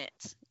dominant.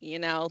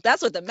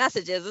 That's what the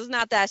message is. It's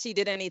not that she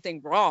did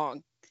anything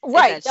wrong.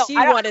 Right. She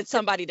wanted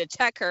somebody to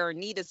check her, or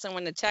needed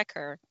someone to check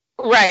her.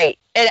 Right.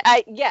 And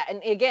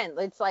and again,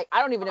 it's like, I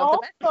don't even know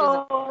if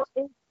the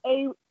message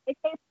is it's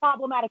a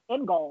problematic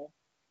end goal.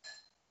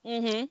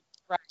 Mm-hmm.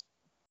 Right.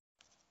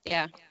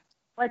 Yeah.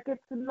 Like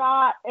it's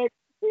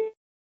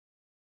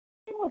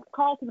with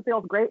Carlton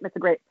feels great and it's a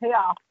great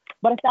payoff,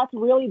 but if that's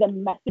really the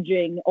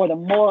messaging or the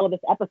moral of this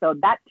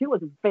episode, that too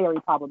is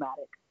very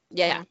problematic.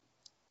 Yeah.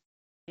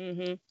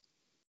 Mm-hmm.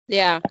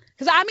 Yeah.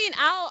 Because I mean,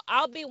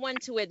 I'll be one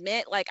to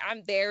admit, like,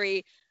 I'm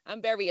very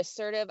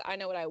assertive. I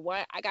know what I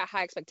want. I got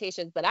high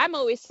expectations, but I'm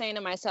always saying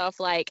to myself,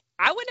 like,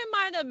 I wouldn't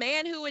mind a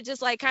man who would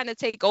just like kind of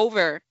take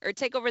over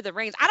the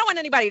reins. I don't want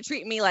anybody to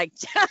treat me like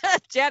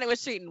Janet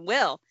was treating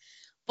Will,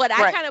 but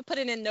I kind of put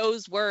it in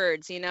those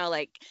words,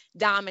 like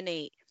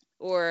dominate,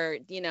 or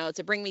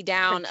to bring me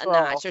down a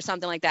notch or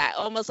something like that,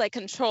 almost like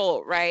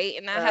control, right?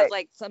 And that has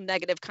like some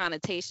negative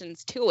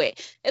connotations to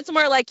it. It's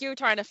more like you're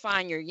trying to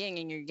find your yin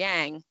and your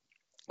yang,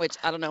 which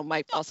I don't know,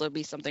 might also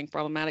be something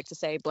problematic to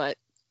say, but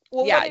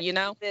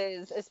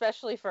is,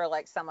 especially for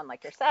like someone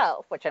like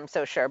yourself, which I'm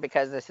so sure,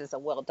 because this is a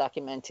well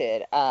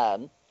documented I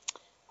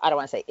don't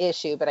want to say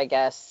issue, but I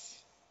guess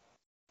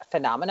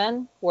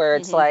phenomenon, where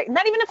it's like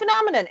not even a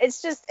phenomenon,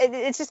 it's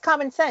just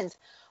common sense.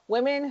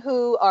 Women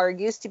who are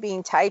used to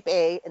being type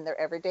A in their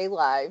everyday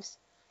lives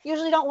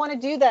usually don't want to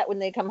do that when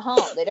they come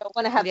home. They don't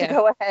want to have to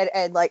go ahead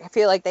and like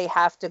feel like they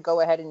have to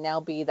go ahead and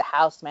now be the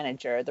house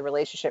manager, the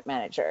relationship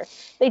manager.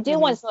 They do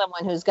want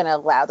someone who's going to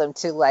allow them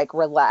to like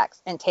relax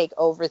and take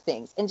over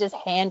things and just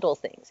handle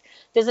things.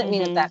 Doesn't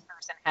mean that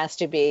person has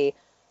to be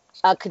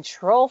a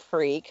control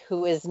freak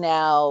who is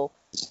now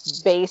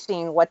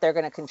basing what they're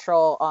going to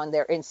control on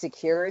their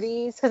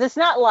insecurities, because it's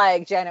not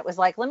like Janet was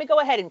like, let me go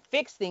ahead and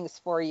fix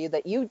things for you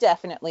that you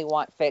definitely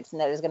want fixed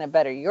and that is going to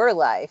better your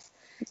life.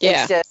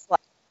 It's just like,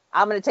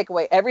 I'm going to take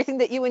away everything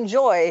that you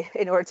enjoy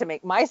in order to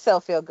make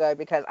myself feel good,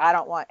 because I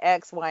don't want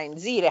X, Y, and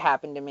Z to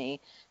happen to me.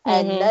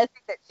 And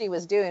nothing that she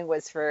was doing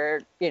was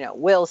for,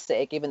 Will's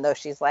sake, even though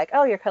she's like,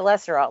 oh, your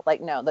cholesterol. Like,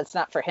 no, that's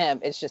not for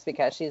him. It's just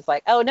because she's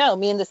like, oh, no,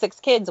 me and the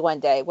 6 kids one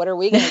day. What are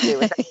we going to do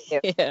with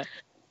that?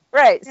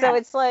 Right. So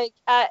it's like,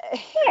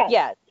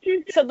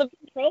 She's just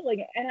controlling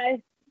it.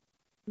 And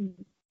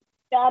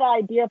that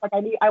idea of like,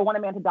 I want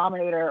a man to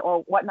dominate her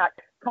or whatnot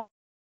comes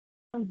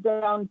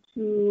down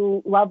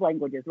to love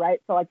languages, right?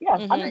 So like,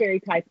 yes, I'm a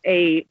very type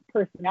A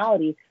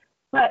personality,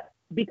 but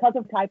because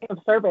of type of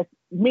service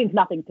means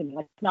nothing to me.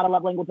 Like, it's not a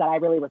love language that I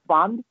really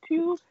respond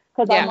to,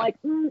 because I'm like,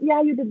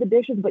 you did the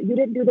dishes, but you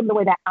didn't do them the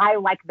way that I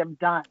like them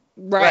done.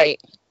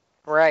 Right.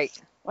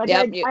 Like,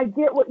 I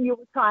get what you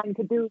were trying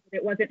to do, but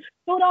it wasn't.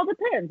 So it all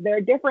depends. There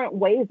are different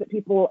ways that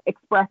people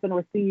express and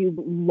receive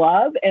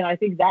love, and I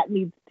think that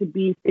needs to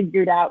be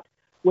figured out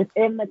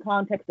within the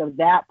context of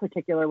that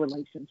particular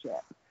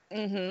relationship.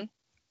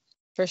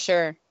 For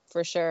sure.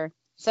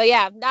 So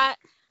yeah, not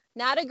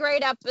a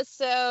great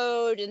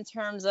episode in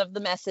terms of the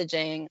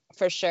messaging,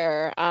 for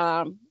sure.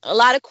 A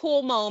lot of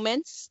cool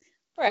moments.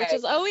 Right. Which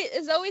is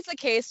always the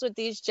case with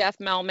these Jeff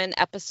Melman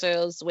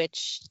episodes,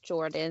 which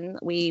Jordan,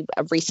 we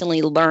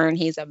recently learned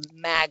he's a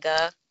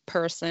MAGA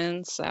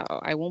person, so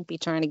I won't be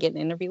trying to get an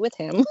interview with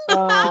him.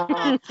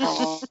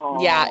 It's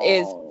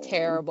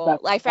terrible.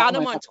 I found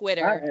him on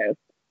Twitter.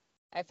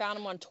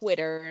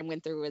 And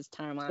went through his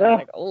timeline. I was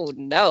like, oh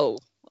no.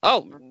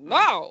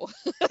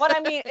 But I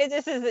mean,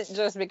 this isn't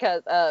just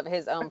because of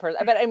his own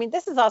person, but I mean,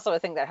 this is also a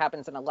thing that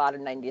happens in a lot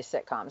of 90s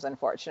sitcoms,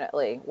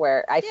 unfortunately,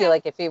 where I feel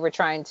like if you were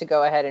trying to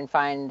go ahead and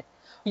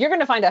you're going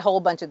to find a whole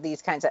bunch of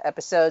these kinds of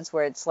episodes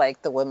where it's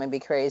like the women be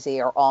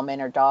crazy or all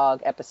men are dog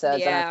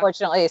episodes. And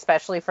unfortunately,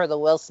 especially for the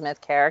Will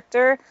Smith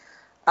character,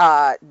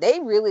 they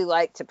really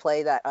like to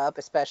play that up,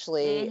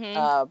 especially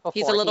before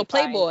he's a little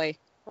playboy.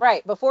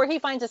 Before he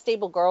finds a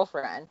stable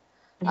girlfriend.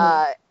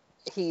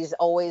 he's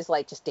always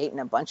like just dating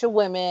a bunch of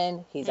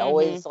women. He's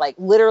always like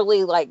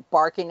literally like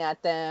barking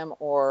at them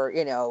or,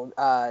 you know,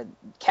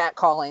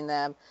 catcalling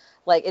them.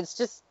 Like, it's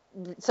just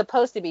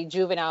supposed to be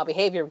juvenile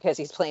behavior because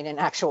he's playing an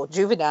actual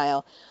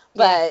juvenile.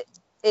 But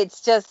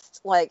it's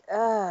just like,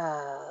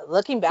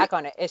 looking back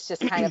on it, it's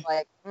just kind of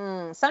like,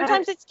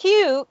 sometimes it's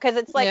cute because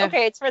it's like,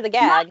 okay, it's for the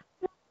gag.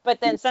 But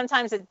then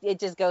sometimes it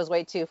just goes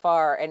way too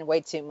far and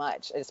way too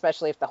much,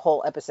 especially if the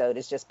whole episode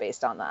is just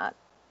based on that.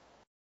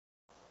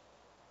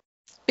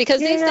 Because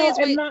these days,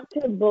 and not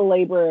to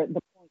belabor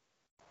the point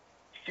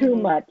too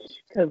much,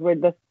 because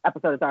this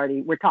episode is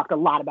already, we're talking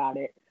a lot about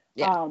it.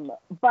 Yeah.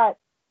 But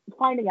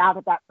finding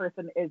out that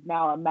person is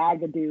now a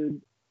MAGA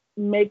dude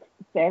makes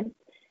sense.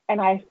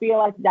 And I feel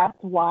like that's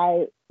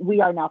why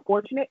we are now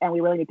fortunate, and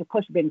we really need to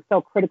push being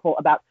so critical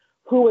about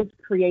who is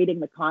creating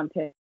the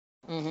content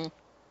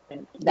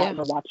that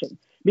we're watching.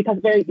 Because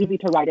it's very easy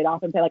to write it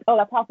off and say like, oh,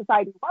 that's how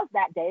society was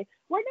that day.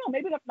 Well, no,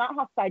 maybe that's not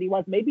how society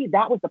was. Maybe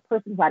that was the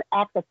person who had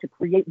access to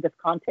create this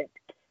content.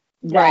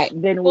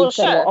 Then we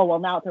said, well,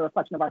 now it's a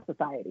reflection of our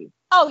society.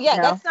 Oh, yeah,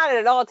 you know? That's not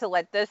at all to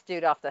let this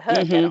dude off the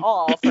hook at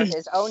all for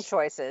his own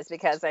choices.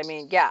 Because, I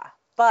mean,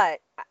 but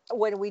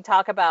when we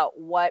talk about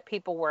what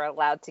people were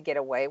allowed to get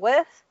away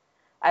with,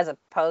 as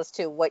opposed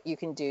to what you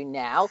can do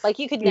now, like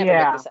you could never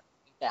make this episode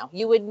now.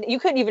 You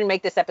couldn't even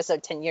make this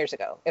episode 10 years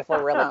ago, if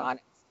we're really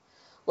honest.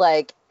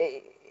 Like,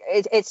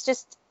 it's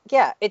just,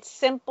 it's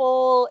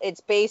simple,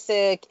 it's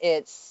basic,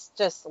 it's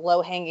just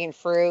low-hanging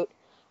fruit.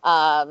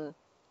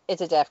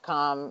 It's a Def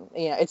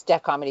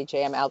Comedy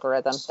Jam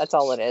algorithm. That's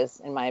all it is,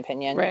 in my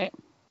opinion. Right.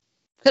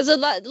 Because a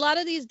lot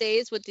of these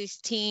days with these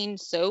teen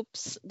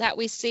soaps that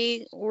we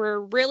see, we're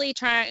really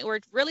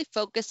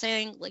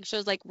focusing, like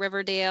shows like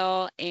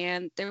Riverdale,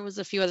 and there was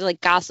a few other,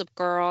 like Gossip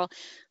Girl,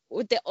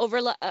 with the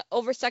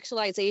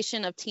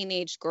over-sexualization of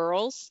teenage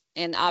girls.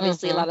 And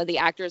obviously a lot of the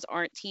actors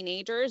aren't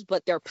teenagers,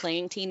 but they're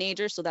playing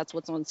teenagers, so that's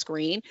what's on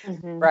screen.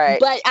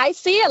 Right. But I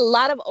see a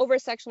lot of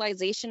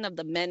over-sexualization of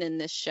the men in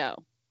this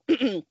show.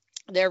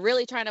 They're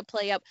really trying to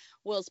play up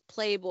Will's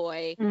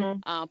Playboy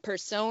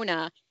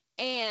persona,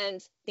 and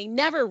they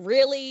never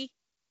really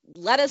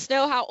let us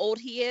know how old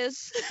he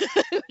is.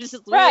 Which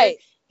is weird.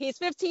 He's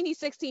 15, he's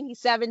 16, he's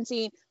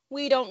 17.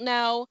 We don't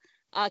know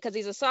because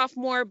he's a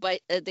sophomore,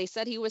 but they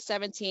said he was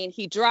 17.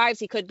 He drives,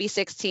 he could be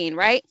 16,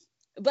 right?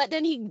 But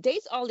then he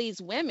dates all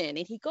these women,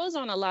 and he goes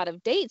on a lot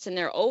of dates, and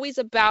they're always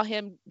about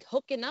him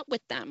hooking up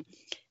with them.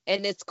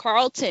 And it's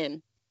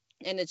Carlton,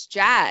 and it's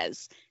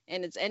Jazz,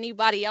 and it's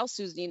anybody else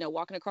who's, you know,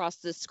 walking across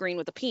the screen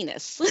with a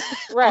penis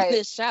on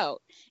this show.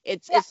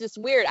 It's just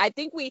weird. I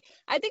think we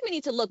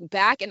need to look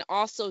back and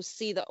also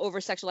see the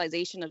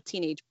over-sexualization of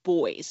teenage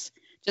boys.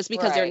 Just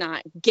because they're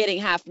not getting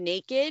half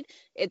naked,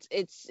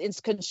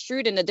 it's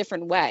construed in a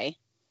different way.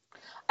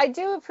 I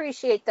do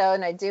appreciate, though,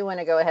 and I do want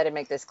to go ahead and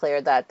make this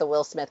clear, that the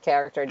Will Smith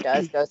character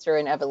does go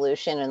through an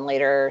evolution in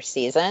later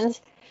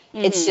seasons.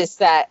 It's just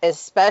that,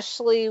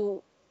 especially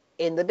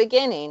in the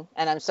beginning,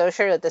 and I'm so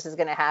sure that this is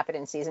going to happen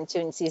in season 2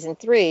 and season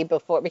 3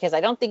 because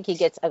I don't think he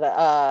gets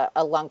a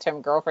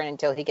long-term girlfriend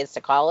until he gets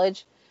to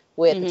college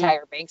with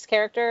Tyra Banks'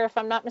 character, if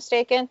I'm not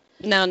mistaken.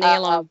 No,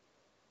 Nia Long.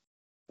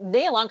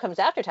 Nia Long comes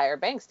after Tyra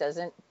Banks,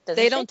 doesn't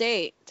they? Don't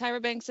date.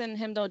 Tyra Banks and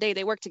him don't date.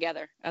 They work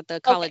together at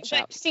the college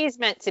shop. She's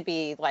meant to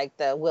be like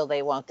the will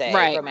they, won't they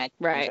romantic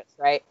interest,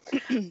 right?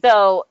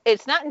 So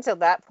it's not until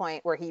that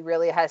point where he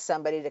really has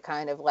somebody to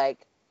kind of like,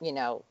 you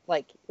know,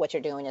 like, what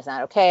you're doing is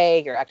not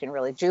okay. You're acting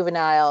really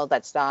juvenile.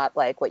 That's not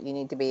like what you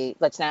need to be.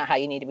 That's not how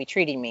you need to be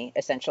treating me,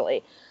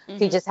 essentially.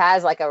 He just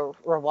has like a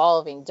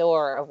revolving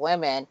door of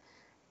women.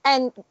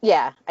 And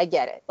yeah, I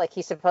get it. Like,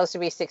 he's supposed to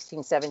be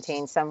 16,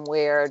 17, some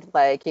weird,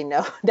 like, you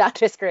know,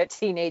 nondescript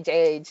teenage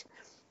age.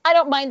 I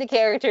don't mind the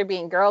character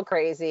being girl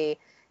crazy.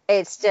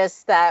 It's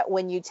just that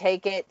when you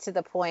take it to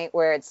the point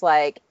where it's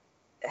like,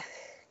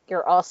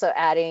 you're also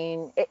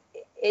adding,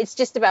 it's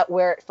just about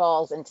where it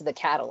falls into the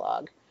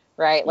catalog,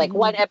 right? Like,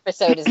 one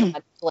episode is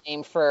not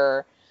blamed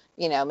for,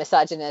 you know,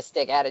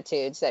 misogynistic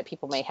attitudes that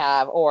people may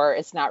have, or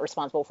it's not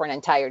responsible for an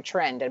entire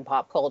trend in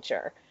pop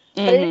culture.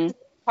 But it is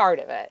part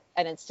of it,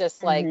 and it's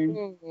just like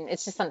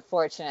it's just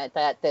unfortunate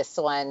that this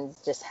one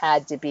just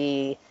had to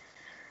be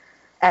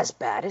as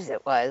bad as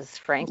it was,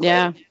 frankly.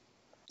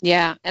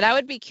 Yeah, and I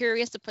would be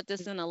curious to put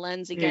this in a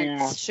lens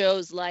against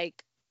shows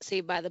like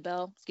Saved by the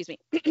Bell.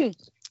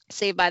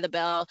 Saved by the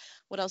Bell.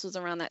 What else was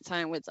around that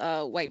time with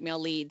white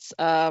male leads?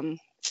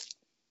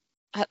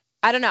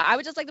 I don't know. I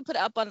would just like to put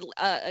it up on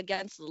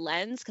against the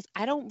lens, because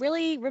I don't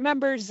really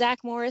remember Zach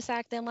Morris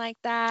acting like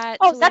that.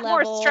 Oh, Zach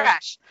Morris is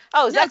trash.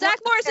 Oh, no, Zach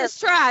Morris is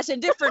trash in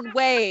different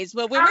ways.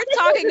 But when we're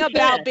talking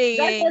about being,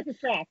 Zach Morris is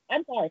trash.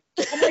 I'm sorry.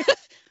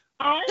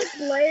 I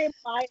blame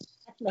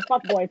the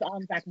fuckboys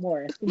on Zach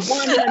Morris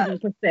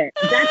 100%.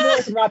 Zach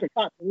Morris and Roger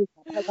Cox.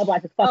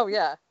 Oh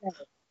yeah.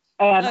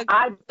 And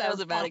that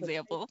was a bad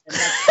example.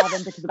 All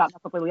them bitches got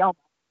Mesothelioma.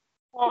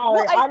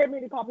 I didn't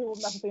mean to call people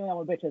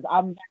Mesothelioma bitches.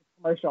 I'm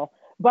commercial.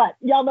 But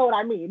y'all know what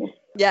I mean.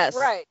 Yes.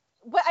 Right.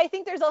 But I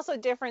think there's also a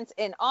difference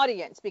in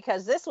audience,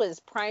 because this was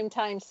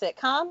primetime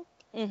sitcom.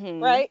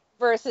 right?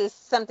 Versus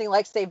something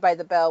like Saved by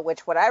the Bell,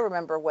 which what I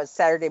remember was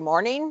Saturday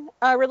morning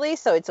release,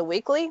 so it's a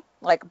weekly,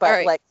 like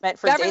meant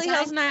for Beverly daytime.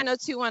 Hills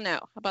 90210.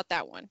 How about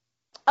that one?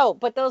 Oh,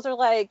 but those are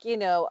like, you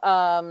know,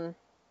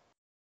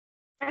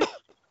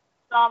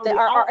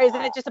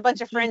 isn't it just a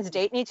bunch of friends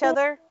dating each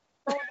other?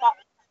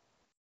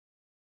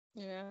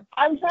 Yeah.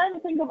 I'm trying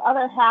to think of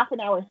other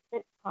half-an-hour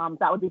sitcoms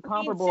that would be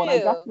comparable, and I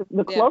guess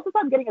the closest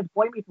I'm getting is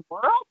Boy Meets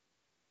World.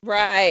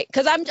 Right,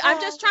 because I'm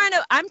just trying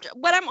to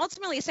what I'm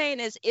ultimately saying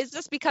is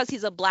this because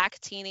he's a black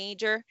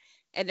teenager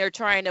and they're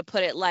trying to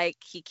put it like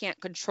he can't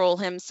control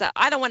himself.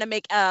 I don't want to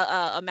make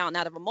a mountain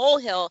out of a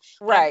molehill.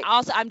 Right.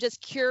 I'm just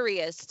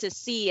curious to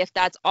see if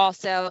that's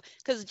also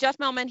because Jeff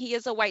Melman, he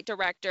is a white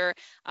director.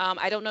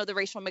 I don't know the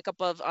racial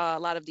makeup of a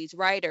lot of these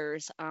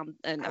writers, and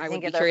I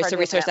would be curious to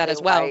research that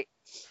as well. White.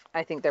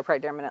 I think they're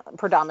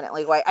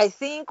predominantly white. I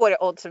think what it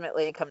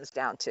ultimately comes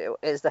down to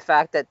is the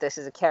fact that this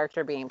is a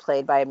character being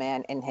played by a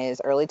man in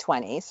his early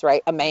 20s,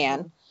 right? A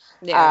man.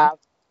 Yeah.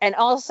 And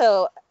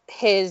also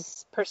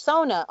his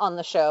persona on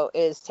the show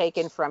is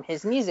taken from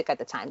his music at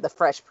the time, The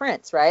Fresh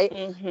Prince, right?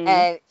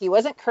 And he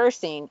wasn't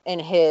cursing in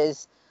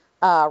his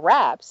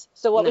raps.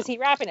 So what was he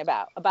rapping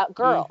about? About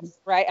girls,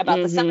 right? About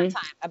the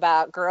summertime,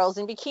 about girls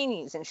in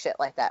bikinis and shit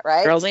like that,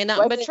 right? Girls ain't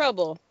nothing but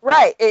trouble.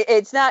 Right.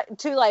 It's not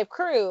Two Live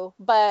Crew,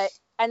 but...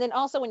 And then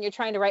also when you're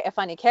trying to write a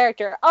funny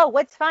character,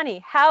 what's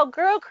funny? How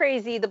girl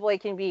crazy the boy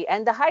can be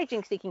and the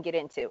hijinks he can get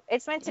into.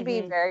 It's meant to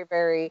be very,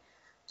 very,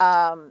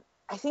 I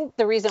think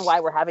the reason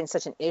why we're having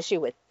such an issue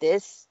with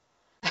this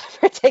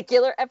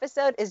particular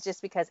episode is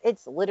just because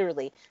it's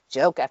literally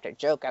joke after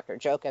joke after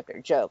joke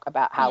after joke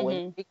about how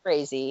women be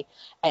crazy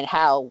and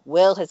how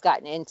Will has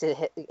gotten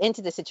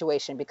into the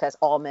situation because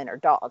all men are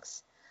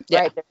dogs.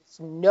 Yeah. Right, there's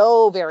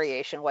no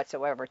variation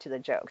whatsoever to the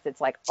jokes.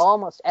 It's like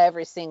almost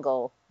every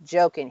single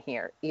joke in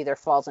here either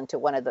falls into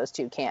one of those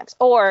two camps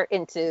or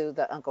into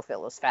the Uncle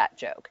Phil is fat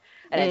joke.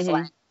 And it's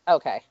like,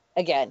 okay,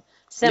 again,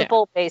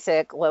 simple,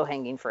 basic,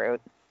 low-hanging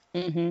fruit.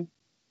 What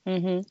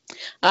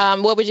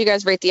would you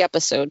guys rate the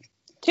episode?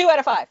 2 out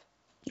of 5.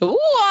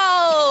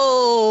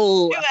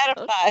 Whoa! 2 out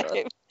of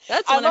 5.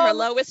 That's one of her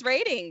lowest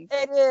ratings.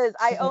 It is.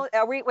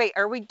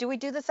 Do we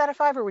do this out of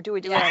 5 or do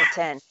we do it out of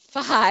 10?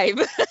 5.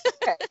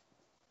 Okay.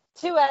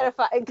 2 out of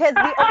 5, because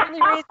the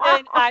only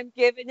reason I'm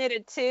giving it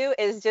a 2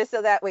 is just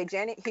so that way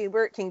Janet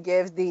Hubert can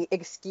give the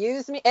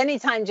excuse me.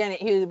 Anytime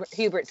Janet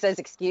Hubert says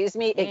excuse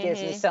me, it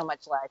gives me so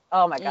much life.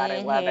 Oh my God,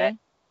 I love it.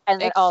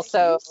 And then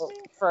also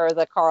for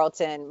the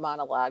Carlton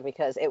monologue,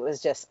 because it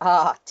was just,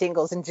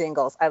 tingles and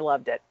jingles. I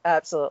loved it.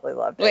 Absolutely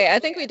loved it. Wait, I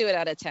think we do it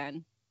out of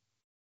 10.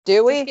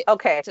 Do we?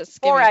 Okay.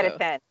 Just 4 out of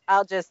 10.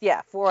 I'll just,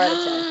 4 out of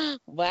 10.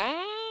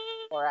 Wow.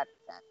 4 out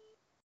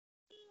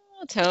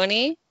of 10.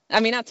 Tony. I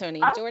mean, not Tony.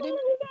 Jordan.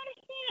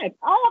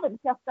 I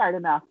haven't gusted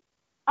enough.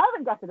 I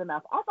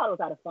thought it was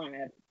out of 5.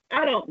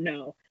 I don't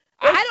know.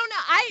 I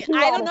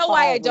don't know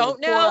why I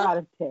don't know. 4 out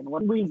of 10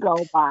 when we go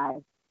by.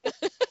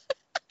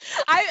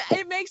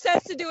 It makes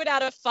sense to do it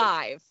out of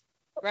 5,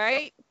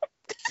 right?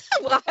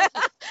 Well,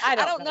 I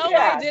don't know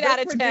why I did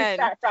out of 10.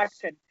 That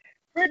fraction.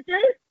 Reduce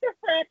the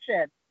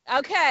fraction.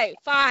 Okay,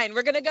 fine.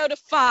 We're gonna go to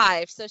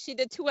 5. So she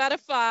did 2 out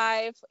of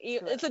 5.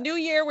 It's a new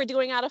year. We're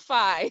doing out of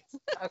 5.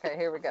 Okay,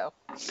 here we go.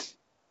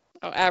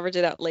 I'll average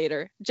it out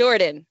later.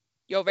 Jordan,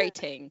 your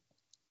rating.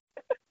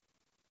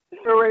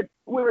 We're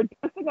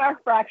reducing our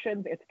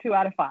fractions. It's 2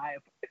 out of 5.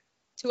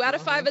 2 out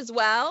of 5 as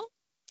well.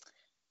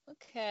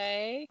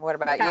 Okay. What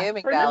about you,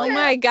 Miguel? Oh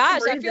my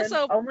gosh, I feel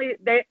so.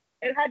 It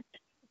had.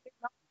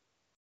 I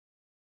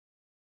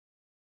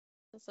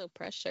feel so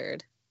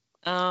pressured.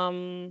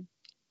 Man,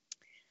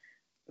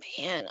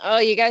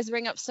 you guys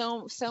bring up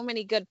so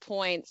many good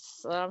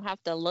points. So I'll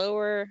have to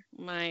lower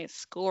my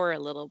score a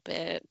little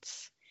bit.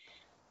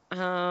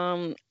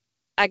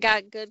 I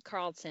got good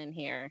Carlton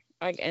here,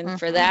 and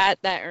for that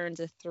earns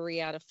a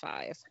 3 out of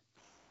 5.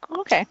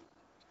 Okay.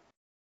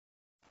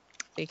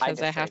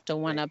 Because I have to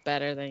one up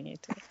better than you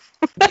two.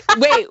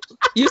 Wait,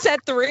 you said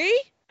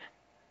 3?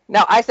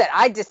 No, I said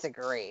I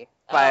disagree.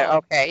 But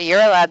okay,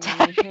 you're allowed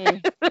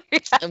to.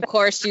 Of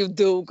course you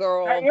do,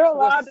 girl. You're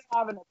allowed to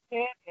have an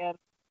opinion.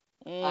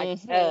 I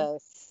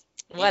guess.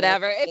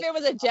 Whatever. If it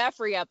was a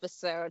Jeffrey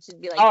episode, she'd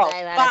be like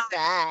 5 out of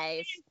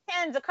 5.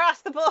 10s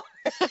across the board.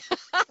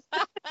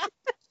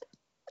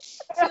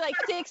 She's like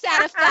 6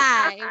 out of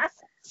 5.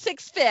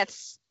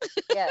 6/5.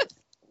 Yes.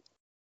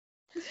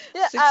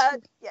 Yeah,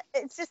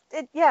 it's just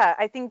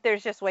I think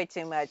there's just way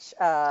too much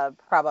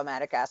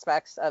problematic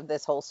aspects of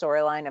this whole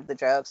storyline of the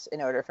jokes in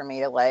order for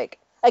me to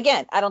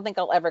again, I don't think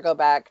I'll ever go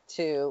back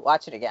to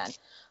watch it again.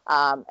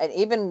 And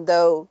even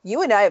though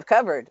you and I have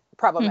covered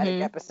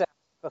problematic episodes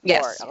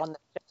before on the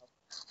show,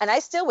 and I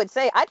still would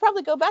say I'd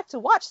probably go back to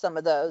watch some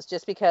of those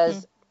just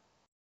because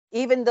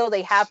even though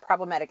they have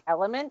problematic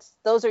elements,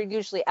 those are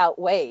usually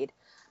outweighed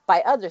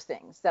by other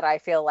things that I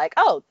feel like,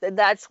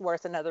 that's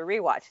worth another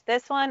rewatch.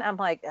 This one, I'm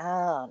like,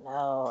 oh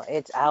no,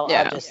 I'll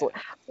just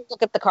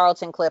look at the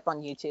Carlton clip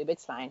on YouTube.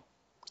 It's fine.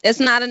 It's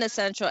not an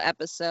essential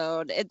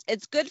episode.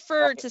 It's good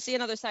to see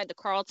another side to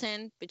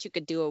Carlton, but you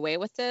could do away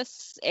with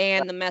this.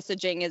 And the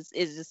messaging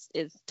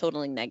is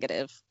totally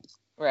negative.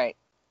 Right.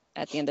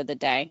 At the end of the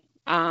day.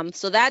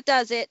 So that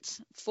does it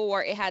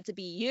for It Had to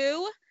Be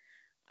You.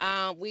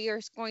 We are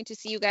going to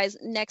see you guys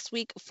next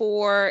week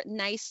for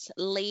Nice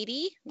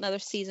Lady, another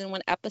season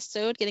 1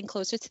 episode, getting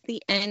closer to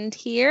the end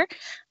here.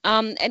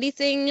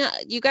 Anything,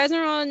 you guys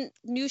are on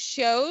new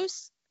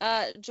shows.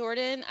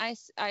 Jordan, I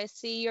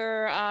see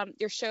your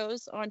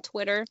shows on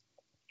Twitter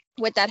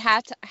with that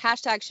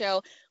hashtag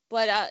show,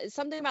 but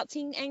something about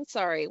Teen Angst.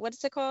 Sorry, what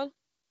is it called?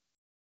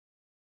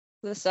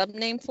 The sub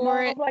name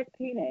for it? Smells like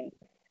Teen Angst.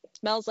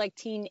 Smells like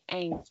Teen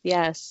Angst.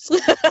 Yes.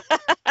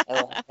 I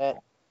love it.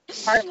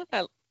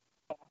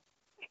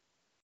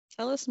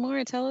 Tell us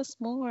more. Tell us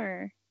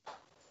more.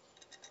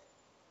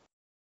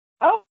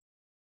 Oh,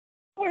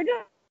 we're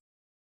just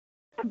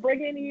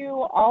bringing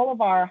you all of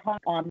our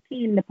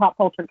teen pop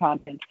culture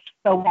content.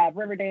 So we have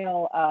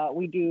Riverdale.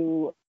 We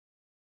do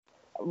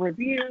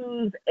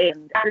reviews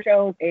and after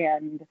shows,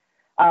 and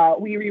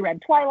we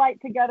reread Twilight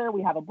together.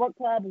 We have a book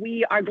club.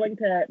 We are going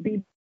to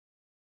be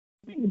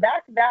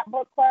back to that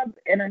book club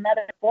in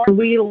another form.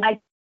 We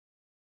like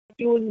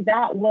doing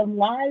that one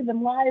live,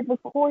 and live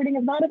recording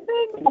is not a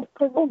thing of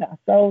Corona.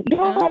 So you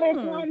don't have any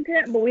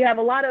content, but we have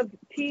a lot of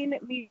teen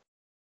media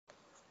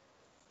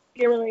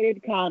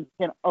related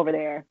content over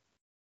there.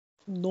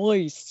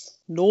 Nice.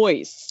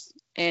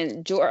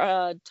 And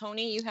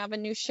Tony, you have a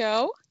new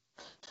show?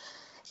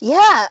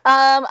 Yeah,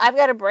 I've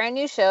got a brand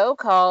new show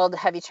called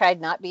Have You Tried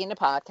Not Being a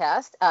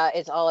Podcast?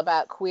 It's all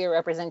about queer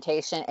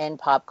representation in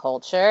pop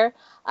culture.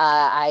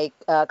 I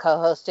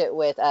co-host it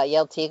with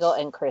Yael Teagle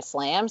and Chris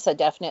Lamb, so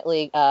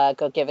definitely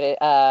go give it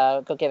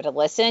a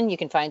listen. You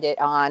can find it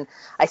on,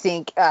 I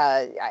think,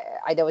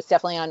 I know it's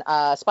definitely on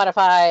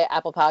Spotify,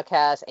 Apple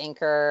Podcasts,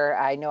 Anchor.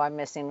 I know I'm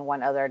missing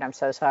one other, and I'm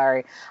so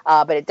sorry,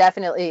 but it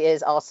definitely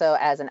is also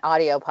as an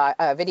video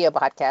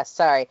podcast.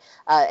 Sorry,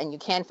 and you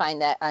can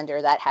find that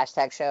under that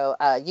hashtag show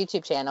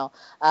YouTube channel.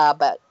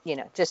 But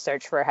just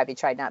search for Have You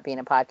Tried Not Being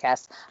a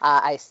Podcast?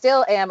 I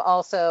still am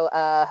also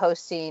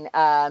hosting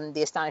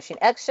the Astonishing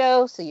X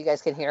show, so you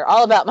guys can hear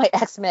all about my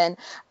X-Men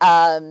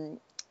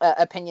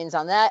opinions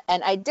on that.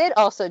 And I did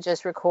also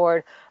just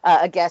record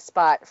a guest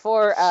spot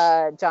for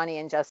Johnny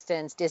and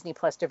Justin's Disney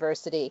Plus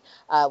Diversity.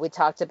 We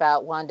talked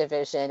about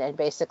WandaVision and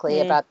basically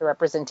about the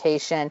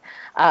representation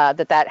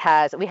that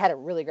has. We had a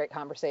really great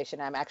conversation.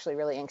 I'm actually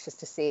really anxious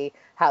to see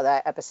how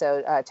that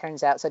episode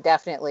turns out. So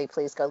definitely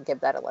please go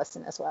give that a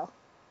listen as well.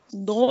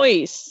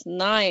 Nice.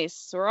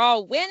 We're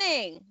all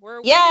winning.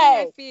 We're winning,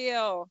 Yay! I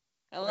feel.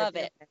 I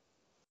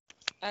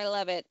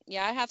love it.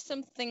 Yeah, I have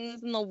some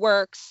things in the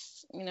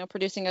works,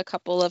 producing a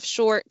couple of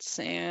shorts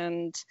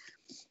and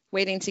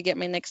waiting to get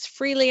my next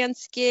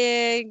freelance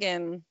gig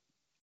and,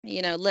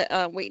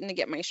 waiting to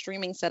get my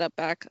streaming setup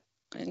back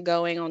and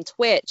going on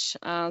Twitch.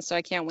 So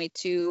I can't wait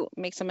to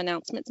make some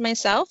announcements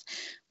myself.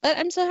 But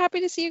I'm so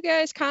happy to see you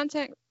guys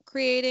content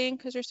creating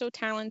because you're so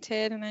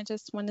talented, and I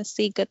just want to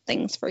see good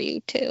things for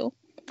you too.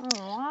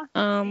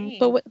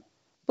 Aww.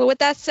 But with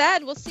that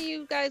said, we'll see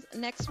you guys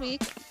next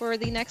week for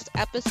the next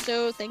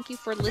episode. Thank you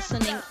for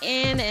listening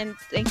in, and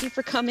thank you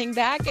for coming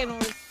back. And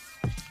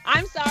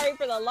I'm sorry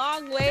for the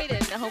long wait,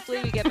 and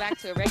hopefully we get back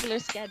to a regular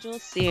schedule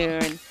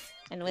soon.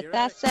 And with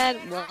that said,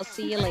 we'll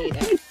see you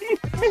later.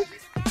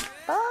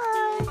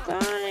 Bye.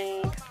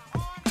 Bye.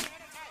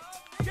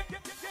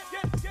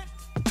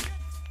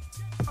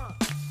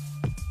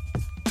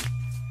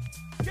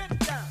 Get